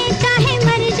जाए चाहे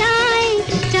मर जाए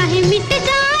चाहे मिट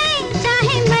जाए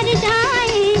चाहे मर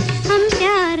जाए हम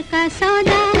प्यार का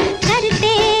सौदा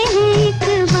करते हैं एक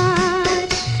बार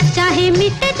चाहे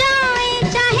मिट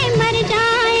जाए चाहे मर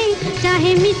जाए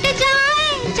चाहे मिट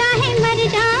जाए चाहे मर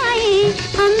जाए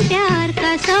हम प्यार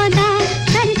का सौदा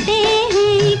करते हैं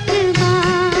एक बार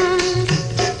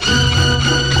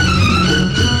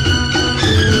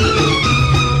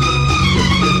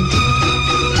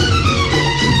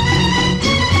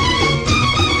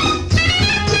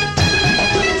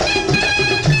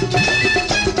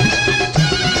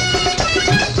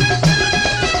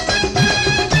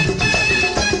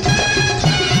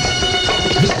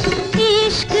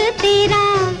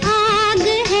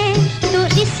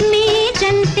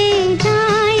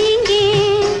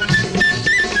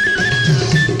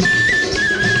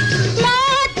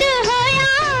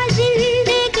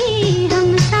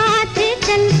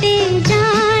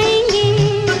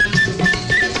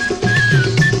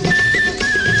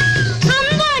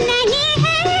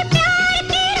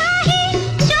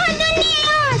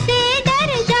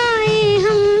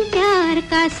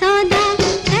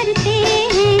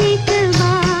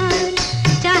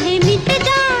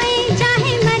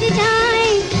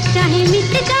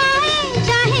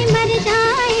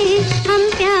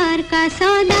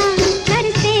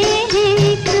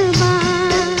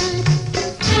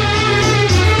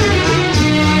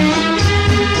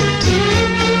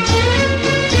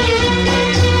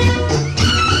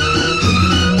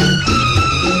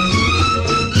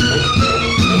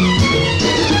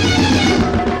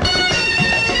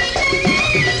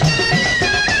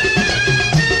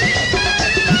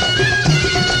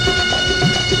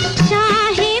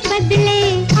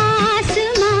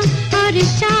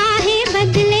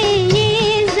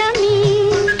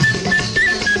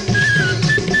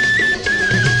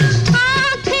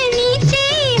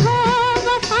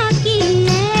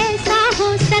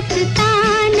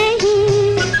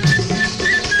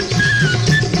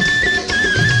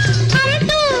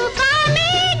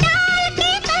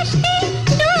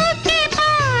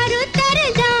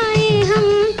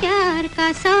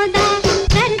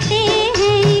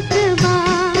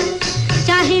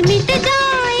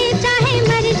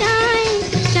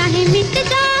मिट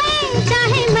जाए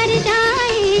चाहे मर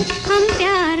जाए हम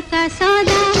प्यार का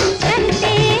सौदा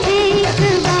करते हैं एक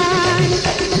बार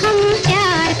हम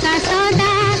प्यार का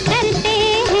सौदा करते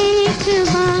हैं एक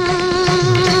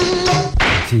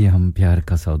बार जी हम प्यार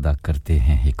का सौदा करते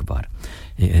हैं एक बार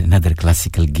another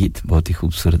classical गीत बहुत ही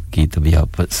खूबसूरत गीत अभी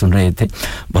आप सुन रहे थे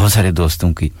बहुत सारे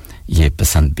दोस्तों की ये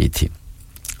पसंद भी थी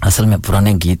असल में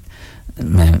पुराने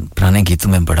गीतों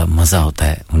में बड़ा मजा होता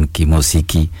है उनकी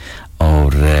मौसीकी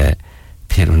और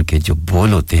फिर उनके जो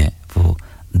बोल होते हैं वो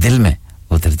दिल में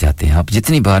उतर जाते हैं आप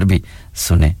जितनी बार भी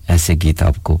सुने ऐसे गीत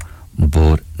आपको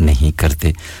बोर नहीं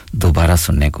करते दोबारा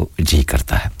सुनने को जी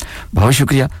करता है बहुत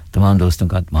शुक्रिया तमाम दोस्तों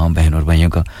का तमाम बहन और भाइयों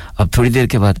का अब थोड़ी देर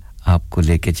के बाद आपको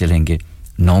लेके चलेंगे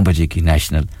 9 बजे की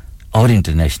नेशनल और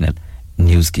इंटरनेशनल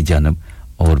न्यूज़ की जानब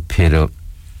और फिर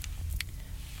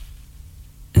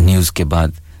न्यूज़ के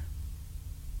बाद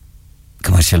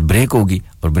कमर्शियल ब्रेक होगी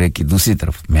और ब्रेक की दूसरी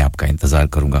तरफ मैं आपका इंतजार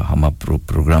करूंगा हम अब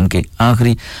प्रोग्राम के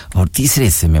आखिरी और तीसरे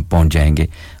हिस्से में पहुंच जाएंगे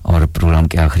और प्रोग्राम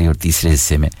के आखिरी और तीसरे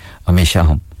हिस्से में हमेशा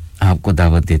हम आपको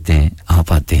दावत देते हैं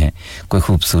आप आते हैं कोई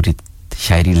खूबसूरत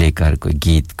शायरी लेकर कोई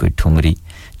गीत कोई ठुमरी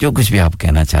जो कुछ भी आप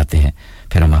कहना चाहते हैं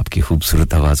फिर हम आपकी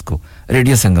खूबसूरत आवाज को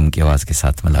रेडियो संगम की आवाज के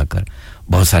साथ मिलाकर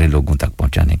बहुत सारे लोगों तक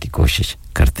पहुंचाने की कोशिश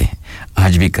करते हैं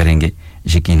आज भी करेंगे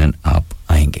यकीनन आप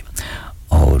आएंगे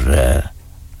और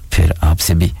फिर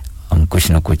आपसे भी हम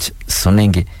कुछ न कुछ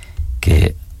सुनेंगे कि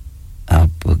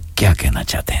आप क्या कहना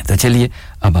चाहते हैं तो चलिए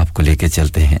अब आपको लेके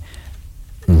चलते हैं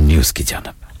न्यूज़ की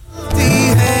जानब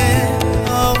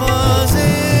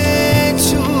आवाज़ें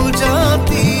छू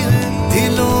जाती हैं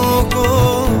दिलों को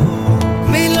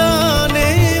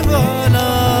मिलाने वाला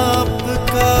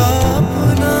आपका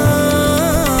अपना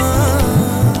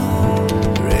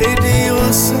Radio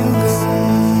Sangam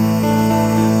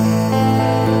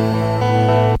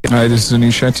Hi, this is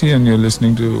H Shadye and you're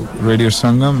listening to Radio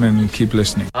Sangam and keep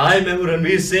listening. Hi, मैं हूं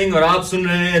रणवीर सिंह और आप सुन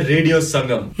रहे हैं रेडियो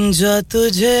संगम। जा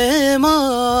तुझे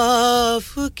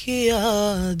माफ किया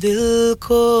दिल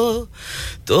को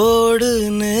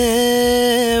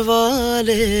तोड़ने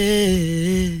वाले।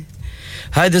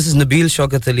 Hi, this is Nabil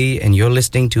Shaukat Ali and you're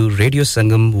listening to Radio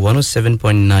Sangam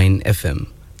 107.9 FM.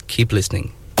 Keep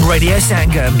listening. Radio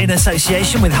Sangam in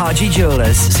association with Haji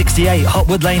Jewellers, 68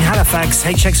 Hotwood Lane, Halifax,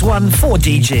 HX1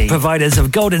 4DG. Providers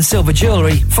of gold and silver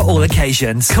jewellery for all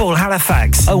occasions. Call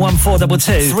Halifax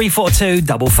 01422 342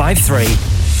 553.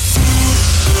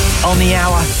 On the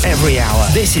hour, every hour.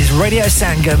 This is Radio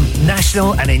Sangam,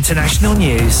 national and international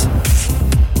news.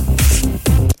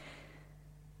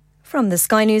 From the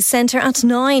Sky News Centre at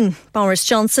 9, Boris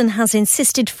Johnson has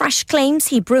insisted fresh claims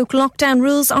he broke lockdown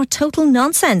rules are total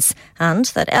nonsense and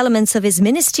that elements of his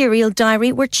ministerial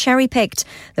diary were cherry-picked.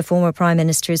 The former Prime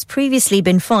Minister has previously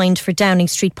been fined for Downing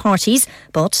Street parties,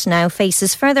 but now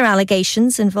faces further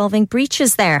allegations involving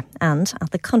breaches there and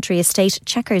at the country estate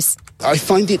Chequers. I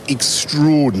find it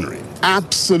extraordinary,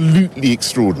 absolutely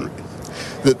extraordinary,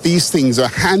 that these things are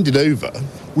handed over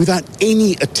without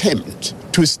any attempt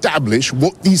to establish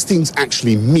what these things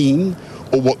actually mean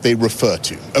or what they refer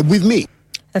to. With me.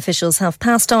 Officials have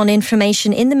passed on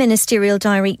information in the ministerial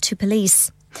diary to police.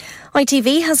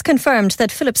 ITV has confirmed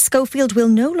that Philip Schofield will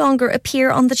no longer appear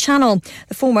on the channel.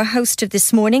 The former host of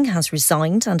This Morning has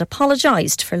resigned and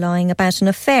apologised for lying about an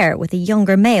affair with a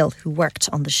younger male who worked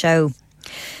on the show.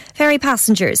 Ferry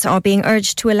passengers are being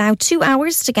urged to allow 2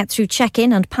 hours to get through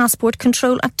check-in and passport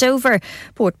control at Dover.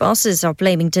 Port bosses are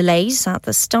blaming delays at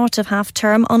the start of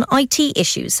half-term on IT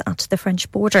issues at the French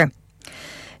border.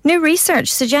 New research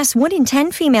suggests 1 in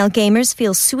 10 female gamers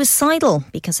feel suicidal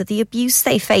because of the abuse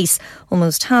they face.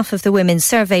 Almost half of the women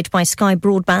surveyed by Sky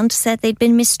Broadband said they'd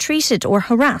been mistreated or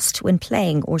harassed when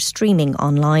playing or streaming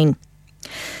online.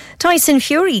 Tyson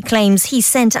Fury claims he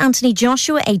sent Anthony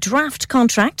Joshua a draft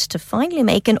contract to finally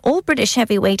make an all-British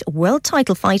heavyweight world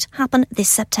title fight happen this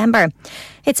September.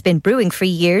 It's been brewing for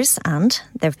years and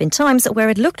there have been times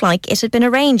where it looked like it had been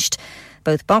arranged.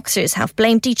 Both boxers have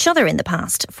blamed each other in the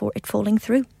past for it falling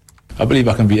through. I believe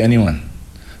I can beat anyone.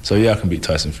 So yeah, I can beat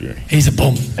Tyson Fury. He's a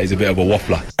bum. He's a bit of a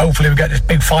waffler. Hopefully we get this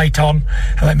big fight on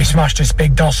and let me smash this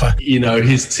big dosser. You know,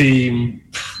 his team,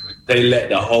 they let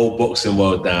the whole boxing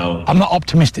world down. I'm not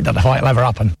optimistic that the fight will ever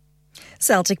happen.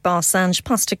 Celtic boss Ange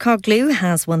Postecoglou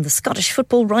has won the Scottish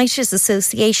Football Writers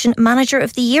Association Manager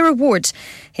of the Year award.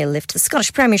 He'll lift the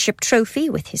Scottish Premiership trophy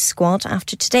with his squad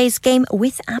after today's game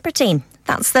with Aberdeen.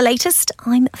 That's the latest.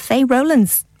 I'm Faye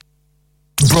Rowlands.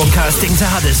 Broadcasting to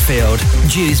Huddersfield,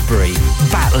 Dewsbury,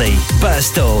 Batley,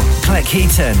 Birstall,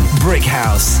 Cleckheaton,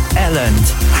 Brickhouse, Elland,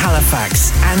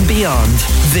 Halifax and beyond.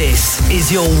 This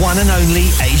is your one and only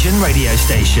Asian radio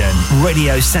station.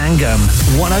 Radio Sangam,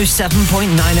 107.9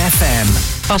 FM.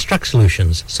 Fast Track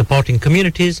Solutions, supporting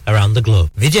communities around the globe.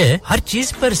 विजय, हर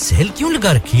चीज पर cell क्यों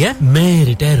लगा रखी है? मैं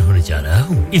retire होने जा रहा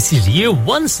हूँ, इसीलिए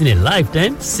once in a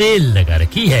lifetime sale लगा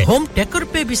रखी है. होम टेकर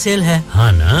पे भी सेल है,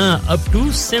 हाँ ना, up to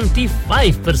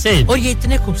 75%. और ये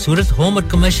इतने खूबसूरत होम और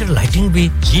कमर्शियल लाइटिंग भी,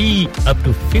 जी, up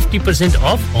to 50%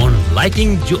 off on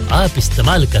lighting जो आप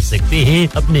इस्तेमाल कर सकते हैं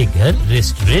अपने घर,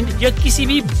 रेस्टोरेंट या किसी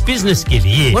भी बिजनेस के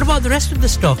लिए. What about the rest of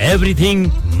the stock? Everything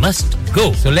must go.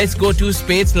 So let's go to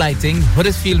Spades Lighting,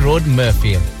 Huddersfield Road,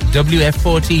 Murfield.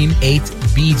 WF14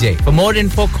 8BJ. For more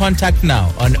info, contact now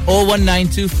on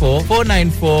 01924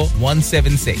 494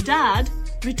 176. Dad,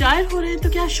 retire हो रहे हैं तो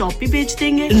क्या शॉप भी बेच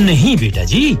देंगे? नहीं बेटा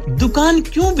जी, दुकान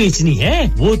क्यों बेचनी है?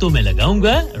 वो तो मैं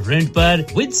लगाऊंगा रेंट पर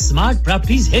with smart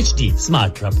properties HD.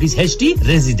 Smart properties HD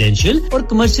residential और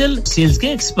कमर्शियल सेल्स के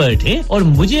एक्सपर्ट हैं और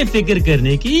मुझे फिक्र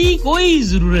करने की कोई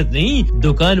जरूरत नहीं.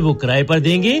 दुकान वो किराए पर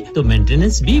देंगे तो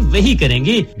मेंटेनेंस भी वही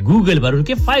करेंगे. गूगल पर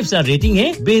उनके 5 स्टार रेटिंग है.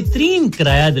 बेहतरीन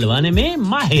किराया दिलवाने में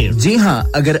माहिर. जी हां,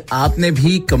 अगर आपने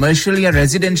भी कमर्शियल या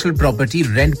रेजिडेंशियल प्रॉपर्टी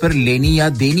रेंट पर लेनी या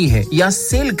देनी है या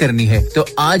सेल करनी है तो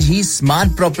आज ही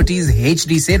स्मार्ट प्रॉपर्टीज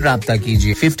एचडी से राब्ता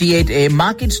कीजिए. 58A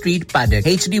market street, Paddock,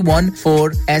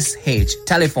 HD14SH.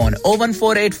 Telephone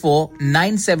 01484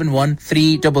 971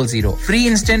 300. Free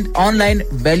instant online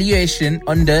valuation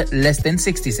under less than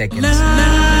 60 seconds.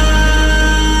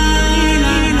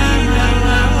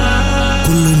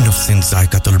 Kullu नफ्सिन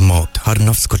जायकातुल मौत. हर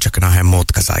नफ्स को चखना है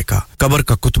मौत का जायका. कब्र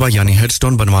का कुतबा यानी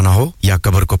हेडस्टोन बनवाना हो या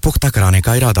कब्र को पुख्ता कराने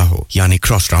का इरादा हो यानी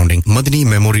cross rounding. Madani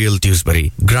memorial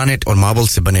Dewsbury granite और मार्बल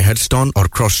से बने हेडस्टोन और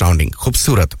क्रॉस राउंडिंग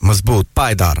खूबसूरत, मजबूत,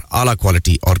 पायदार, आला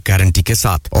क्वालिटी और गारंटी के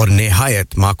साथ और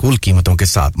निहायत माकूल कीमतों के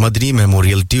साथ. मदनी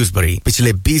मेमोरियल ड्यूसबरी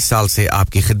पिछले 20 साल से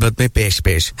आपकी खिदमत में पेश.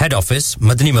 Head office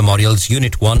Madani Memorials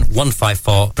Unit 1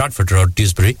 154 Bradford Road,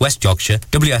 Dewsbury, West Yorkshire,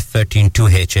 WF13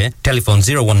 2HA. Telephone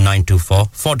 01924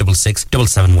 466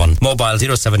 771. Mobile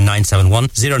 07971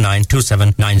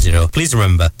 092790. Please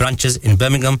remember, branches in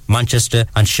Birmingham, Manchester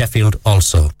and Sheffield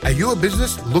also. Are you a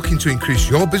business looking to increase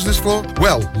your business flow?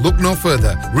 Well, look no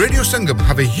further. Radio Sangam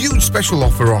have a huge special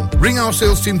offer on. Ring our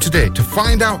sales team today to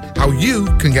find out how you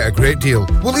can get a great deal.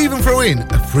 We'll even throw in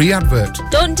a free advert.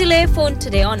 Don't delay, phone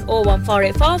today on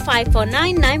 01484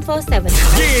 549 947.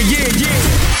 Yeah.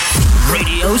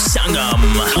 Radio Sangam.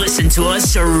 Listen to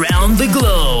us around the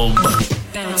globe.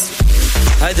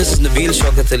 Hi, this is Nabil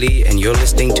Shaukat Ali and you're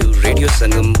listening to Radio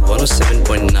Sangam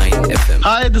 107.9 FM.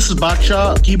 Hi, this is Baksha.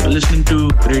 Keep listening to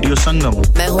Radio Sangam.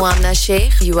 मैं हूँ आमना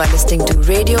Sheikh. You are listening to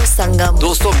Radio Sangam.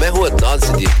 दोस्तों, मैं हूँ अदनान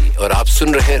सिद्दीकी और आप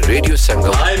सुन रहे हैं रेडियो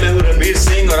संगम. Hi, मैं हूँ रणबीर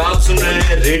सिंह और आप सुन रहे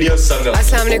हैं रेडियो संगम.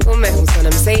 अस्सलाम वालेकुम, मैं हूँ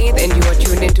सनम Saeed and you are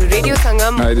tuned into Radio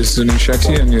Sangam. Hi, this is H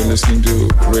Shadye and you're listening to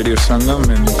Radio Sangam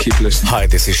and keep listening. Hi,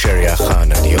 this is Sharia Khan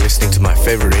and you're listening to my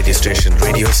favorite radio station,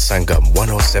 Radio Sangam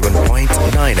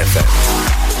 107.9 FM.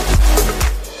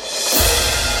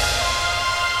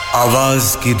 आवाज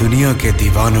की दुनिया के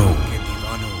दीवानों,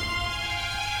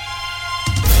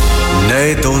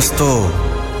 नए दोस्तों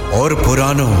और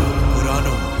पुरानों,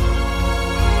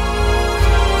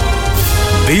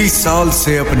 20 साल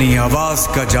से अपनी आवाज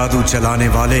का जादू चलाने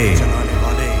वाले,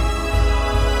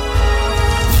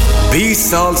 20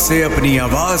 साल से अपनी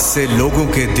आवाज से लोगों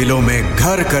के दिलों में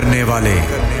घर करने वाले,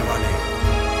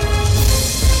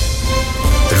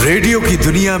 रेडियो की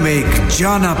दुनिया में एक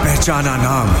जाना पहचाना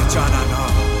नाम,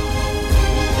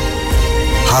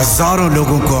 हजारों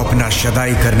लोगों को अपना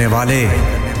शदाई करने वाले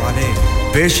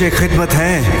पेशे खिदमत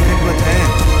हैं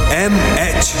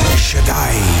MH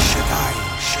Shadai.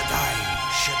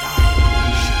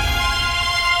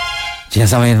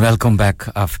 Yes, I mean, welcome back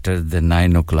after the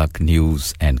 9 o'clock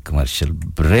news and commercial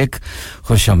break.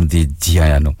 खुशामदीद जी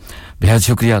आयानो. बेहद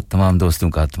शुक्रिया तमाम दोस्तों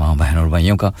का, तमाम बहनों और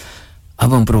भाइयों का.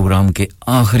 अब हम प्रोग्राम के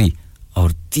आखिरी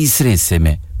और तीसरे हिस्से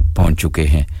में पहुंच चुके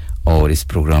हैं और इस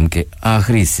प्रोग्राम के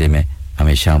आखिरी हिस्से में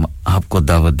हमेशा हम आपको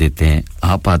दावत देते हैं,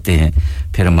 आप आते हैं,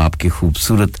 फिर हम आपकी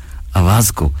खूबसूरत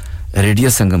आवाज़ को रेडियो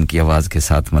संगम की आवाज़ के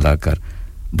साथ मिलाकर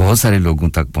बहुत सारे लोगों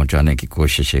तक पहुंचाने की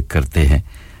कोशिशें करते हैं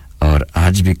और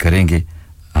आज भी करेंगे.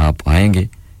 आप आएंगे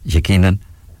यकीनन,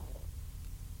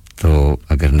 तो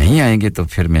अगर नहीं आएंगे तो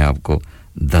फिर मैं आपको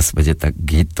 10 बजे तक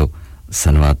गीत तो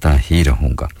सुनवाता ही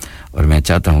रहूंगा और मैं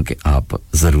चाहता हूं कि आप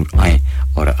ज़रूर आएं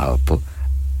और आप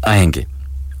आएंगे.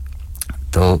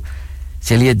 तो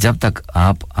चलिए, जब तक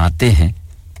आप आते हैं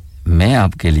मैं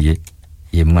आपके लिए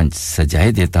ये मंच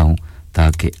सजाए देता हूं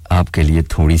ताकि आपके लिए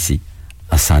थोड़ी सी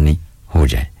आसानी हो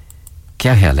जाए.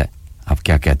 क्या ख्याल है, आप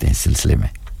क्या कहते हैं इस सिलसिले में?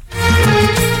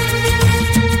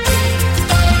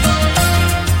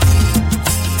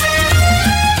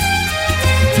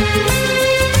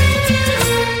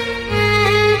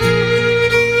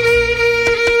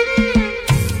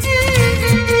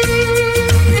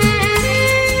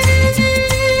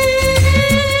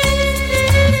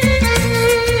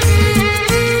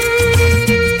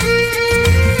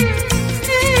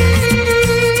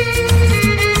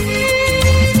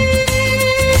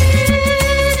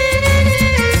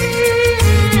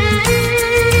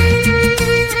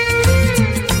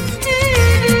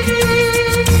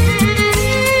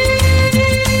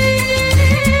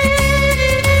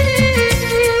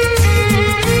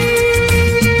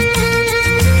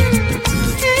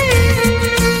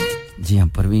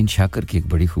 परवीन शाकर की एक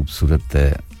बड़ी खूबसूरत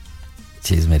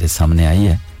चीज मेरे सामने आई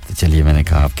है तो चलिए मैंने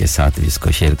कहा आपके साथ भी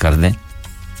इसको शेयर कर दें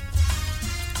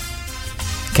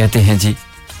कहते हैं जी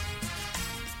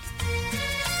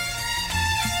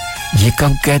ये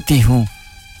कब कहती हूं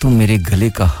तुम मेरे गले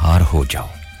का हार हो जाओ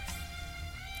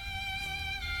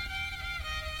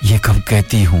ये कब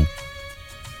कहती हूं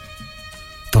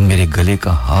तुम मेरे गले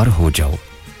का हार हो जाओ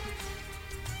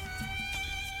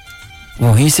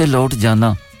वहीं से लौट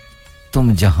जाना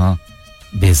तुम जहां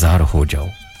बेजार हो जाओ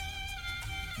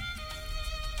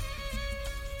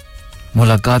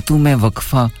मुलाकातों में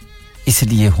वक्फा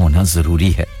इसलिए होना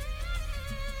जरूरी है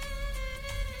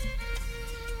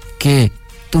कि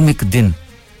तुम एक दिन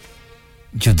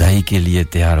जुदाई के लिए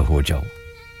तैयार हो जाओ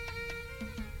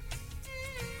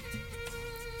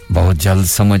बहुत जल्द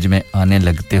समझ में आने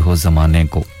लगते हो ज़माने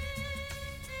को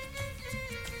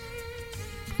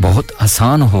बहुत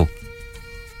आसान हो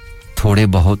थोड़े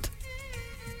बहुत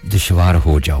दुश्वार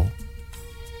हो जाओ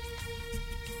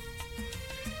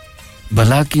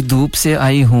भला की धूप से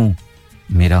आई हूं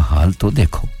मेरा हाल तो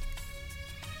देखो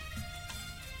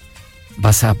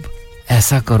बस अब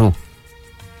ऐसा करो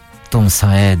तुम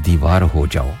साए दीवार हो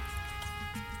जाओ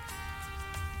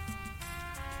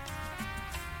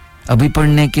अभी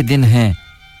पढ़ने के दिन हैं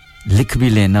लिख भी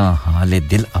लेना हाले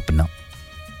दिल अपना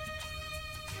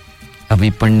अभी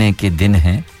पढ़ने के दिन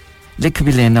हैं लिख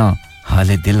भी लेना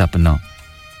हाले दिल अपना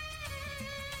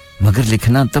मगर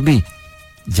लिखना तभी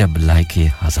जब लायके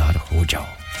हजार हो जाओ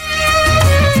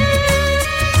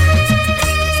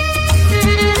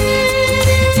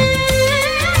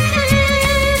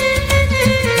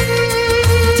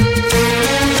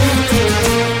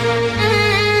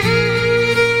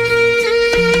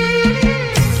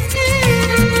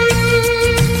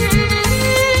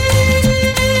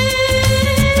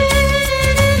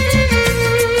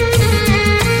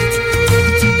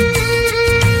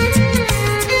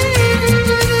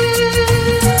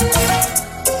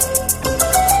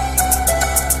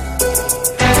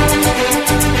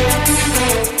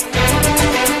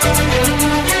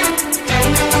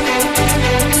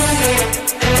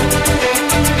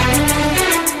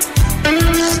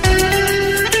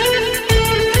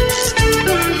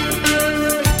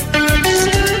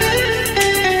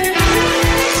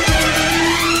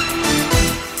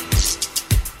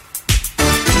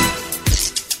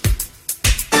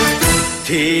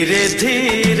धीरे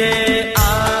धीरे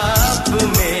आप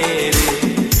मेरे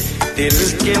दिल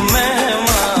के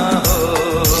मेहमान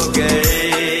हो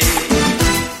गए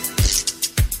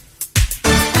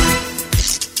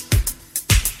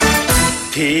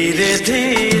धीरे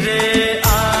धीरे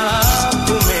आप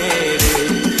मेरे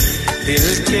दिल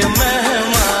के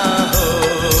मेहमान हो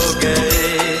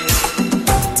गए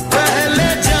पहले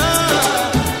जा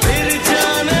फिर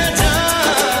जाने जा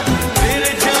फिर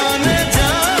जाने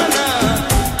जाना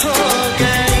हो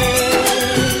गए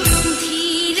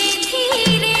धीरे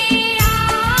धीरे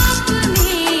आप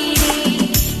मेरे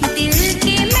दिल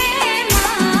के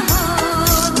मेहमान हो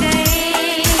गए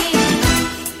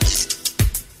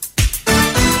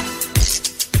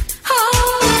हो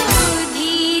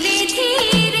धीरे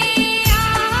धीरे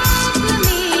आप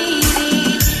मेरे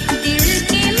दिल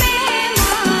के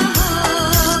मेहमान हो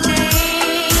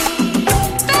गए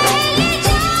पहले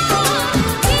जा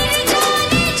फिर जाने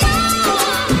जा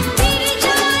फिर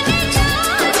जाने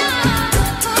जाना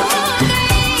हो गए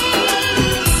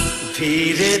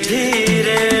धीरे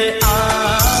धीरे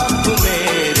आप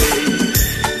मेरे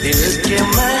दिल के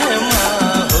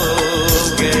मेहमान हो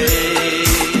गए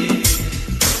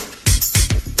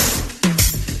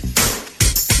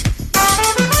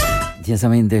जैसा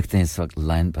मैं देखते हैं इस वक्त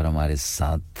लाइन पर हमारे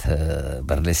साथ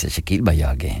बरले से शकील भाई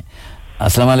आ गए हैं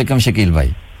अस्सलाम वालेकुम शकील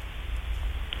भाई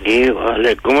जी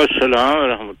वालेकुम अस्सलाम व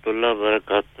रहमतुल्लाह व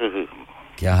बरकातहू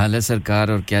क्या हाल है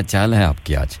सरकार और क्या चाल है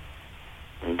आपकी आज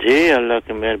जी अल्लाह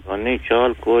की मेहरबानी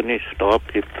चाल को नहीं स्टॉप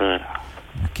कीता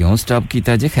है क्यों स्टॉप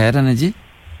कीता जी खैर है ना जी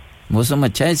मौसम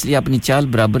अच्छा है इसलिए अपनी चाल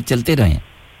बराबर चलते रहें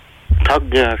थक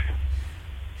गया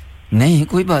नहीं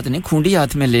कोई बात नहीं खूंडी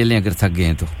हाथ में ले लें अगर थक गए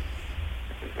हैं तो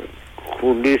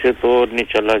खूंडी से तो और नहीं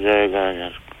चला जाएगा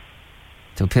यार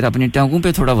तो फिर अपनी टांगों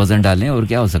पे थोड़ा वजन डालें और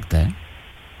क्या हो सकता है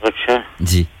अच्छा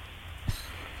जी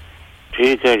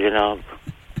ठीक है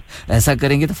जनाब ऐसा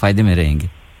करेंगे तो फायदे में रहेंगे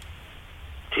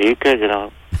ठीक है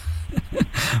जनाब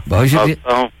बहुत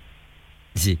शुक्रिया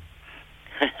जी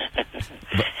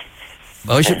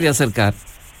बहुत शुक्रिया सरकार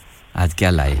आज क्या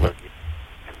लाए हैं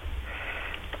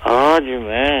आज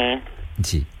मैं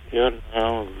जी यार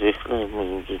देख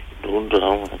मुझे ढूंढ रहा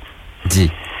हूँ जी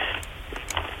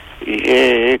ये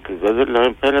एक गजल है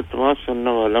पहले तमाम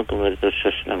सुनने वालों को मेरे तरफ से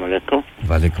अस्सलाम वालेकुम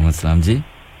वालेकुम अस्सलाम जी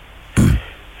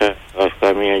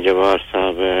कामिया जवाहर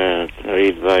साहब हैं,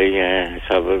 ईद भाई हैं,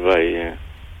 साबर भाई हैं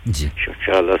जी,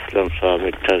 शुशाल असलम साहब,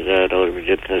 मिठा जहर और भी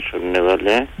जितने सुनने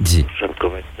वाले हैं जी, सबको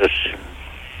मैं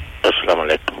अस्सलाम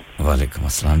वालेकुम। वालेकुम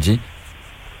अस्सलाम जी।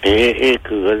 ये एक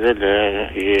गजल है,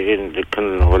 ये इन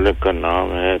लिखने वाले का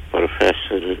नाम है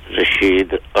प्रोफेसर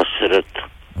रशीद असरत।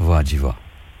 वाह जी वाह।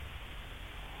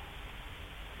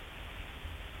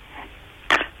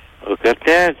 वो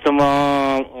कहते हैं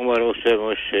तमाम उम्रों से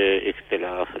मुझसे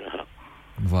इख्तिलाफ रहा।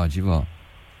 वाह जी वाह।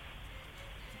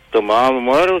 तमाम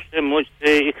उम्रों से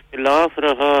मुझसे इख्तिलाफ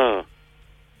रहा,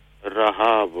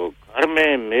 रहा वो घर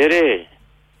में मेरे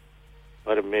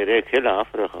पर मेरे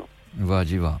खिलाफ रहा। वाह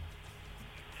जी वाह।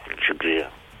 शुक्रिया।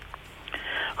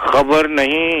 खबर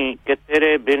नहीं कि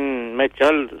तेरे बिन मैं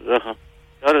चल रहा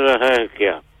है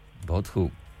क्या। बहुत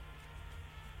खूब।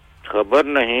 खबर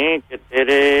नहीं कि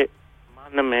तेरे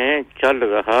मन में चल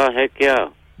रहा है क्या।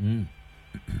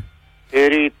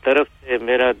 तेरी तरफ से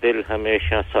मेरा दिल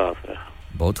हमेशा साफ रहा।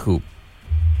 बहुत खूब।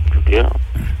 शुक्रिया।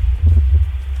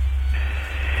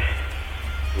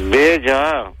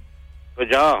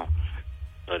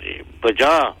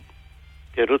 बजा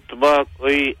कि रुतबा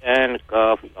कोई ऐन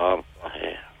काफ लाम का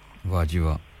है। वाह जी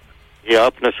वाह। ये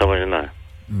आपने समझना है।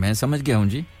 मैं समझ गया हूँ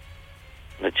जी।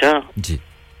 अच्छा जी।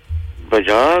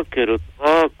 बजा के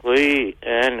रुतबा कोई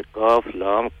ऐन काफ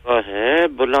लाम का है,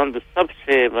 बुलंद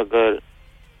सबसे मगर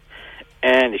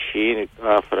ऐन शीन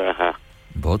काफ रहा।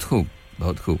 बहुत खूब,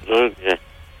 बहुत खूब।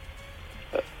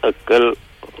 अक्ल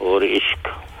और इश्क।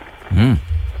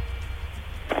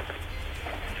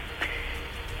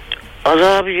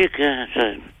 अज़ाब ये क्या है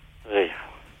सर,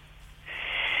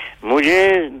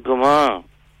 मुझे गुमा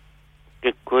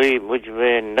कि कोई मुझ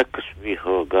में नक्स भी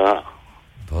होगा।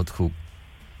 बहुत खूब।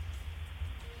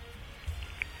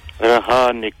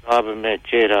 रहा निकाब में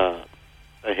चेहरा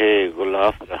रहे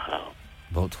गुलाफ रहा।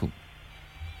 बहुत खूब।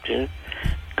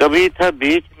 कभी था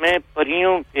बीच में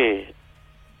परियों के,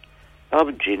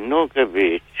 अब जिन्नों के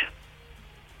बीच।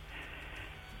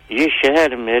 ये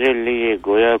शहर मेरे लिए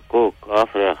गोया को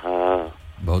काफ रहा।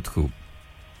 बहुत खूब।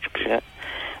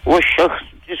 वो शख्स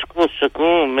जिसको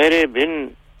सकूं मेरे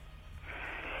बिन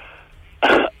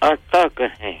आता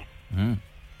कहें,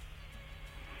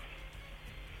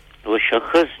 वो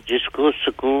शख्स जिसको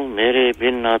सकूं मेरे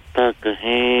बिन आता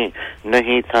कहें,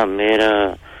 नहीं था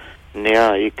मेरा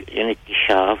नया एक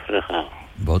इंकिशाफ रहा।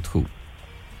 बहुत खूब।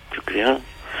 शुक्रिया।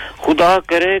 खुदा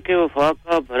करे कि वफा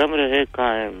का भरम रहे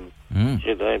कायम।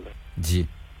 जी।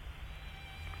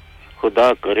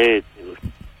 खुदा करे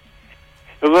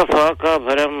वफा का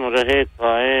भरम रहे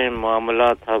कायम,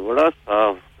 मामला था बड़ा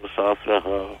साफ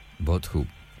रहा। बहुत खूब।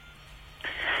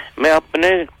 मैं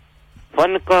अपने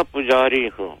फन का पुजारी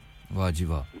हूँ। वाह जी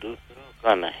वाह। दूसरों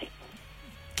का नहीं।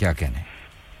 क्या कहने।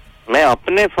 मैं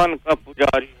अपने फन का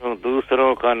पुजारी हूँ,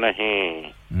 दूसरों का नहीं।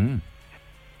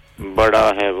 बड़ा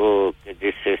है वो कि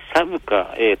जिससे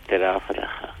सबका एतराफ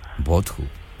रहा। बहुत खूब,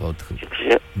 बहुत खूब।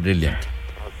 ब्रिलियंट।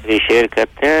 ये शेर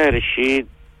कहते हैं रशीद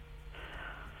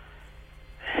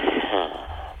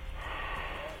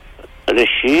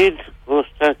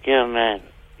कोसता क्या मैं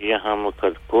यहाँ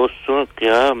कोसूं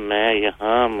क्या मैं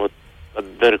यहाँ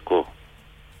मुकद्दर को।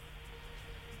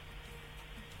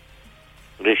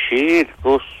 रशीद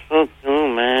कोसूं क्यों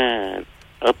मैं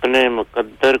अपने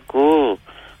मुकद्दर को,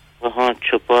 वहाँ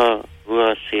छुपा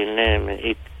हुआ सीने में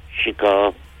एक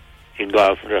शिगाफ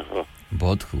रहा।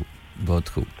 बहुत खूब, बहुत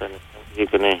खूब।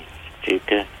 ठीक नहीं, ठीक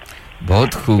है।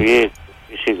 बहुत खूब। ये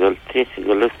किसी गलती से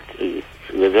गलत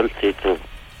गजल थी तो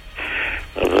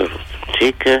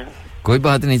ठीक है। कोई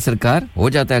बात नहीं सरकार, हो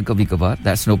जाता है कभी कभार,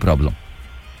 दैट्स नो प्रॉब्लम।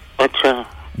 अच्छा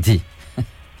जी।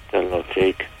 चलो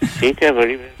ठीक है।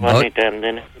 बड़ी मेहरबानी टाइम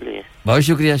देने के लिए। बहुत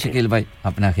शुक्रिया शकील भाई,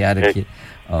 अपना ख्याल रखिए।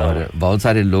 और बहुत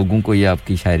सारे लोगों को ये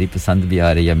आपकी शायरी पसंद भी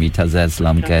आ रही है। मीठा जहर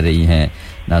सलाम कह रही हैं,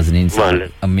 नाज़नीन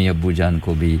साहब, अम्मी अब्बू जान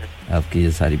को भी आपकी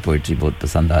ये सारी पोइट्री बहुत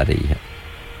पसंद आ रही है।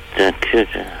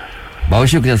 बहुत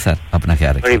शुक्रिया सर, अपना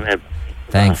ख्याल रखिए।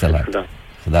 Thanks a lot.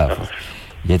 खुदा हाफ़िज़।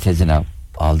 ये थे जनाब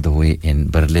ऑल द वे इन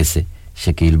बरले से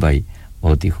शकील भाई,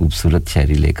 बहुत ही खूबसूरत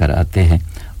शायरी लेकर आते हैं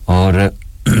और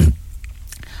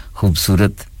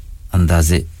खूबसूरत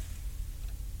अंदाज़े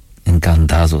इनका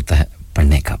अंदाज होता है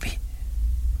पढ़ने का भी।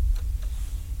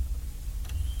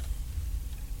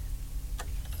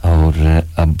 और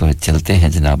अब चलते हैं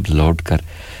जनाब लौट कर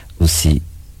उसी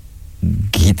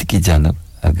गीत की जानब,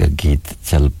 अगर गीत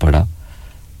चल पड़ा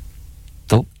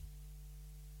तो।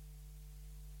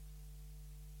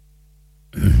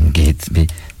 गीत भी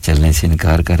चलने से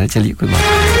इनकार कर रहा है, चलिए कोई बात नहीं।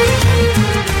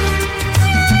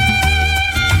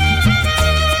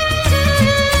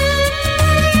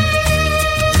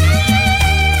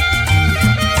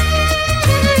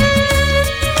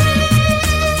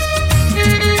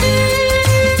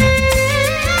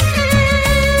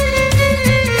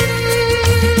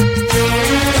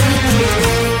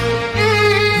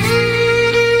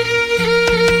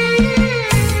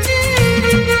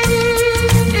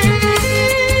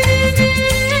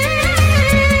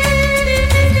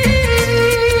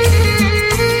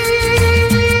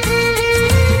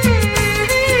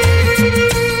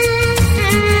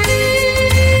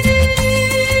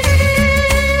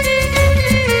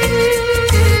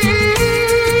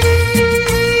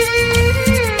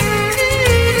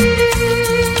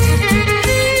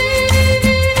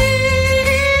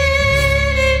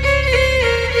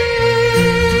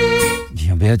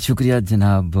 बहुत शुक्रिया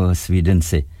जनाब स्वीडन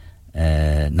से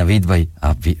नवीद भाई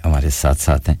आप भी हमारे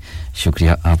साथ हैं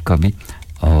शुक्रिया आपका भी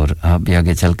और आप भी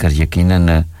आगे चलकर यकीनन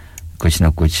कुछ ना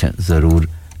कुछ ज़रूर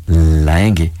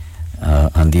लाएंगे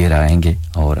अंधेर आएंगे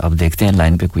और अब देखते हैं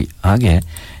लाइन पे कोई आ गया है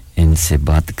इनसे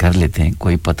बात कर लेते हैं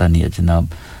कोई पता नहीं है जनाब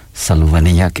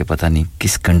सलवनिया के पता नहीं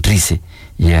किस कंट्री से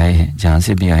ये आए हैं जहां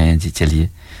से भी आए हैं जी चलिए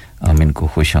हम इनको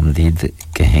खुशामदीद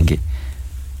कहेंगे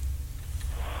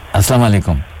अस्सलाम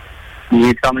वालेकुम जी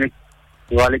अस्सलाम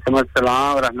वालेकुम वालेकुम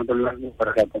अस्सलाम व रहमतुल्लाहि व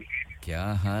बरकातहू क्या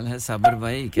हाल है साबिर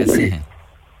भाई कैसे हैं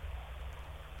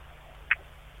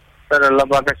सर अल्लाह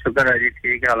पाक का शुक्र है जी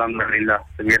ठीक है अल्हम्दुलिल्लाह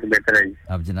तबीयत बेहतर है जी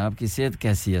अब जनाब की सेहत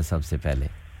कैसी है सबसे पहले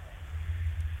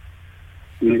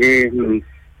जी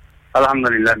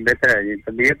अल्हम्दुलिल्लाह बेहतर है जी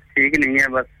तबीयत ठीक नहीं है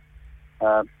बस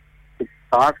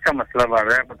सांस का मसला बढ़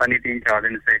रहा है पता नहीं 3-4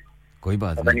 दिन से कोई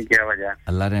बात पता नहीं क्या वजह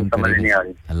अल्लाह रहम करेगा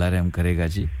अल्लाह रहम करेगा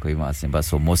जी कोई बात नहीं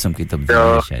बस वो मौसम की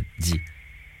तब्दीली है शायद जी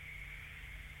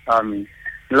आमीन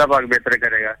अल्लाह पाक बेहतर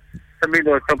करेगा सभी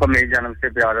दोस्तों को मेरी जानब से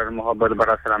प्यार और मोहब्बत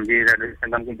भरा सलाम जी रेडियो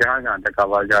संगम की जहां तक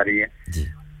आवाज जा रही है जी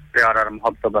प्यार और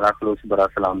मोहब्बत भरा खलूस भरा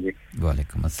सलाम जी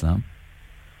वालेकुम अस्सलाम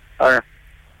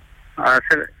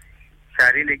सर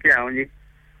शायरी लेके आऊं जी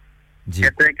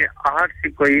कहते हैं कि आहट से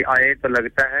कोई आए तो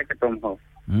लगता है कि तुम हो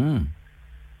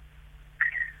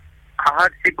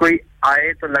आहट से कोई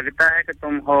आए तो लगता है कि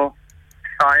तुम हो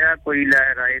साया कोई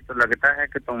लहराए तो लगता है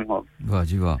कि तुम हो वाह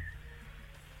जी वाह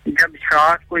जब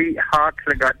शाह कोई हाथ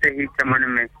लगाते ही चमन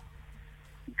में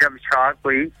जब शाह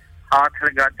कोई हाथ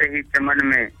लगाते ही चमन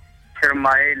में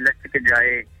शर्माए लचक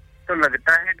जाए तो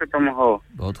लगता है कि तुम हो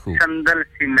बहुत खूब संदल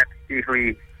सी महकती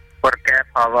हुई और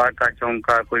कैफ हवा का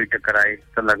चौंका कोई टकराए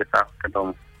तो लगता कि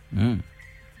तुम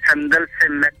संदल से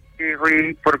महकती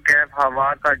हुई पर कैफ हवा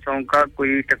का चौंका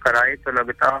कोई टकराए तो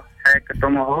लगता है कि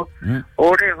तुम हो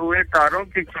ओढ़े हुए तारों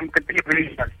की चमकती हुई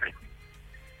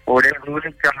ओढ़े हुए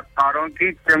तारों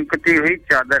की चमकती हुई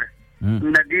चादर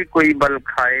नदी कोई बल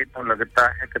खाए तो लगता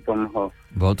है कि तुम हो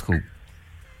बहुत खूब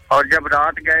और जब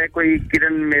रात गए कोई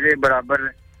किरण मेरे बराबर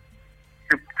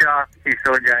चुपचाप सी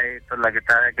सो जाए तो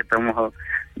लगता है कि तुम हो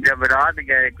जब रात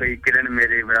गए कोई किरण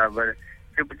मेरे बराबर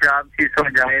चुपचाप सी सो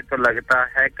जाए तो लगता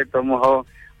है कि तुम हो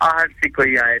आहट से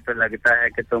कोई आए तो लगता है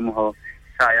कि तुम हो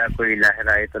साया कोई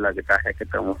लहराए तो लगता है कि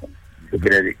तुम हो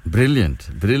शुक्रिया जी ब्रिलियंट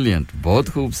ब्रिलियंट बहुत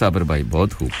खूब साबिर भाई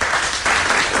बहुत खूब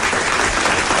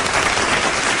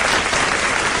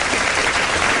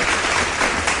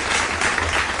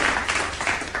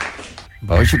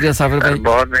बहुत शुक्रिया साबिर भाई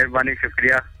बहुत मेहरबानी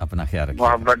शुक्रिया अपना ख्याल रखिए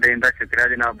मोहब्बत देंदा शुक्रिया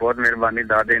जनाब बहुत मेहरबानी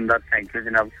दाद देंदा थैंक यू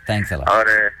जनाब थैंक्स अल्लाह और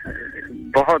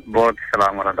बहुत बहुत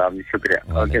सलाम और आदाब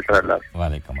शुक्रिया ओके सर अल्लाह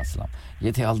वालेकुम अस्सलाम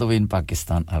ये थे all the way in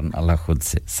Pakistan अल्लाह खुद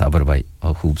से साबिर भाई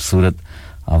और खूबसूरत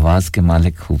आवाज के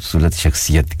मालिक खूबसूरत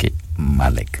शख्सियत के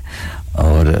मालिक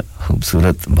और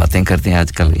खूबसूरत बातें करते हैं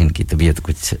आजकल इनकी तबीयत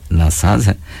कुछ नासाज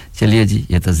है चलिए जी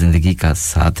ये तो जिंदगी का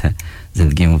साथ है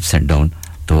जिंदगी में अप्स एंड डाउन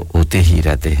तो होते ही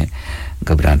रहते हैं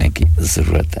घबराने की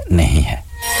जरूरत नहीं है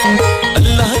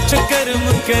अल्लाह करम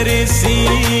करे सी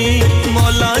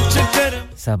मौला करम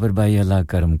साबिर भाई अल्लाह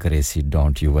करम करे सी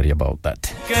don't you worry about that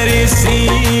करे सी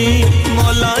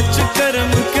मौला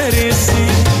करम करे सी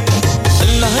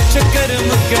अल्लाह करम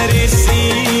करे सी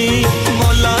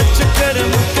मौला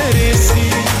करम करे सी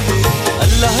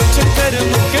अल्लाह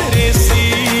करम करे सी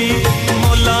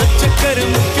मौला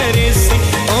करम करे सी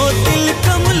ओ दिल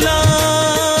कमला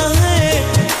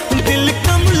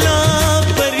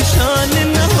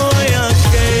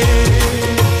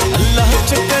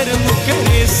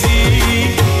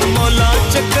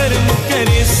करम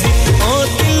करे सी ओ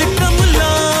दिल कमला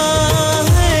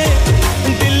है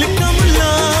दिल कमला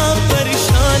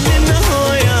परेशान न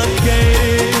होया के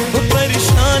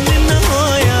परेशान न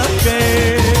होया के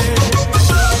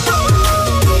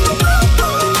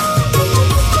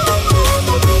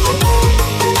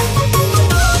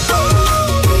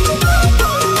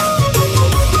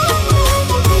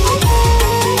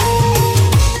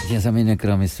ज़मीन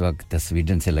अकरम इस वक्त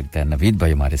स्वीडन से लगता है नवीद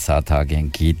भाई हमारे साथ आ गए हैं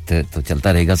गीत तो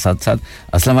चलता रहेगा साथ-साथ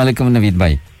अस्सलाम वालेकुम नवीद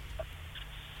भाई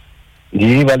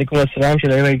जी वालेकुम अस्सलाम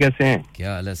शदय भाई कैसे हैं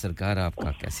क्या हाल है सरकार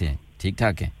आपका कैसे हैं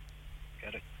ठीक-ठाक हैं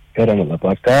करम अल्लाह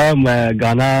पाक का मैं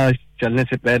गाना चलने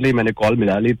से पहले ही मैंने कॉल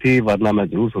मिला ली थी वरना मैं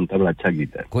जरूर सुनता बड़ा अच्छा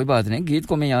गीत है कोई बात नहीं गीत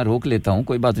को मैं यहां रोक लेता हूं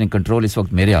कोई बात नहीं कंट्रोल इस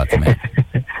वक्त मेरे हाथ में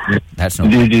है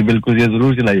जी जी बिल्कुल ये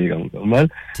जरूर चलाइएगा मुकम्मल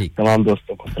तमाम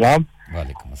दोस्तों को सलाम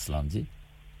वालेकुम अस्सलाम जी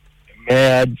मैं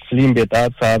आज सलीम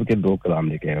बेताब साहब के 2 कलाम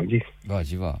लेके आया हूं जी वाह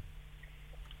जी वाह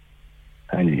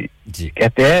हां जी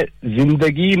कहते हैं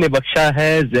जिंदगी ने बख्शा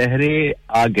है ज़हरे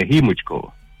आगही मुझको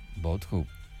बहुत खूब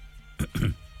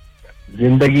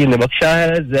जिंदगी ने बख्शा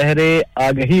है ज़हरे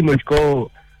आगही मुझको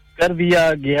कर दिया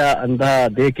गया अंधा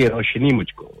दे के रोशनी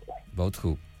मुझको बहुत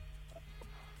खूब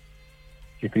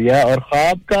शुक्रिया और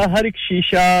ख्वाब का हर एक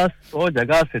शीशा 100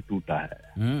 जगह से टूटा है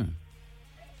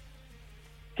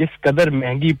किस कदर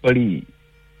महंगी पड़ी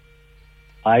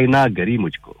आईना गरी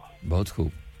मुझको बहुत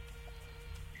खूब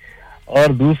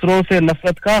और दूसरों से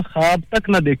नफरत का ख्वाब तक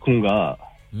न देखूंगा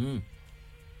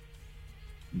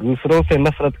दूसरों से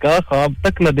नफरत का ख्वाब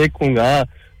तक न देखूंगा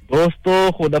दोस्तों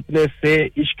खुद अपने से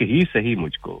इश्क ही सही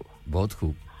मुझको बहुत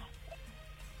खूब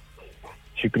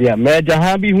शुक्रिया मैं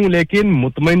जहां भी हूं लेकिन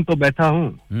मुतमईन तो बैठा हूं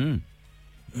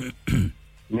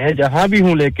मैं जहां भी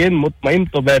हूं लेकिन मुतमईन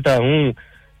तो बैठा हूं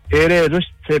तेरे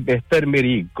रुश्त से बेहतर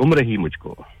मेरी गुम रही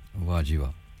मुझको वाह जी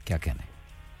वाह क्या कहना है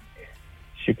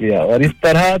शुक्रिया और इस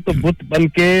तरह तो बुत बन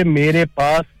के मेरे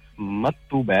पास मत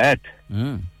तू बैठ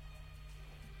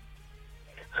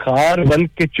खार बन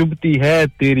के चुभती है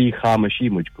तेरी खामोशी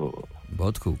मुझको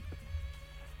बहुत खूब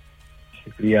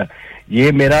शुक्रिया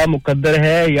ये मेरा मुकद्दर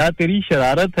है या तेरी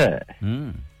शरारत है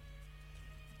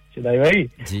शदाई भाई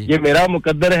ये मेरा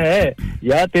मुकद्दर है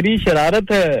या तेरी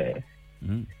शरारत है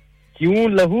क्यों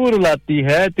लहू रुलाती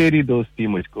है तेरी दोस्ती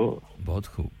मुझको बहुत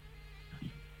खूब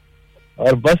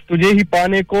और बस तुझे ही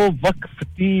पाने को वक्फ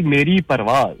थी मेरी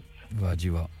परवाज वाह जी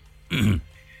वाह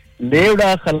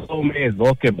लेवड़ा खलों में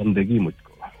ज़ौक़े बंदगी मुझको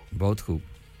बहुत खूब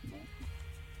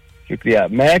शुक्रिया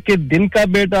मैं कि दिन का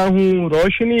बेटा हूँ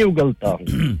रोशनी उगलता हूँ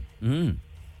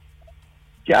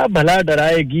क्या भला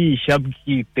डराएगी शब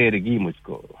की तेरगी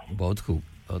मुझको बहुत खूब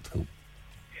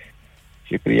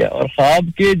शुक्रिया और ख्वाब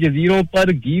के जजीरों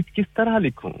पर गीत किस तरह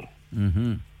लिखूं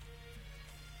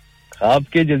ख्वाब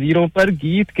के जजीरों पर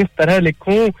गीत किस तरह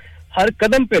लिखूं हर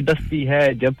कदम पे डसती है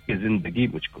जबकि जिंदगी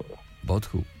मुझको बहुत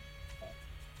खूब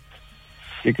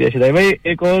शुक्रिया शदाई भाई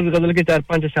एक और गजल के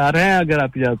 4-5 अशार हैं अगर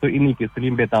आप इजाजत तो इन्हीं के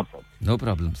सलीम बेताब साहब नो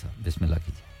प्रॉब्लम साहब बिस्मिल्लाह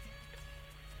कीजिए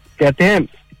कहते हैं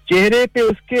चेहरे पे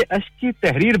उसके अश्क की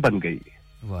तहरीर बन गई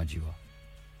वाह जी वाह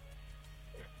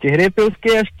चेहरे पे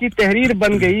उसके अश्क की तहरीर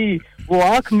बन गई वो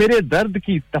आंख मेरे दर्द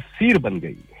की तफसीर बन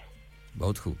गई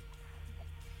बहुत खूब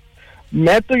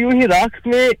मैं तो यूं ही राख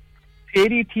में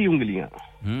फेरी थी उंगलियां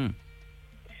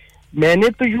मैंने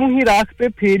तो यूं ही राख पे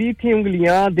फेरी थी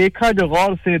उंगलियां देखा जो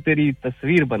गौर से तेरी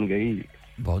तस्वीर बन गई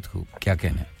बहुत खूब क्या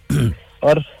कहना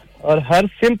और हर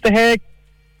सिमत है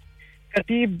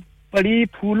कटी पड़ी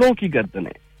फूलों की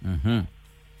गर्दनें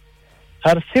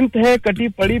हर सिमत है कटी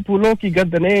पड़ी फूलों की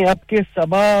गर्दनें अब के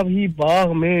सबा भी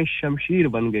बाग में शमशीर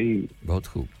बन गई बहुत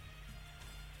खूब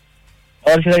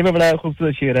और शायरी में बड़ा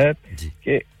खूबसूरत शेर है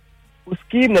कि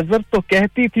उसकी नजर तो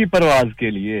कहती थी परवाज के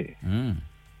लिए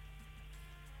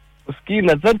उसकी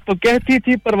नजर तो कहती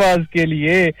थी परवाज के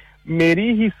लिए मेरी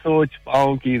ही सोच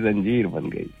पांव की जंजीर बन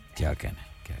गई क्या कहना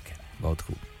बहुत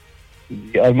खूब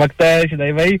और मकता है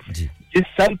शायरी भाई जिस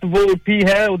संत वो उठी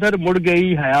है उधर मुड़ गई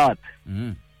हयात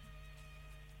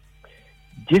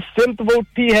जिस सिमत वो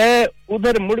उठी है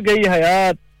उधर मुड़ गई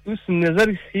हयात उस नजर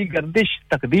ही गर्दिश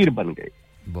तकदीर बन गई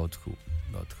बहुत खूब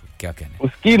क्या कहना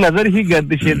उसकी नजर ही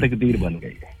गर्दिश तकदीर बन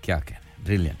गई क्या कहना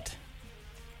ब्रिलियंट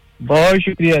बहुत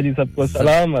शुक्रिया जी सबको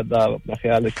सलाम अदाब अपना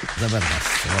ख्याल रखिए जबरदस्त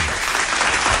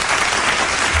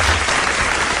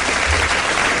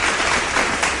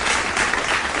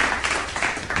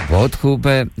बहुत खूब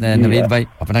है नवीद भाई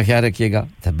अपना ख्याल रखिएगा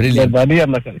ब्रिलियंट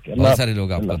बहुत सारे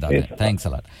लोग आपको दाद हैं थैंक्स अ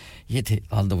लॉट ये थे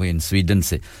all the way in Sweden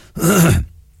से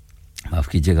माफ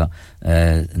कीजिएगा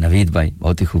नवीद भाई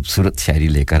बहुत ही खूबसूरत शायरी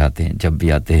लेकर आते हैं जब भी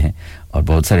आते हैं और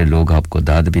बहुत सारे लोग आपको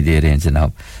दाद भी दे रहे हैं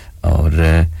जनाब और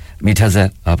मीठा सर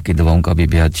आपकी दुआओं का भी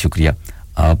बेहद शुक्रिया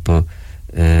आप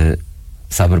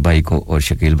साबर भाई को और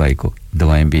शकील भाई को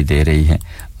दुआएं भी दे रही हैं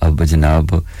अब जनाब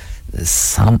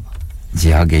शाम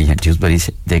जी आ गई हैं ड्यूसबरी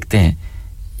से देखते हैं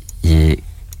ये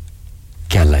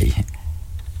क्या लाई है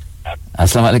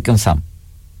अस्सलाम वालेकुम साम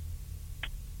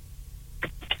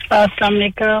अस्सलाम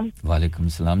वालेकुम वालेकुम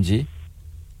सलाम जी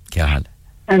क्या हाल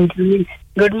है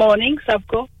गुड मॉर्निंग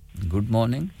सबको good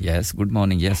morning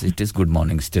yes it is good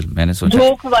morning still मैंने सोचा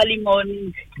भूख वाली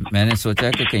मॉर्निंग मैंने सोचा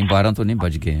कि कहीं 12 तो नहीं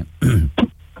बज गए हैं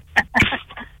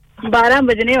 12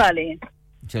 बजने वाले हैं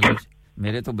चलो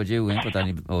मेरे तो बजे हुए हैं पता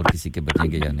नहीं और किसी के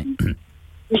बजेंगे या नहीं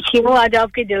क्यों आज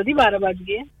आपके जल्दी 12 बज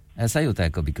गए ऐसा ही होता है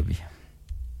कभी-कभी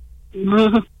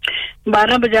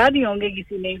 12 बजा दिए होंगे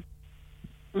किसी ने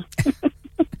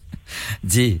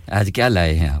जी आज क्या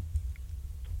लाए हैं आप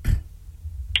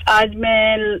आज मैं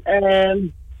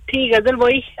ठीक गजल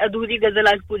वही अधूरी गजल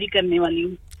आज पूरी करने वाली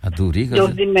हूँ अधूरी गजल जो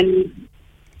दिन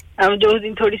मैंने जो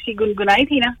दिन थोड़ी सी गुनगुनाई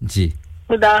थी ना जी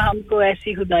खुदा हमको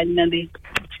ऐसी खुदाई ना दे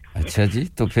अच्छा जी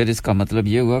तो फिर इसका मतलब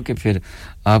ये हुआ कि फिर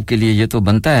आपके लिए ये तो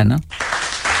बनता है ना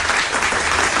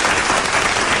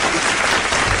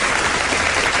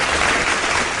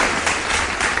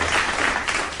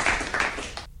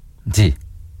जी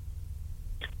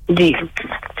जी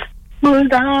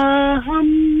खुदा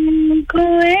हमको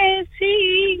ऐसी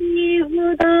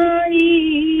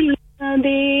खुदाई न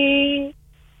दे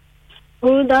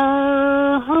खुदा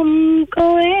हमको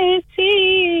ऐसी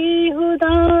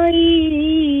खुदाई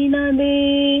न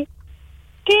दे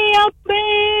कि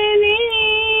अपने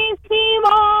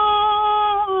सिवा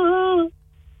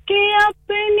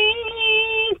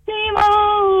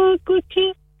कुछ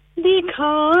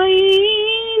दिखाई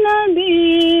न दे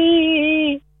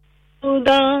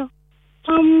खुदा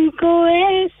हमको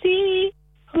ऐसी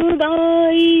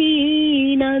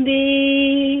खुदाई न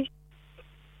दे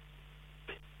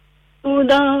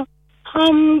खुदा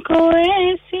हमको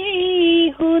ऐसी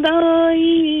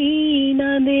खुदाई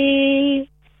न दे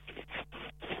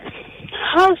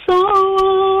हंसो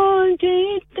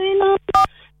जितना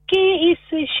कि इस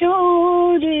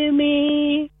शोर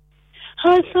में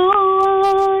हंसो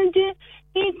आज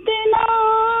इतना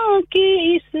कि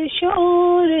इस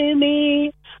शोर में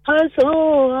हंसो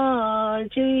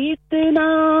आज इतना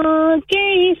कि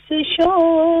इस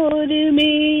शोर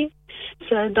में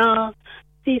सदा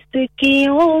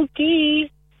सिसकियों की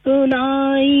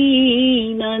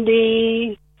सुनाई न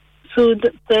दे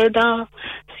सदा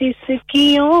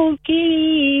सिसकियों की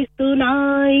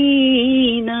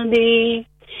सुनाई न दे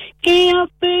कि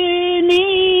अपने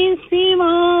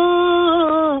सिवा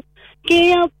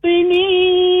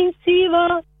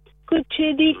कुछ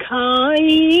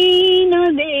दिखाई न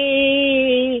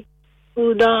दे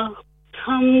खुदा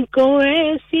हमको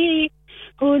ऐसी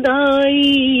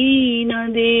खुदाई न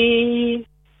दे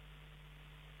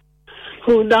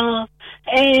खुदा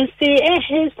ऐसे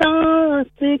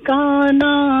एहसास का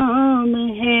नाम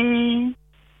है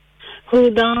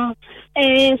खुदा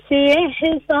ऐसे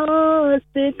एहसास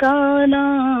का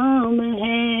नाम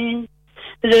है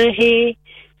रहे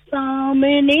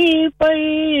सामने पर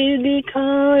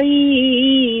दिखाई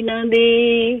न दे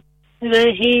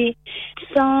रहे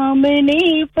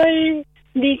सामने पर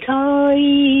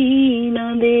दिखाई न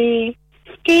दे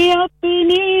कि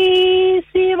अपने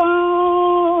सिवा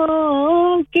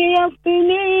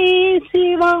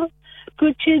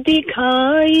कुछ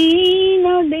दिखाई न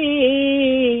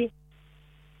दे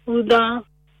खुदा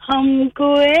हमको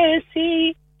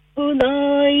ऐसी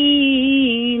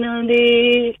खुदाई न दे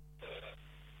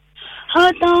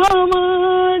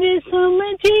हतामार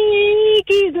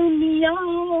समझेगी दुनिया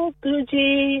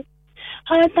तुझे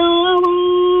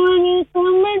हतामार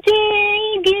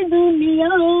समझेगी दुनिया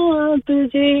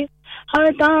तुझे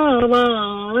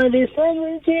हतामार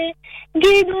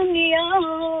समझेगी दुनिया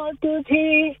तुझे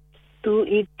तू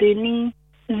इतनी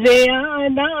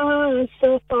ज़्यादा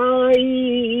सफाई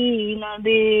न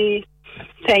दे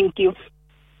thank you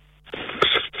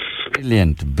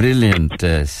Brilliant,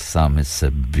 Sam. It's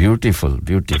beautiful.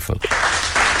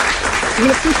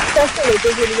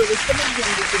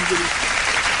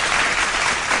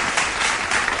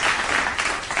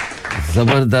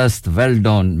 जबरदस्त, वेल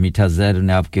डन। मीठा जहर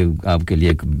ने आपके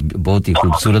लिए एक बहुत ही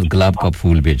खूबसूरत गुलाब का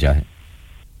फूल भेजा है।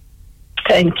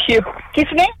 Thank you.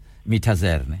 किसने? मीठा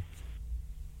जहर ने।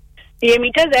 ये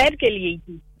मीठा जहर के लिए ही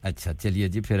थी। अच्छा चलिए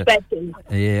जी, फिर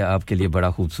ये आपके लिए बड़ा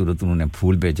खूबसूरत उन्होंने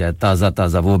फूल भेजा है,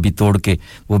 ताजा वो भी तोड़ के,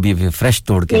 वो भी फ्रेश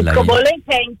तोड़ के लाई है। बोले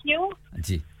thank you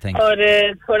ji, thank you. और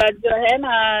थोड़ा जो है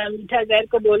ना मीठा जहर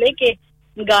को बोले कि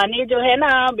गाने जो है ना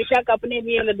बेशक अपने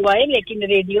लिए लगवाए लेकिन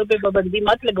रेडियो पे पाबंदी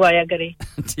मत लगवाया करे।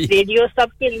 रेडियो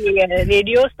सबके लिए है,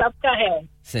 रेडियो सबका है।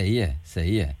 सही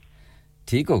है,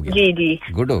 ठीक हो गया। जी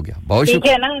गुड हो गया, बहुत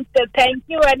शुक्रिया। ठीक है ना, थैंक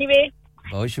यू एनीवे।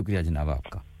 बहुत शुक्रिया जनाब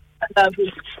आपका,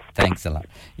 थैंक्स अ लॉट।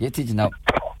 ये थी जनाब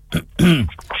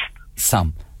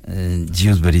साम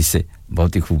ज्यूसबरी से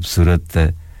बहुत ही खूबसूरत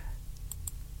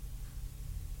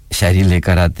शायरी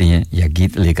लेकर आती हैं या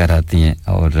गीत लेकर आती हैं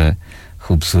और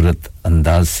खूबसूरत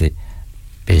अंदाज से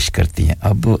पेश करती हैं।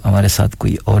 अब हमारे साथ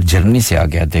कोई और जर्मनी से आ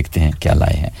गया, देखते हैं क्या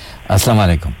लाए हैं। अस्सलाम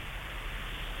वालेकुम।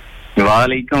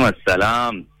 वालेकुम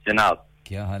अस्सलाम जनाब,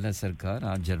 क्या हाल है सरकार?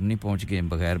 आप जर्मनी पहुंच गए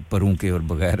बगैर परों के और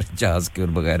बगैर जहाज के और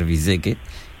बगैर वीजे के।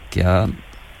 क्या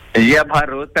ये अब हर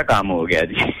रोज का काम हो गया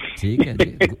जी। ठीक है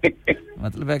जी।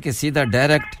 मतलब है कि सीधा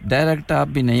डायरेक्ट आप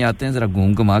भी नहीं आते हैं, जरा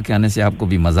घूम घुमा के आने से आपको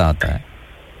भी मजा आता है।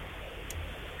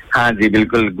 हाँ जी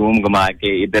बिल्कुल, घूम घुमा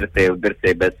के इधर से उधर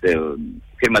से बस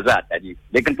फिर मजा आता है जी,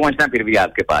 लेकिन पहुंचना फिर भी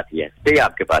आपके पास ही है, सही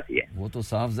आपके पास ही है। वो तो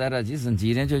साफ ज़ाहिर है जी,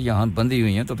 जंजीरें जो यहाँ बंधी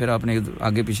हुई हैं तो फिर आपने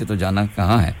आगे पीछे तो जाना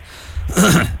कहाँ है।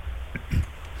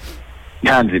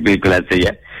 हाँ जी बिल्कुल ऐसे ही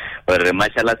है। और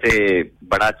माशाल्लाह से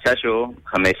बड़ा अच्छा शो,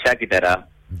 हमेशा की तरह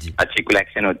अच्छी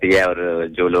कलेक्शन होती है और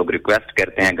जो लोग रिक्वेस्ट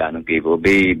करते हैं गानों की वो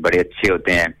भी बड़े अच्छे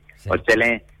होते हैं। और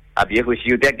चलें, अब ये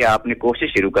खुशी होती है कि आपने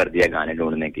कोशिश शुरू कर दिया गाने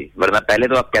ढूंढने की, वरना पहले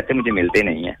तो आप कहते मुझे मिलते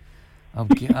नहीं है।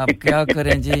 अब क्या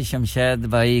करें जी शमशाद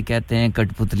भाई कहते हैं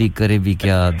कठपुतली करे भी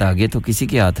क्या धागे तो किसी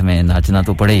के हाथ में नाचना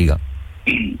तो पड़ेगा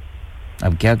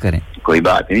अब क्या करें कोई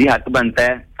बात नहीं हक बनता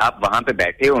है आप वहां पे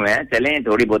बैठे हुए हैं चलें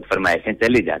थोड़ी बहुत फरमाइशें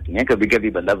चली जाती हैं कभी-कभी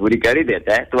बंदा पूरी कर ही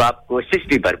देता है तो आप कोशिश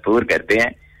भी भरपूर करते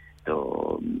हैं तो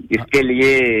इसके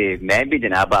लिए मैं भी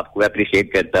जनाब आपको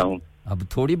अप्रिशिएट करता हूं अब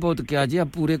थोड़ी बहुत क्या जी अब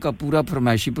पूरे का पूरा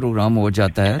फरमाइशी प्रोग्राम हो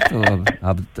जाता है तो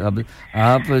अब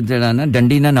आप जरा ना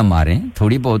डंडी ना मारें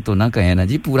थोड़ी बहुत तो ना कहें ना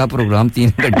जी पूरा प्रोग्राम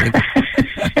 3 घंटे का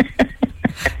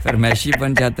फरमाइशी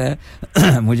बन जाता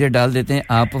है मुझे डाल देते हैं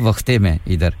आप वक्ते में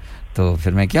इधर तो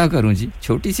फिर मैं क्या करूं जी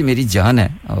छोटी सी मेरी जान है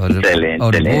और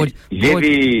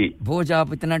बोझ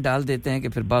आप इतना डाल देते हैं कि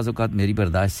फिर बाज़ औक़ात मेरी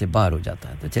बर्दाश्त से बाहर हो जाता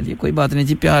है तो चलिए कोई बात नहीं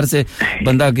जी प्यार से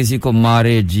बंदा किसी को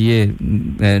मारे जिए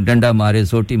डंडा मारे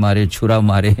सोटी मारे छुरा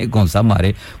मारे घोंसा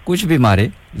मारे कुछ भी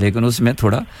मारे लेकिन उसमें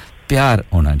थोड़ा प्यार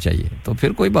होना चाहिए तो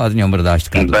फिर कोई बात नहीं हम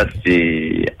बर्दाश्त कर बस जी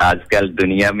आजकल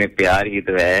दुनिया में प्यार ही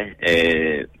तो है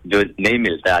जो नहीं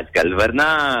मिलता आजकल वरना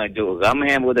जो गम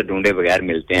है वो तो ढूंढे बगैर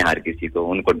मिलते हैं हर किसी को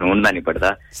उनको ढूंढना नहीं पड़ता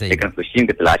लेकिन खुशियों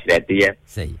की तलाश रहती है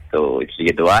सही तो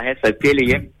इसलिए दुआ है सबके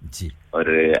लिए जी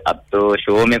और अब तो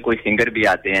शो में कोई सिंगर भी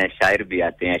आते हैं शायर भी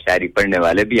आते हैं शायरी पढ़ने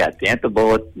वाले भी आते हैं तो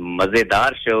बहुत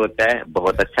मजेदार शो होता है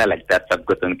बहुत अच्छा लगता है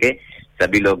सबको सुन के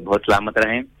सभी लोग बहुत सलामत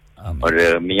रहें और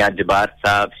मियां जबार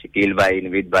साहब शकील भाई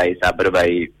नवीद भाई साबर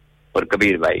भाई और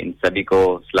कबीर भाई इन सभी को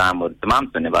सलाम और तमाम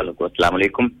सुनने वालों को अस्सलाम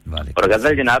वालेकुम और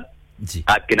गजल जनाब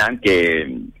आपके नाम के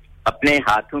अपने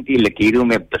हाथों की लकीरों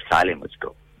में बसा ले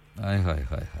मुझको हाय हाय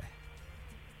हाय हाय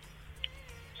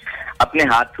अपने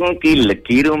हाथों की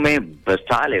लकीरों में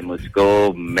बसा ले मुझको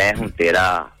मैं हूं तेरा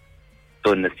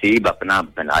तो नसीब अपना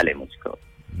बना ले मुझको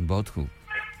बहुत खूब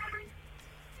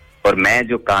और मैं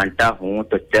जो कांटा हूं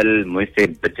तो चल मुझसे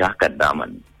बचा कर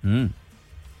दामन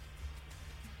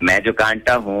मैं जो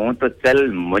कांटा हूं तो चल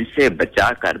मुझसे बचा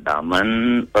कर दामन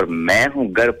और मैं हूं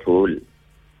गर फूल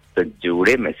तो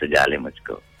जूड़े में सजा ले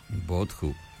मुझको बहुत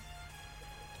खूब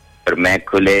और मैं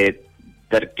खुले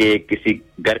दर के किसी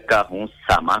घर का हूं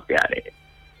सामा प्यारे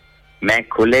मैं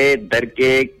खुले दर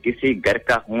के किसी घर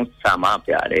का हूं सामा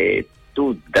प्यारे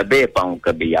तू दबे पाऊं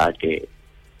कभी आके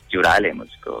चुरा ले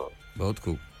मुझको बहुत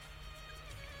खूब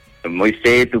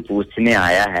मुझसे तू पूछने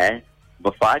आया है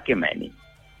वफा के मैनी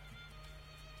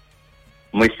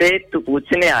मुझसे तू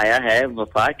पूछने आया है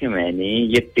वफा के मैनी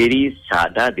ये तेरी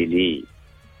सादा दिली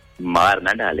मार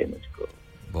ना डाले मुझको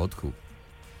बहुत खूब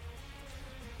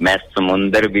मैं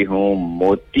समुंदर भी हूँ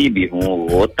मोती भी हूँ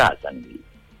गोता सन भी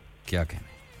क्या कहना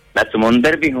मैं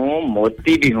समुंदर भी हूँ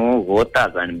मोती भी हूँ गोता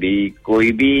सन भी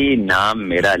कोई भी नाम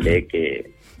मेरा लेके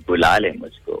बुला ले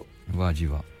मुझको वाह जी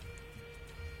वाह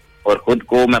और खुद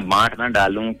को मैं बांट ना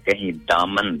डालूं कहीं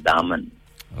दामन दामन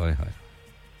ओए हाय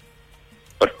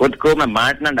और खुद को मैं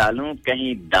बांट ना डालूं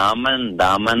कहीं दामन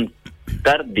दामन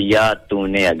कर दिया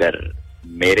तूने अगर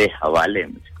मेरे हवाले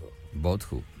मुझको बहुत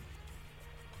खूब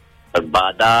और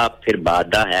बादा फिर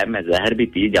बादा है मैं जहर भी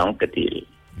पी जाऊं कतील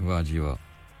वाह जी वाह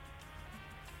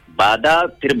बादा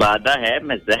फिर बादा है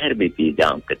मैं जहर भी पी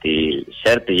जाऊं कतील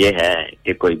शर्त ये है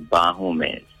कि कोई बाहों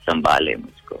में संभाले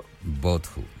मुझको बहुत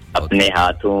खूब अपने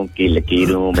हाथों की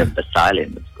लकीरों में बसा ले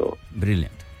मुझको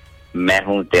ब्रिलियंट मैं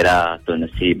हूं तेरा तो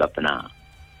नसीब अपना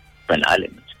बना ले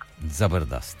मुझको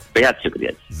जबरदस्त बेहद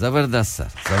शुक्रिया जबरदस्त सर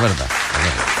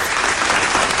जबरदस्त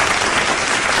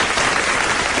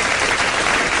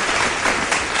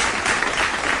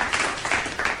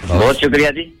बहुत शुक्रिया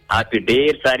जी आपकी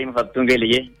ढेर सारी मोहब्बतों के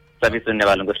लिए सभी सुनने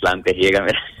वालों को सलाम कहिएगा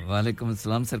मेरा वालेकुम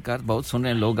अस्सलाम सरकार बहुत सुन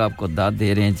रहे हैं लोग आपको दाद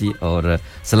दे रहे हैं जी और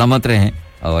सलामत रहें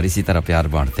और इसी तरह प्यार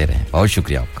बांटते रहें बहुत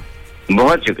शुक्रिया आपका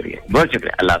बहुत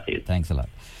शुक्रिया अल्लाह हाफिज़ थैंक्स अ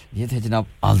लॉट ये थे जनाब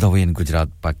all the way in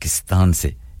Gujrat Pakistan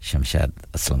से शमशाद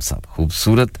असलम साहब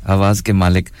खूबसूरत आवाज के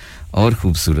मालिक और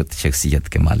खूबसूरत शख्सियत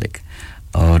के मालिक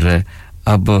और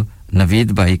अब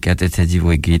नवीद भाई कहते थे जी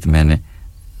वो गीत मैंने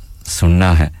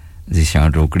सुनना है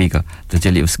जिशान रोकड़ी का तो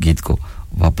चलिए उस गीत को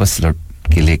वापस लौट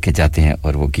के लेके जाते हैं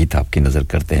और वो गीत आपकी नजर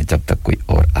करते हैं जब तक कोई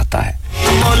और आता है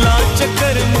मौला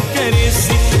चक्कर मुकरे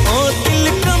सी ओ दिल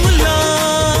कमला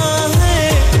है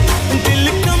दिल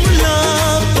कमला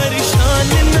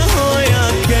परेशान न होया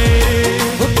के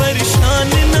वो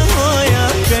परेशान न होया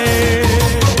के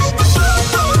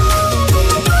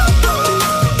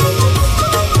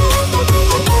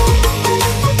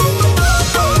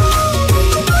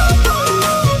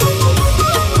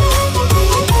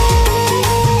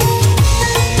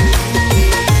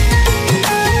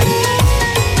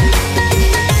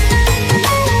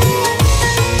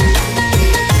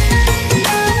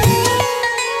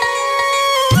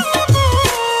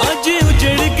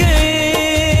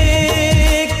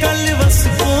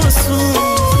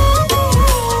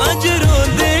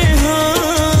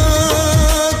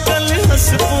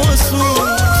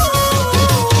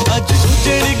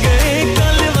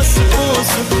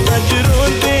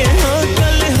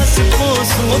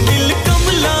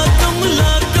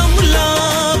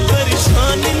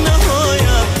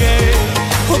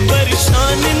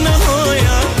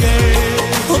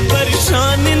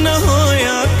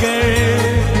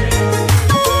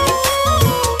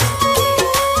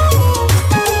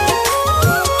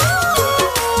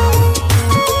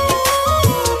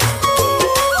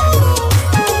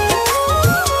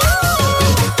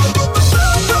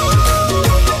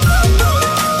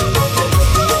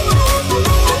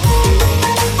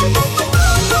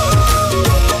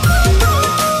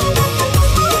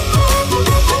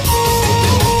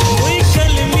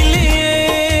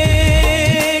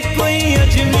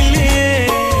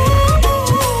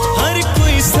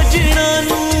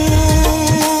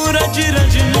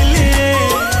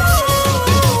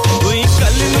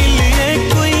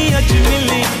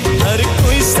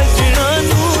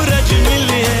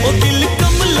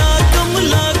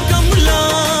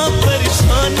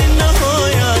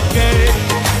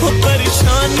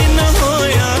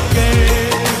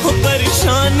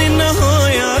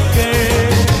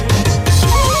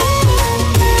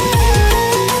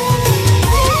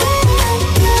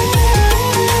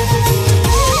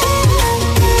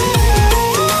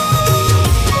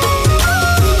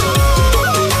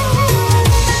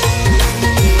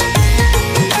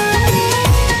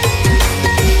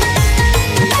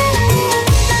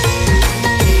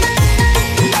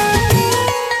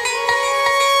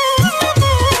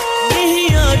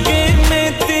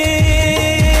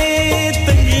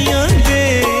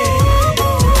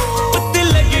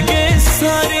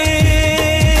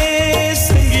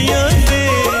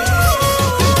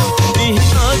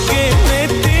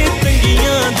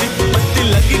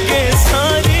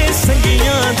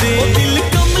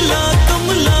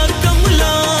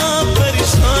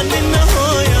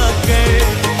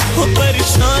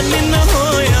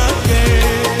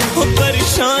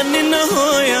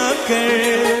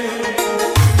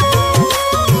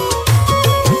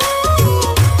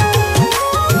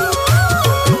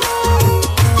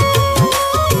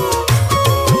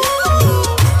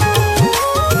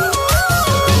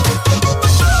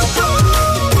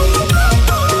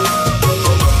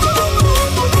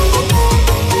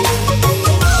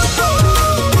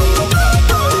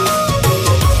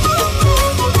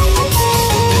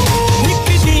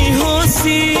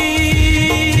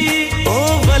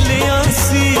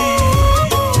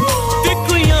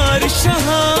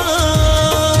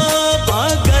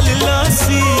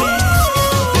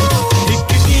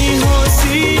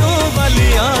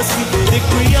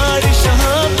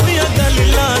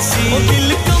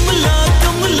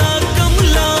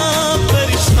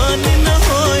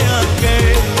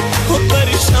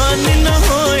परेशान न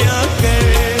होया कर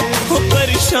हो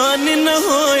परेशान न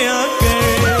होया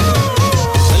कर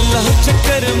अल्लाह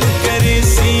चकरम करे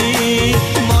सी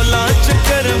मौला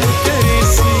चकरम करे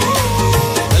सी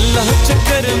अल्लाह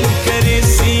चकरम करे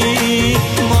सी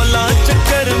मौला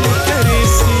चकरम करे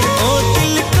सी ओ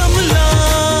दिल कमला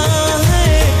है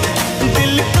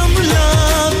दिल कमला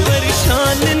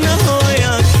परेशान न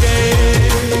होया कर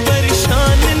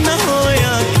परेशान न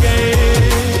होया कर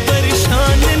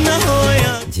परेशान न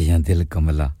होया जी हां दिल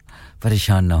कमला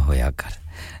परेशान न होया कर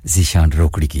ज़ीशान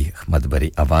रोकड़ी की मदबरी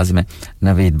आवाज में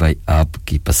नवीद भाई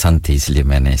आपकी पसंद थी इसलिए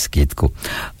मैंने इस गीत को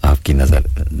आपकी नजर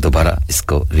दोबारा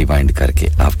इसको रिवाइंड करके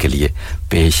आपके लिए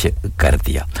पेश कर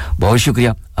दिया बहुत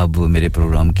शुक्रिया अब मेरे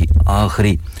प्रोग्राम की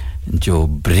आखिरी जो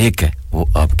ब्रेक है वो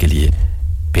आपके लिए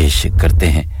पेश करते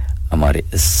हैं हमारे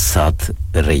साथ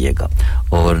रहिएगा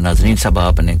और नाज़रीन साहब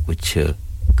आपने कुछ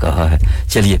कहा है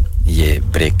चलिए ये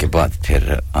ब्रेक के बाद फिर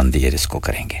ऑन द एयर इसको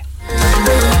करेंगे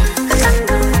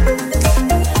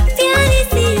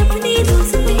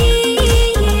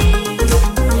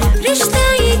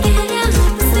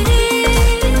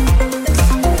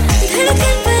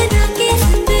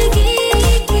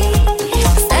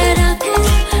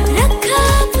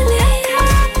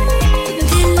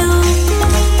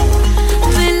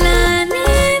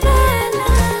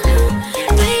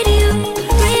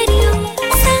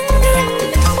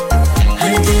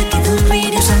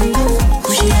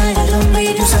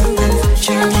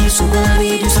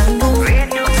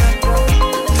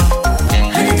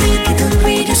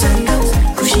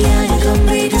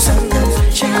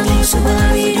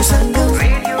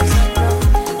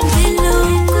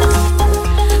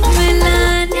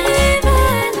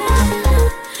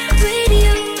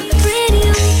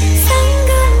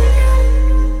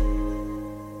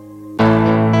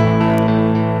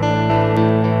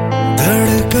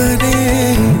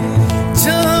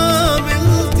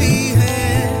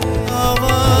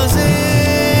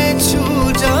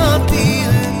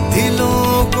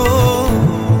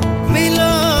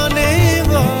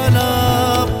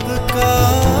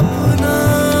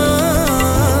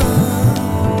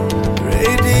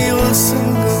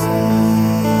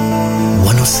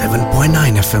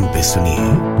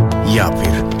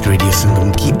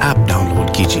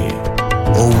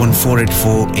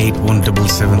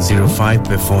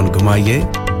पे फोन घुमाइए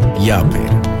या फिर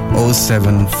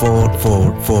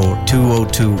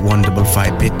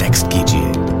 07444202155 पे टेक्स्ट कीजिए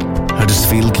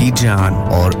हडर्सफील्ड की जान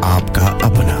और आपका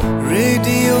अपना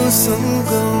रेडियो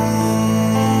संगम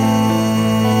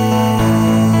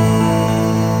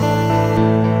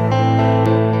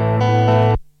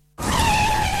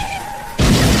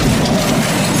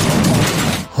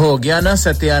हो गया ना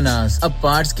सत्यानाश अब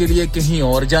पार्ट्स के लिए कहीं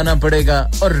और जाना पड़ेगा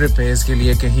और रिपेयर्स के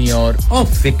लिए कहीं और ओ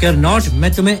फिकर नॉट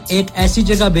मैं तुम्हें एक ऐसी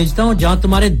जगह भेजता हूं जहां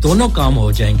तुम्हारे दोनों काम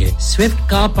हो जाएंगे स्विफ्ट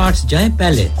कार पार्ट्स जाएं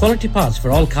पहले quality parts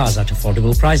for all cars at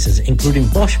affordable prices including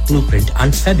Bosch Blueprint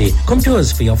and Febby come to us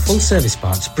for your full service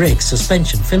parts brakes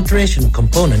suspension filtration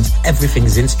components everything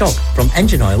is in stock from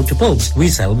engine oil to bulbs we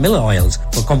sell Miller oils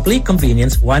for complete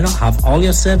convenience why not have all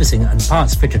your servicing and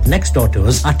parts fitted next door to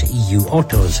us at EU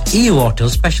Autos EU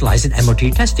Autos specialise in MOT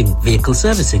testing, vehicle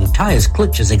servicing, tyres,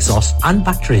 clutches, exhaust and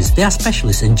batteries. They are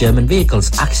specialists in German vehicles,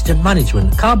 accident management,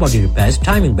 car body repairs,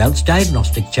 timing belts,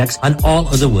 diagnostic checks and all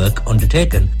other work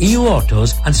undertaken. EU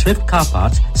Autos and Swift Car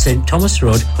Parts, St Thomas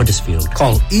Road, Huddersfield.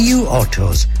 Call EU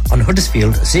Autos on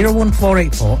Huddersfield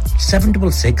 01484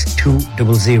 766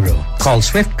 200. Call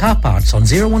Swift Car Parts on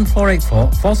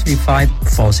 01484 435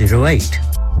 408.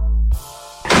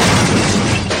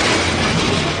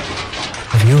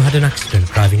 Have you had an accident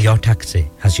driving your taxi?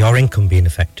 Has your income been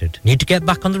affected? Need to get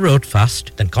back on the road fast?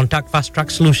 Then contact Fast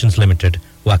Track Solutions Limited,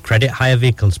 who are credit hire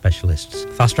vehicle specialists.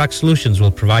 Fast Track Solutions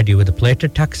will provide you with a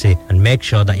plated taxi and make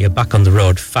sure that you're back on the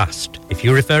road fast. If you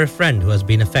refer a friend who has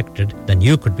been affected, then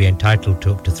you could be entitled to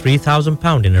up to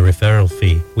 £3,000 in a referral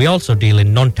fee. We also deal in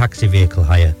non-taxi vehicle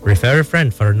hire. Refer a friend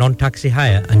for a non-taxi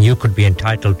hire and you could be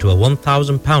entitled to a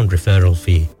 £1,000 referral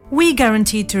fee. We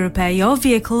guarantee to repair your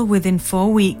vehicle within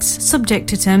 4 weeks, subject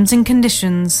to terms and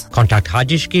conditions. Contact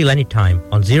Haji Shakil anytime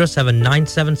on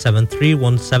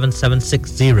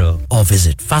 07977317760 or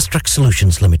visit Fast Track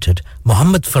Solutions Limited,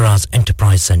 Mohammed Faraz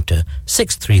Enterprise Centre,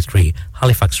 633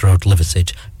 Halifax Road,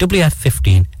 Liversedge,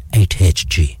 WF15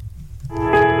 8HG.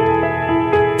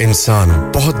 इंसान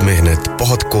बहुत मेहनत,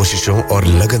 बहुत कोशिशों और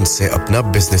लगन से अपना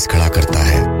business खड़ा करता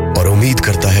है और उम्मीद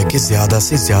करता है कि ज्यादा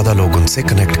से ज्यादा लोग उनसे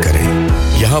कनेक्ट करें।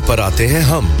 यहाँ पर आते हैं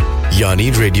हम, यानी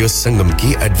रेडियो संगम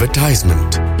की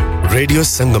एडवर्टाइजमेंट। रेडियो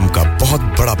संगम का बहुत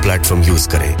बड़ा प्लेटफॉर्म यूज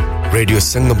करें। रेडियो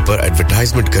संगम पर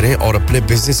एडवर्टाइजमेंट करें और अपने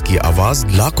बिजनेस की आवाज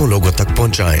लाखों लोगों तक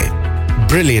पहुंचाएं।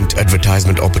 Brilliant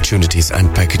advertisement opportunities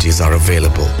and packages are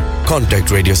available.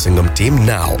 Contact Radio Sangam team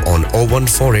now on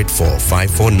 01484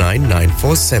 549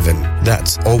 947.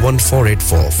 That's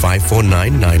 01484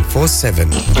 549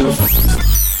 947.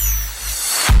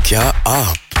 क्या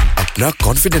आप अपना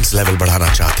कॉन्फिडेंस लेवल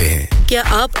बढ़ाना चाहते हैं? क्या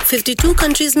आप 52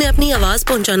 कंट्रीज में अपनी आवाज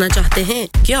पहुंचाना चाहते हैं?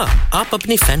 क्या आप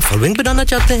अपनी फैन फॉलोइंग बनाना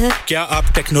चाहते हैं? क्या आप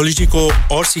टेक्नोलॉजी को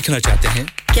और सीखना चाहते हैं?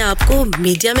 क्या आपको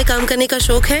मीडिया में काम करने का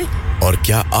शौक है? और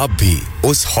क्या आप भी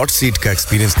उस हॉट सीट का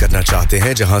एक्सपीरियंस करना चाहते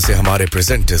हैं जहां से हमारे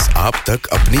प्रेजेंटर्स आप तक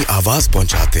अपनी आवाज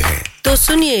पहुंचाते हैं? तो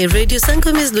सुनिए, radio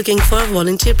Sangam is looking for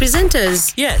volunteer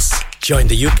presenters. Yes, join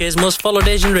the UK's most followed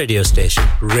Asian radio station,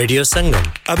 Radio Sangam.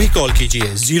 अभी कॉल कीजिए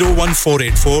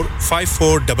 01484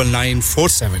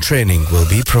 549947. Training will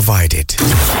be provided.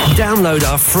 Download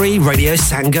our free Radio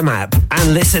Sangam app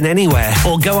and listen anywhere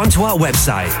or go onto our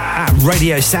website at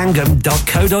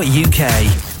radiosangam.co.uk.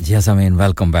 Yes, I mean,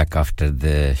 welcome back after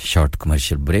the short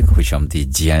commercial break. खुशामदीद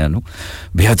जी आयानु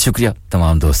बेहद शुक्रिया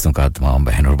तमाम दोस्तों का, तमाम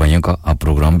बहन और भाइयों का। अब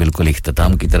प्रोग्राम बिल्कुल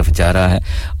इख्तिताम की तरफ जा रहा है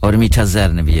और मीठा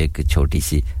ज़हर ने भी एक छोटी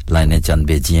सी लाइनें चंद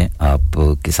भेजी हैं,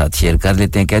 आपके साथ शेयर कर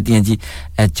लेते हैं। कहती हैं जी,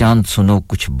 ए चांद सुनो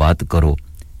कुछ बात करो,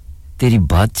 तेरी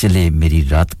बात चले मेरी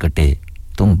रात कटे,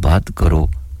 तुम बात करो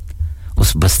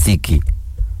उस बस्ती की,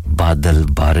 बादल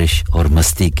बारिश और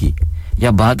मस्ती की,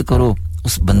 या बात करो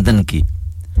उस बंधन की,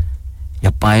 या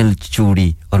पायल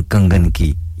चूड़ी और कंगन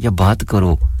की, या बात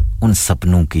करो उन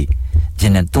सपनों की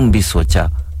जिन्हें तुम भी सोचा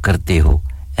करते हो,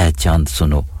 ऐ चांद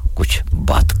सुनो कुछ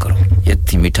बात करो। ये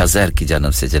थी मीठा ज़हर की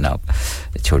जानब से जनाब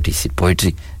छोटी सी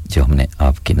पोएट्री जो हमने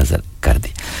आपकी नज़र कर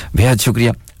दी। बेहद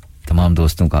शुक्रिया तमाम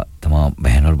दोस्तों का, तमाम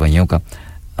बहन और भाइयों का।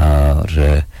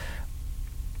 और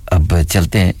अब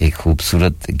चलते हैं एक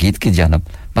खूबसूरत गीत की जानब।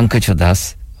 पंकज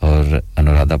उदास और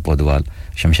अनुराधा पौडवाल,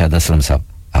 शमशाद असलम साहब,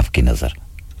 आपकी नज़र।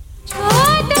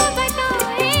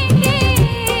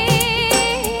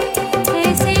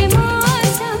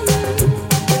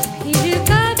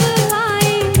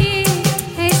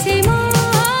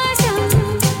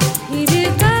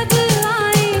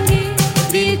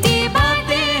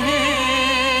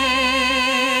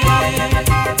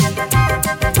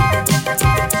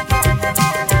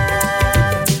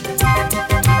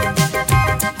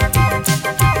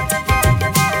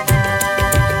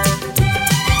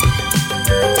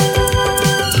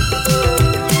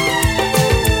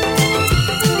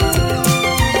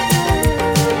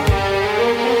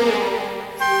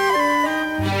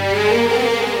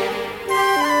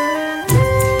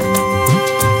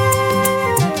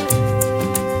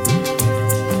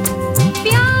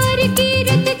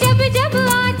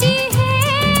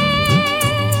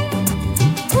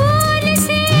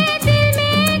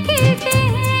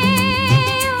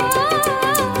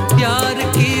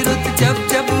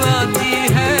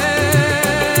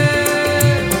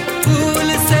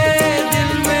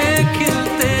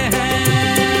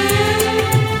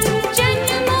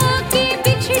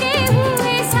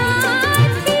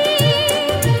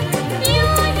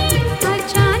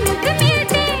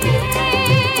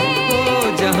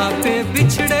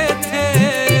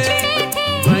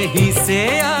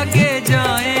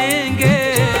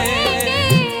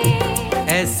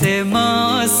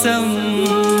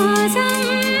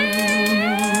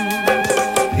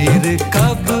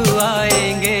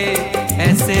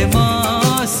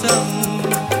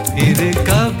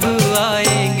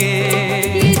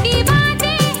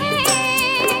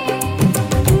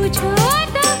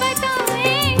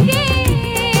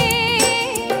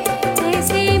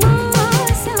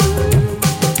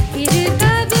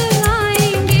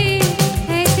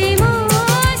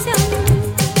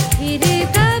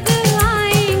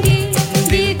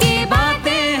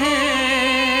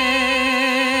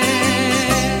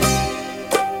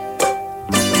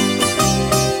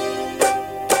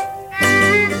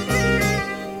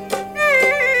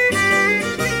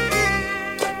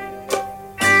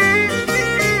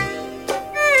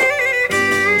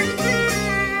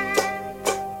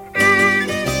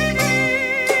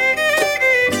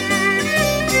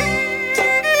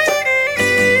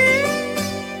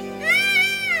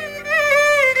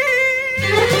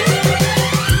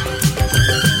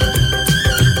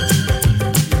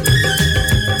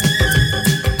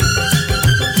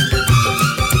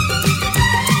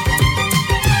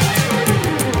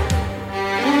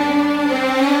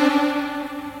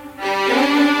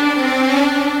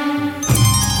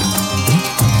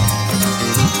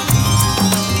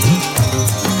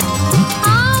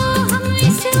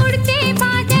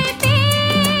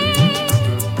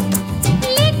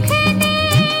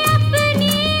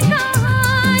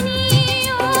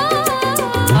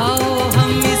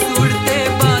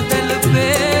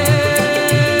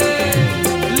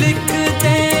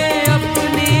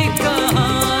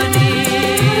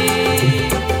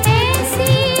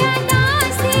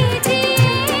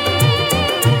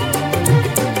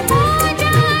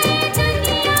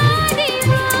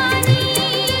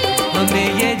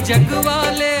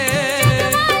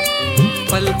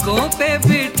 पलकों पे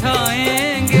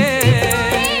बिठाएंगे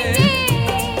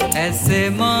ऐसे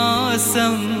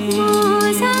मौसम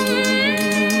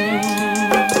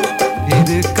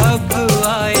फिर कब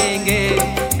आएंगे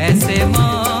ऐसे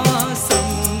मौसम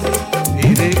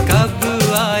फिर कब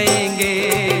आएंगे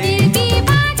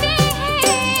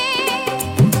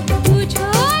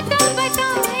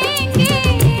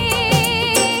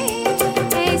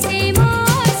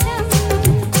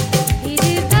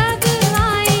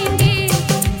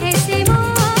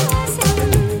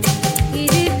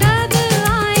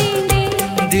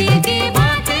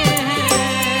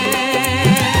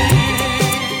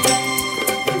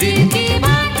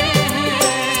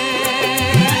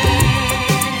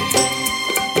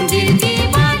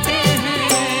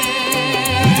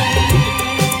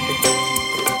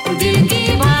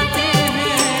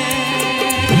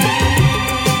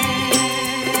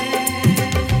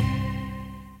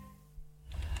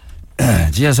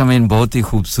जी असमीन बहुत ही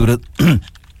खूबसूरत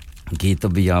गीत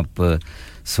भी आप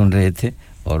सुन रहे थे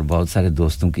और बहुत सारे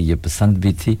दोस्तों की ये पसंद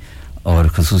भी थी और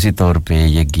ख़ुसूसी तौर पे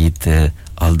ये गीत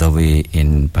all the way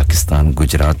in Pakistan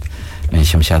Gujrat में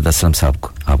शमशाद असलम साहब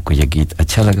को आपको ये गीत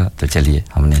अच्छा लगा तो चलिए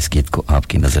हमने इस गीत को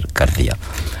आपकी नज़र कर दिया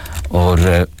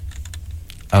और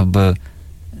अब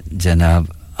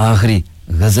जनाब आखिरी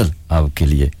गज़ल आपके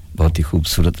लिए बहुत ही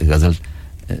खूबसूरत गज़ल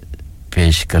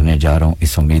पेश करने जा रहा हूं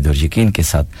इस उम्मीद और यकीन के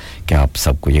साथ कि आप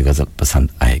सबको ये गज़ल पसंद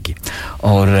आएगी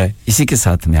और इसी के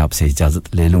साथ मैं आपसे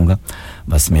इजाज़त ले लूँगा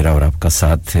बस मेरा और आपका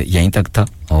साथ यहीं तक था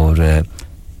और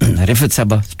रिफत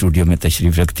साहबा स्टूडियो में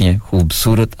तशरीफ़ रखती हैं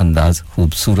खूबसूरत अंदाज़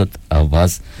खूबसूरत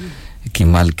आवाज़ की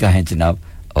मालिका हैं जनाब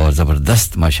और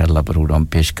ज़बरदस्त माशाल्लाह प्रोग्राम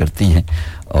पेश करती हैं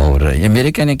और ये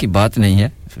मेरे कहने की बात नहीं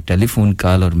है टेलीफोन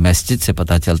कॉल और मैसेज से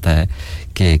पता चलता है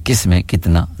कि किस में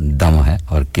कितना दम है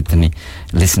और कितनी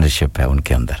लिसनरशिप है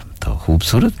उनके अंदर तो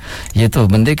खूबसूरत ये तो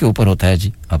बंदे के ऊपर होता है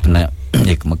जी अपना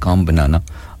एक मकाम बनाना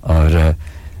और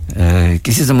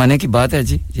किसी ज़माने की बात है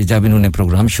जी जब इन्होंने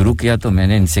प्रोग्राम शुरू किया तो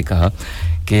मैंने इनसे कहा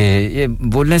कि ये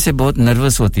बोलने से बहुत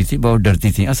नर्वस होती थी बहुत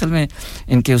डरती थी असल में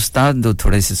इनके उस्ताद दो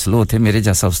थोड़े से स्लो थे मेरे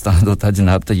जैसा उस्ताद होता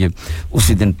जनाब तो ये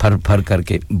उसी दिन फर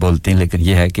करके बोलते हैं लेकिन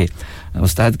ये है कि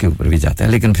उस्ताद के ऊपर भी जाता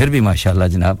है लेकिन फिर भी माशाल्लाह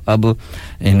जनाब अब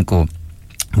इनको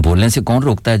बोलने से कौन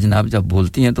रोकता है जनाब जब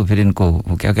बोलती हैं तो फिर इनको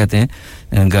वो क्या कहते हैं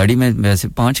गाड़ी में वैसे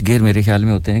 5 गियर मेरे ख्याल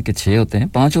में होते हैं कि 6 होते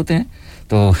हैं 5 होते हैं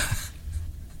तो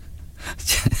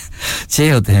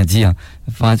 6 होते हैं जी हाँ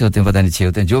 5 होते हैं पता नहीं 6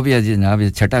 होते हैं जो भी है जनाब ये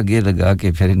छठा गियर लगा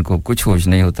के फिर इनको कुछ होश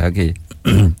नहीं होता कि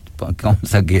कौन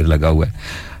सा गियर लगा हुआ है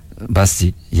बस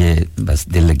जी ये बस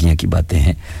दिल लगियां की बातें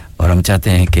हैं और हम चाहते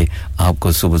हैं कि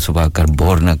आपको सुबह-सुबह कर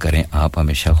बोर ना करें आप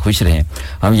हमेशा खुश रहें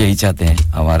हम यही चाहते हैं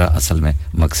हमारा असल में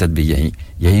मकसद भी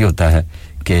यही होता है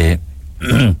कि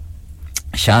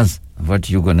Shaz what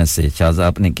you gonna say Shaz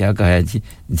आपने क्या कहा है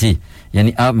जी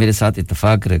यानी आप मेरे साथ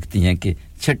इत्तेफाक रखती हैं कि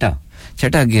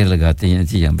छठा गियर लगाते हैं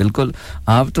जी हां बिल्कुल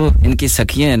आप तो इनकी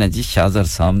सखियां हैं ना जी शाज़ और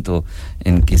शाम तो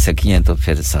इनकी सखियां तो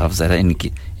फिर साफ जरा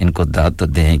इनको दाद तो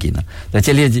देंगी ना तो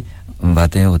चलिए जी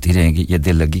बातें होती रहेंगी ये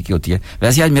दिल लगी की होती है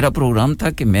वैसे आज मेरा प्रोग्राम था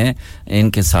कि मैं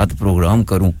इनके साथ प्रोग्राम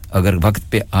करूं अगर वक्त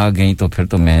पे आ गई तो फिर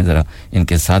तो मैं जरा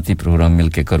इनके साथ ही प्रोग्राम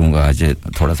मिलके करूंगा आज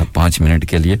थोड़ा सा 5 मिनट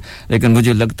के लिए लेकिन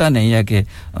मुझे लगता नहीं है कि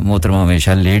मोहतरमा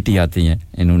हमेशा लेट ही आती हैं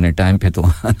इन्होंने टाइम पे तो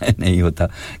आना नहीं होता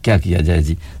क्या किया जाए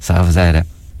जी साफ जाहिर है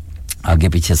आगे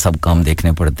पीछे सब काम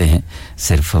देखने पड़ते हैं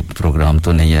सिर्फ प्रोग्राम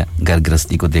तो नहीं है घर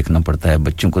गृहस्थी को देखना पड़ता है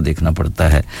बच्चों को देखना पड़ता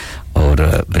है और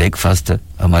ब्रेकफास्ट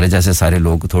हमारे जैसे सारे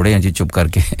लोग थोड़े हैं जी चुप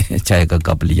करके चाय का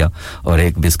कप लिया और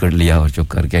एक बिस्कुट लिया और चुप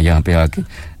करके यहाँ पे आके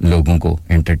लोगों को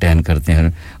एंटरटेन करते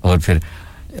हैं और फिर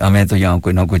हमें तो यहाँ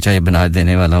कोई ना कोई चाय बना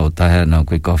देने वाला होता है ना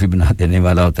कोई कॉफ़ी बना देने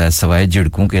वाला होता है सवाए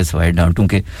झिड़कों के सवाए डांटों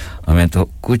के हमें तो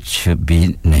कुछ भी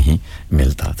नहीं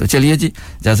मिलता तो चलिए जी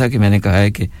जैसा कि मैंने कहा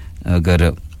है कि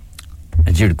अगर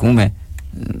झिड़कों में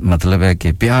मतलब है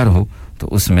कि प्यार हो तो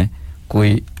उसमें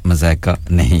कोई मज़ाक़ा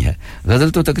नहीं है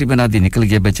गज़ल तो तकरीबन आधी निकल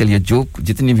गई है चलिए जो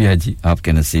जितनी भी है जी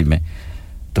आपके नसीब में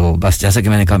तो बस जैसा कि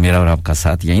मैंने कहा मेरा और आपका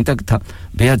साथ यहीं तक था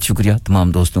बेहद शुक्रिया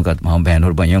तमाम दोस्तों का तमाम बहन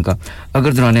और भाइयों का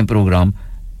अगर दौरान प्रोग्राम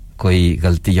कोई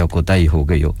गलती या कोताही हो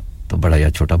गई हो तो बड़ा या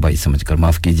छोटा भाई समझकर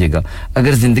माफ़ कीजिएगा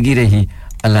अगर ज़िंदगी रही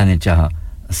अल्लाह ने चाहा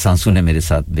सांसों ने मेरे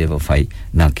साथ बेवफाई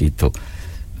ना की तो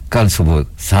कल सुबह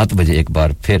 7 बजे एक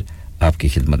बार फिर आपकी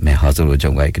खिदमत में हाजिर हो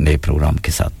जाऊंगा एक नए प्रोग्राम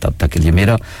के साथ तब तक के लिए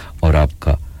मेरा और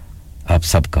आपका आप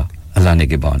सबका अल्लाह ने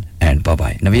निगहबान एंड बाय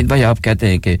बाय नवीद भाई आप कहते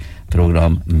हैं कि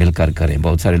प्रोग्राम मिलकर करें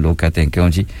बहुत सारे लोग कहते हैं क्यों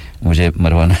जी मुझे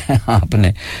मरवाना है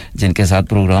आपने जिनके साथ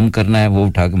प्रोग्राम करना है वो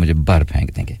उठा के मुझे बाहर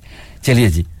फेंक देंगे चलिए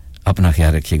जी अपना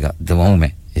ख्याल रखिएगा दुआओं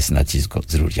में इस ना चीज को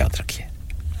जरूर याद रखिए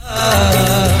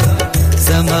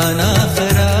ज़माना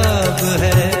खराब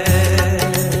है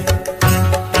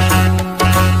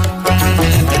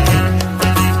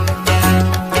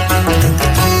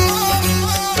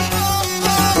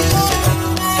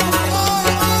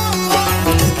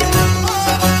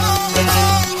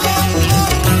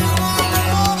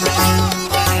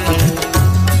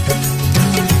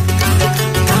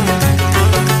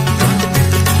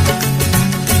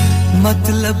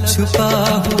मतलब छुपा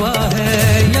हुआ है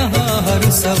यहाँ हर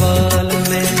सवाल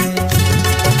में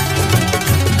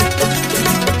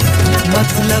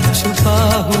मतलब छुपा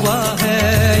हुआ है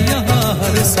यहाँ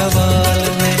हर सवाल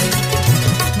में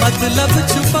मतलब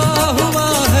छुपा हुआ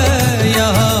है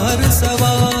यहाँ हर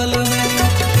सवाल में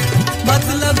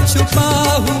मतलब छुपा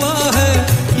हुआ है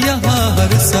यहाँ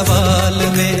हर सवाल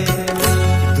में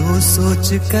दो सोच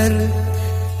कर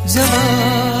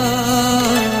जवाब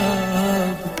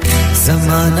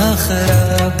ज़माना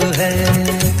खराब है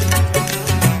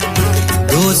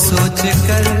दो सोच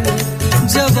कर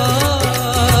जवाब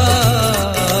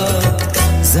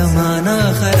ज़माना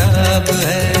खराब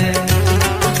है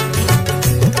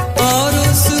और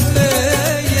उस पे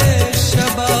ये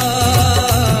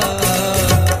शबाब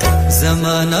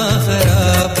ज़माना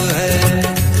खराब है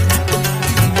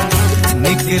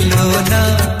निकलो ना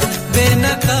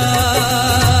बेनकाब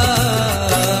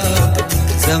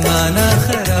ज़माना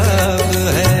खराब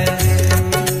है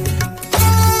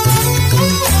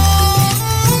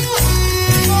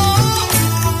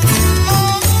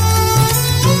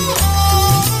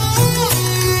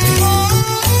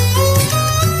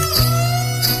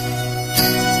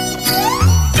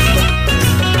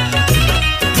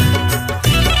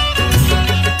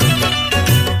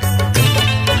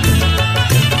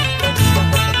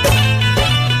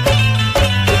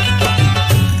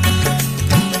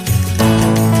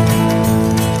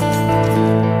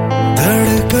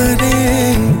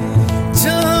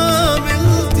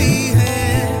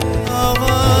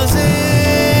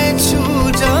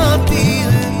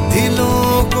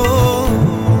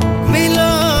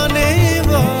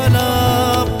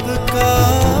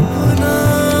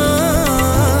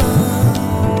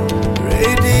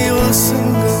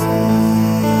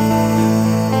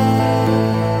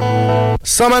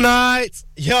Summer nights,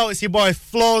 yo, it's your boy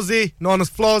Flawzy, known as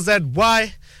Flaw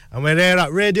ZY, and we're here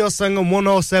at Radio Sangam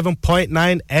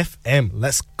 107.9 FM.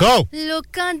 Let's go!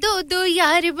 लोकां दो दो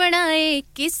यार बनाए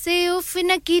किसे उफ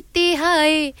न कीती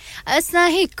हाय असा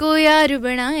ही को यार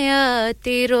बनाया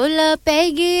ते रोला पै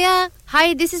गया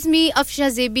Hi, this is me, Afsha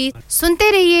Zebi.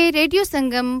 सुनते रहिए रेडियो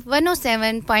संगम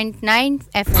 107.9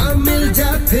 FM. मिल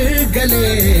जा फिर गले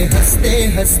हंसते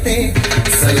हंसते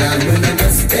सलाम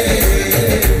नमस्ते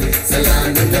सलाम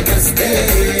नमस्ते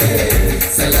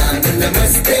सलाम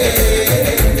नमस्ते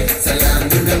सलाम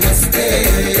नमस्ते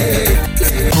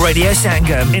Radio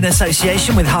Sangam in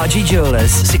association with Haji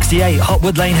Jewellers, 68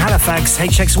 Hotwood Lane, Halifax,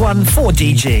 HX1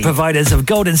 4DG. Providers of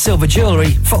gold and silver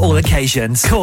jewellery for all occasions. Call